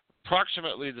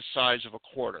approximately the size of a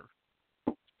quarter.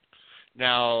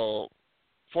 Now,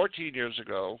 14 years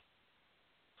ago,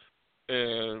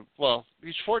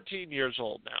 he's 14 years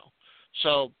old now.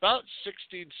 So about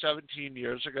 16, 17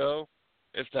 years ago,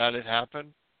 if that had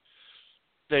happened,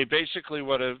 they basically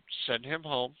would have sent him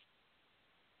home,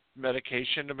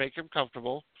 medication to make him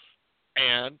comfortable,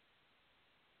 and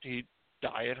he'd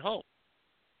die at home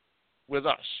with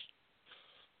us.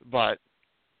 But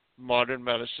modern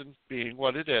medicine being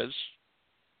what it is,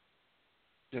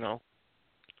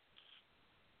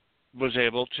 was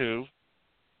able to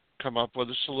come up with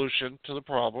a solution to the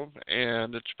problem,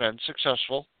 and it's been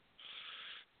successful.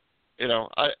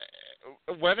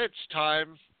 When it's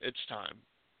time, it's time.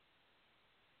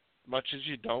 Much as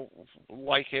you don't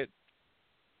like it,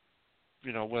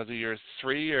 whether you're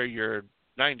 3 or you're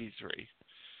 93,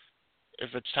 if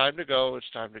it's time to go,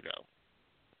 it's time to go.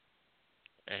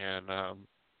 And,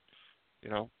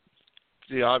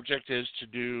 the object is to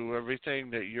do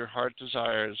everything that your heart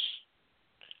desires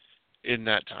in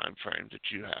that time frame that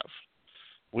you have.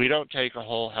 We don't take a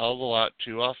whole hell of a lot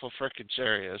too awful frickin'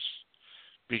 serious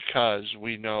because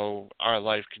we know our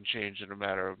life can change in a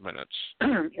matter of minutes.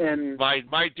 And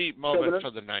my deep moment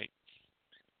for the night.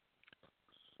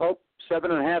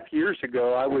 7.5 years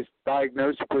ago, I was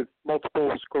diagnosed with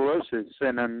multiple sclerosis,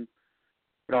 and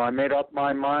I made up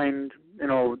my mind,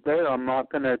 there I'm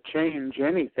not going to change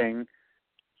anything.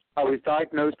 I was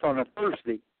diagnosed on a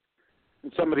Thursday,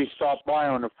 and somebody stopped by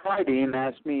on a Friday and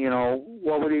asked me,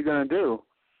 what are you going to do?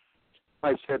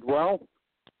 I said, well,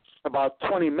 about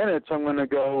 20 minutes I'm going to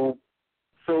go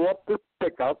fill up the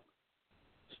pickup,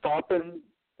 stop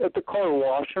at the car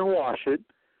wash and wash it,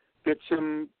 get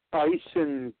some ice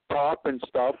and pop and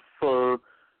stuff for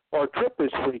our trip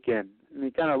this weekend. And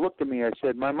he kind of looked at me. I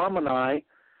said, my mom and I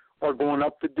are going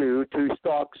up to do 2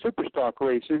 super stock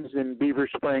races in Beaver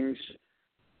Springs,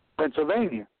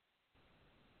 Pennsylvania.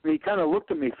 And he kind of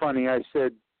looked at me funny. I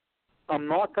said, I'm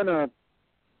not going to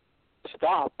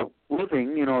stop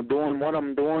living, doing what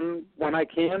I'm doing when I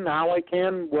can, how I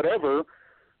can, whatever,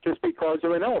 just because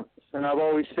of an illness. And I've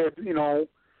always said,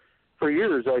 for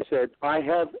years I said, I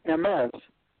have MS.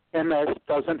 MS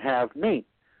doesn't have me.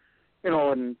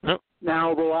 And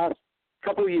now the last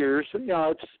couple of years,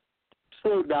 it's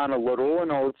slowed down a little.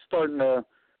 It's starting to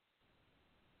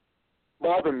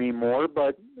bother me more,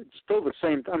 but it's still the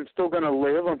same. I'm still going to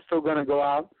live. I'm still going to go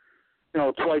out,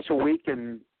 twice a week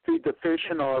and feed the fish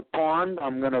in our pond.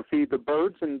 I'm going to feed the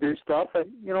birds and do stuff. And,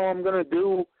 I'm going to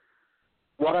do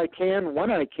what I can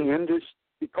when I can just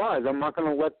because. I'm not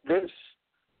going to let this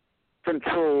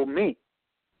control me.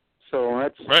 So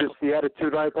that's just the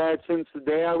attitude I've had since the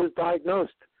day I was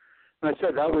diagnosed. And I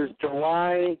said that was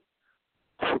July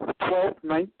 12th,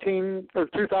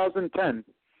 2010.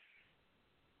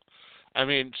 I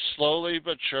mean, slowly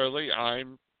but surely,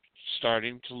 I'm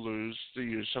starting to lose the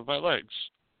use of my legs.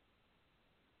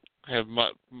 I have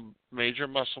major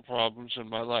muscle problems in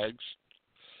my legs.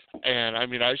 And, I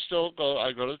mean, I go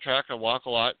to the track, I walk a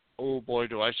lot. Oh, boy,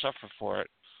 do I suffer for it.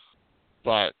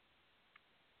 But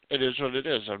it is what it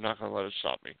is. I'm not going to let it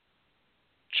stop me.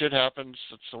 Shit happens.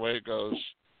 That's the way it goes.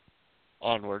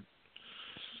 Onward.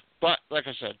 But, like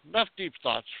I said, enough deep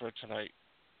thoughts for tonight.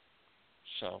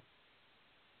 So,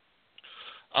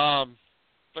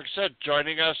 like I said,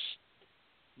 joining us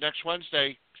next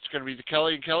Wednesday, it's going to be the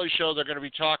Kelly and Kelly Show. They're going to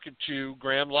be talking to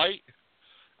Graham Light,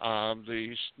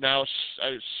 the now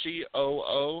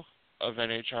COO of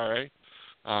NHRA.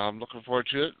 Looking forward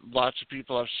to it. Lots of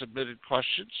people have submitted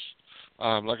questions.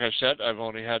 Like I said, I've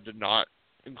only had to not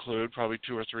include probably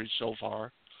 2 or 3 so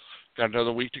far. Got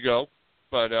another week to go.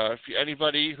 But if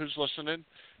anybody who's listening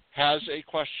has a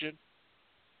question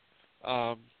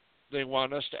they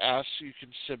want us to ask, you can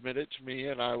submit it to me,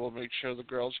 and I will make sure the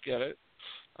girls get it.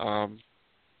 I'll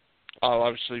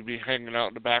obviously be hanging out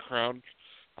in the background.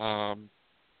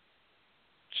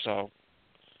 So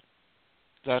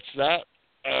that's that.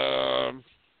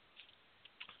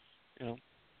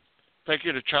 Thank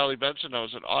you to Charlie Benson. That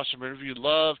was an awesome interview.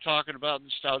 Love talking about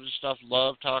nostalgia stuff.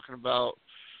 Love talking about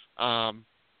front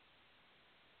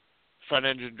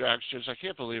engine dragsters. I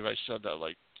can't believe I said that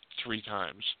like 3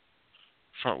 times.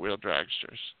 Front wheel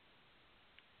dragsters.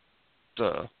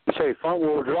 Duh. You say front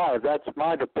wheel drive. That's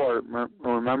my department.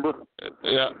 Remember?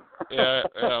 Yeah.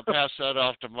 Pass that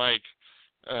off to Mike.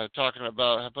 talking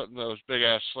about putting those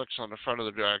big-ass slicks on the front of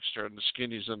the dragster and the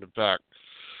skinnies in the back.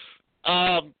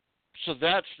 So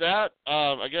that's that.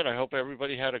 Again, I hope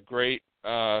everybody had a great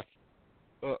sneeze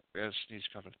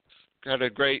coming. Had a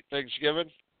great Thanksgiving.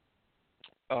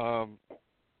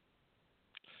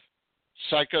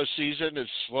 Psycho season is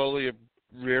slowly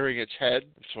rearing its head.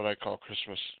 That's what I call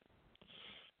Christmas.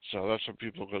 So that's when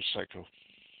people go psycho.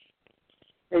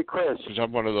 Hey, Chris. Because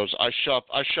I'm one of those. I shop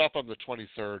on the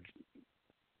 23rd.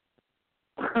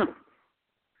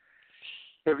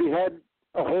 Have you had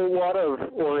a whole lot of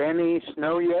or any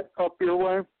snow yet up your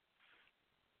way?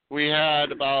 We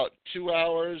had about 2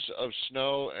 hours of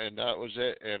snow, and that was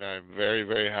it. And I'm very,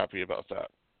 very happy about that.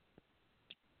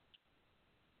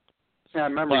 Yeah, I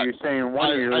remember you saying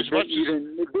one year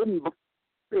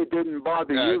it didn't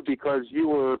bother you because you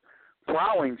were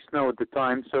plowing snow at the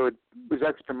time, so it was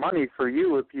extra money for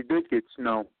you if you did get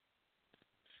snow.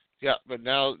 Yeah, but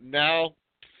now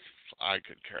I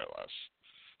could care less.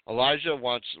 Elijah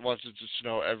wants it to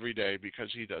snow every day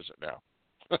because he does it now.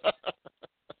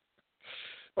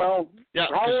 Well, yeah,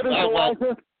 how old is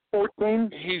Elijah?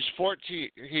 14? He's 14.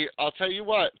 I'll tell you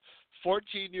what,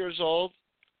 14 years old,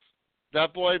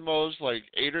 that boy mows like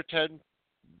 8 or 10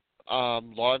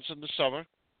 lawns in the summer,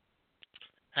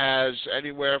 has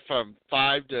anywhere from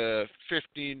 5 to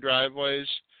 15 driveways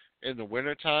in the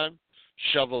wintertime,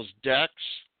 shovels decks.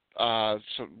 So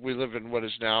we live in what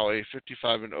is now a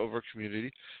 55 and over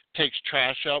community. Takes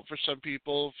trash out for some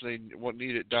people if they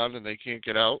need it done and they can't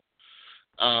get out.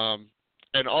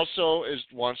 And also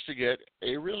wants to get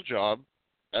a real job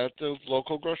at the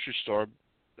local grocery store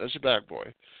as a bag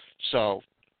boy. So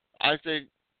I think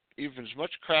even as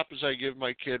much crap as I give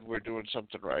my kid, we're doing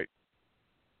something right.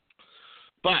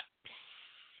 But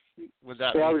with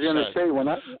that, I was going to say when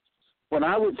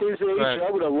I was his age, I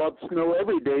would have loved snow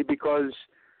every day because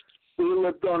we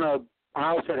lived on a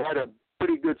house that had a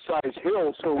pretty good sized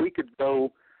hill, so we could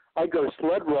go. I'd go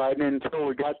sled riding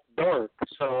until it got dark.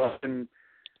 So and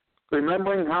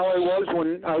remembering how I was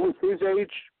when I was his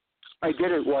age, I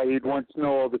get it why he'd want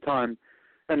snow all the time.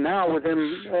 And now with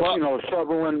him,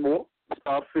 shoveling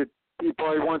stuff, he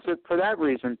probably wants it for that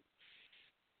reason.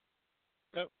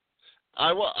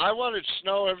 I wanted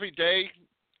snow every day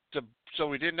so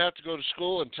we didn't have to go to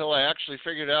school until I actually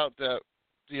figured out that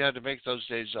you had to make those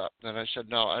days up. Then I said,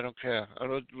 no, I don't care.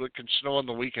 It can snow on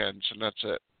the weekends, and that's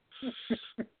it.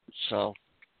 So,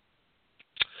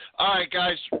 all right,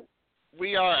 guys,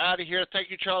 we are out of here.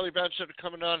 Thank you, Charlie Benson, for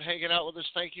coming on, hanging out with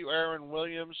us. Thank you, Aaron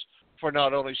Williams, for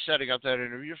not only setting up that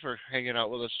interview, for hanging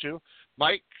out with us, too.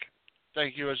 Mike,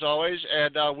 thank you, as always.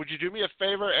 And would you do me a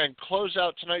favor and close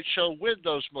out tonight's show with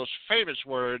those most famous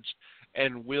words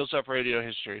in Wheels Up Radio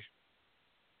history?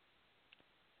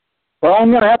 Well,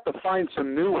 I'm going to have to find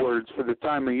some new words for the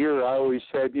time of year. I always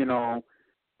said,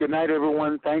 good night,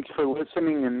 everyone. Thanks for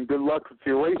listening, and good luck if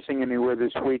you're racing anywhere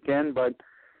this weekend. But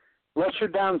unless you're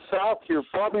down south, you're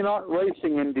probably not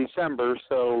racing in December.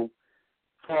 So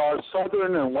for our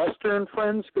southern and western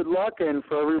friends, good luck. And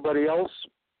for everybody else,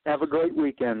 have a great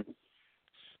weekend.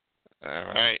 All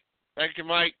right. Thank you,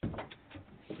 Mike.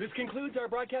 This concludes our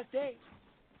broadcast day.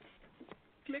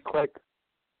 Click.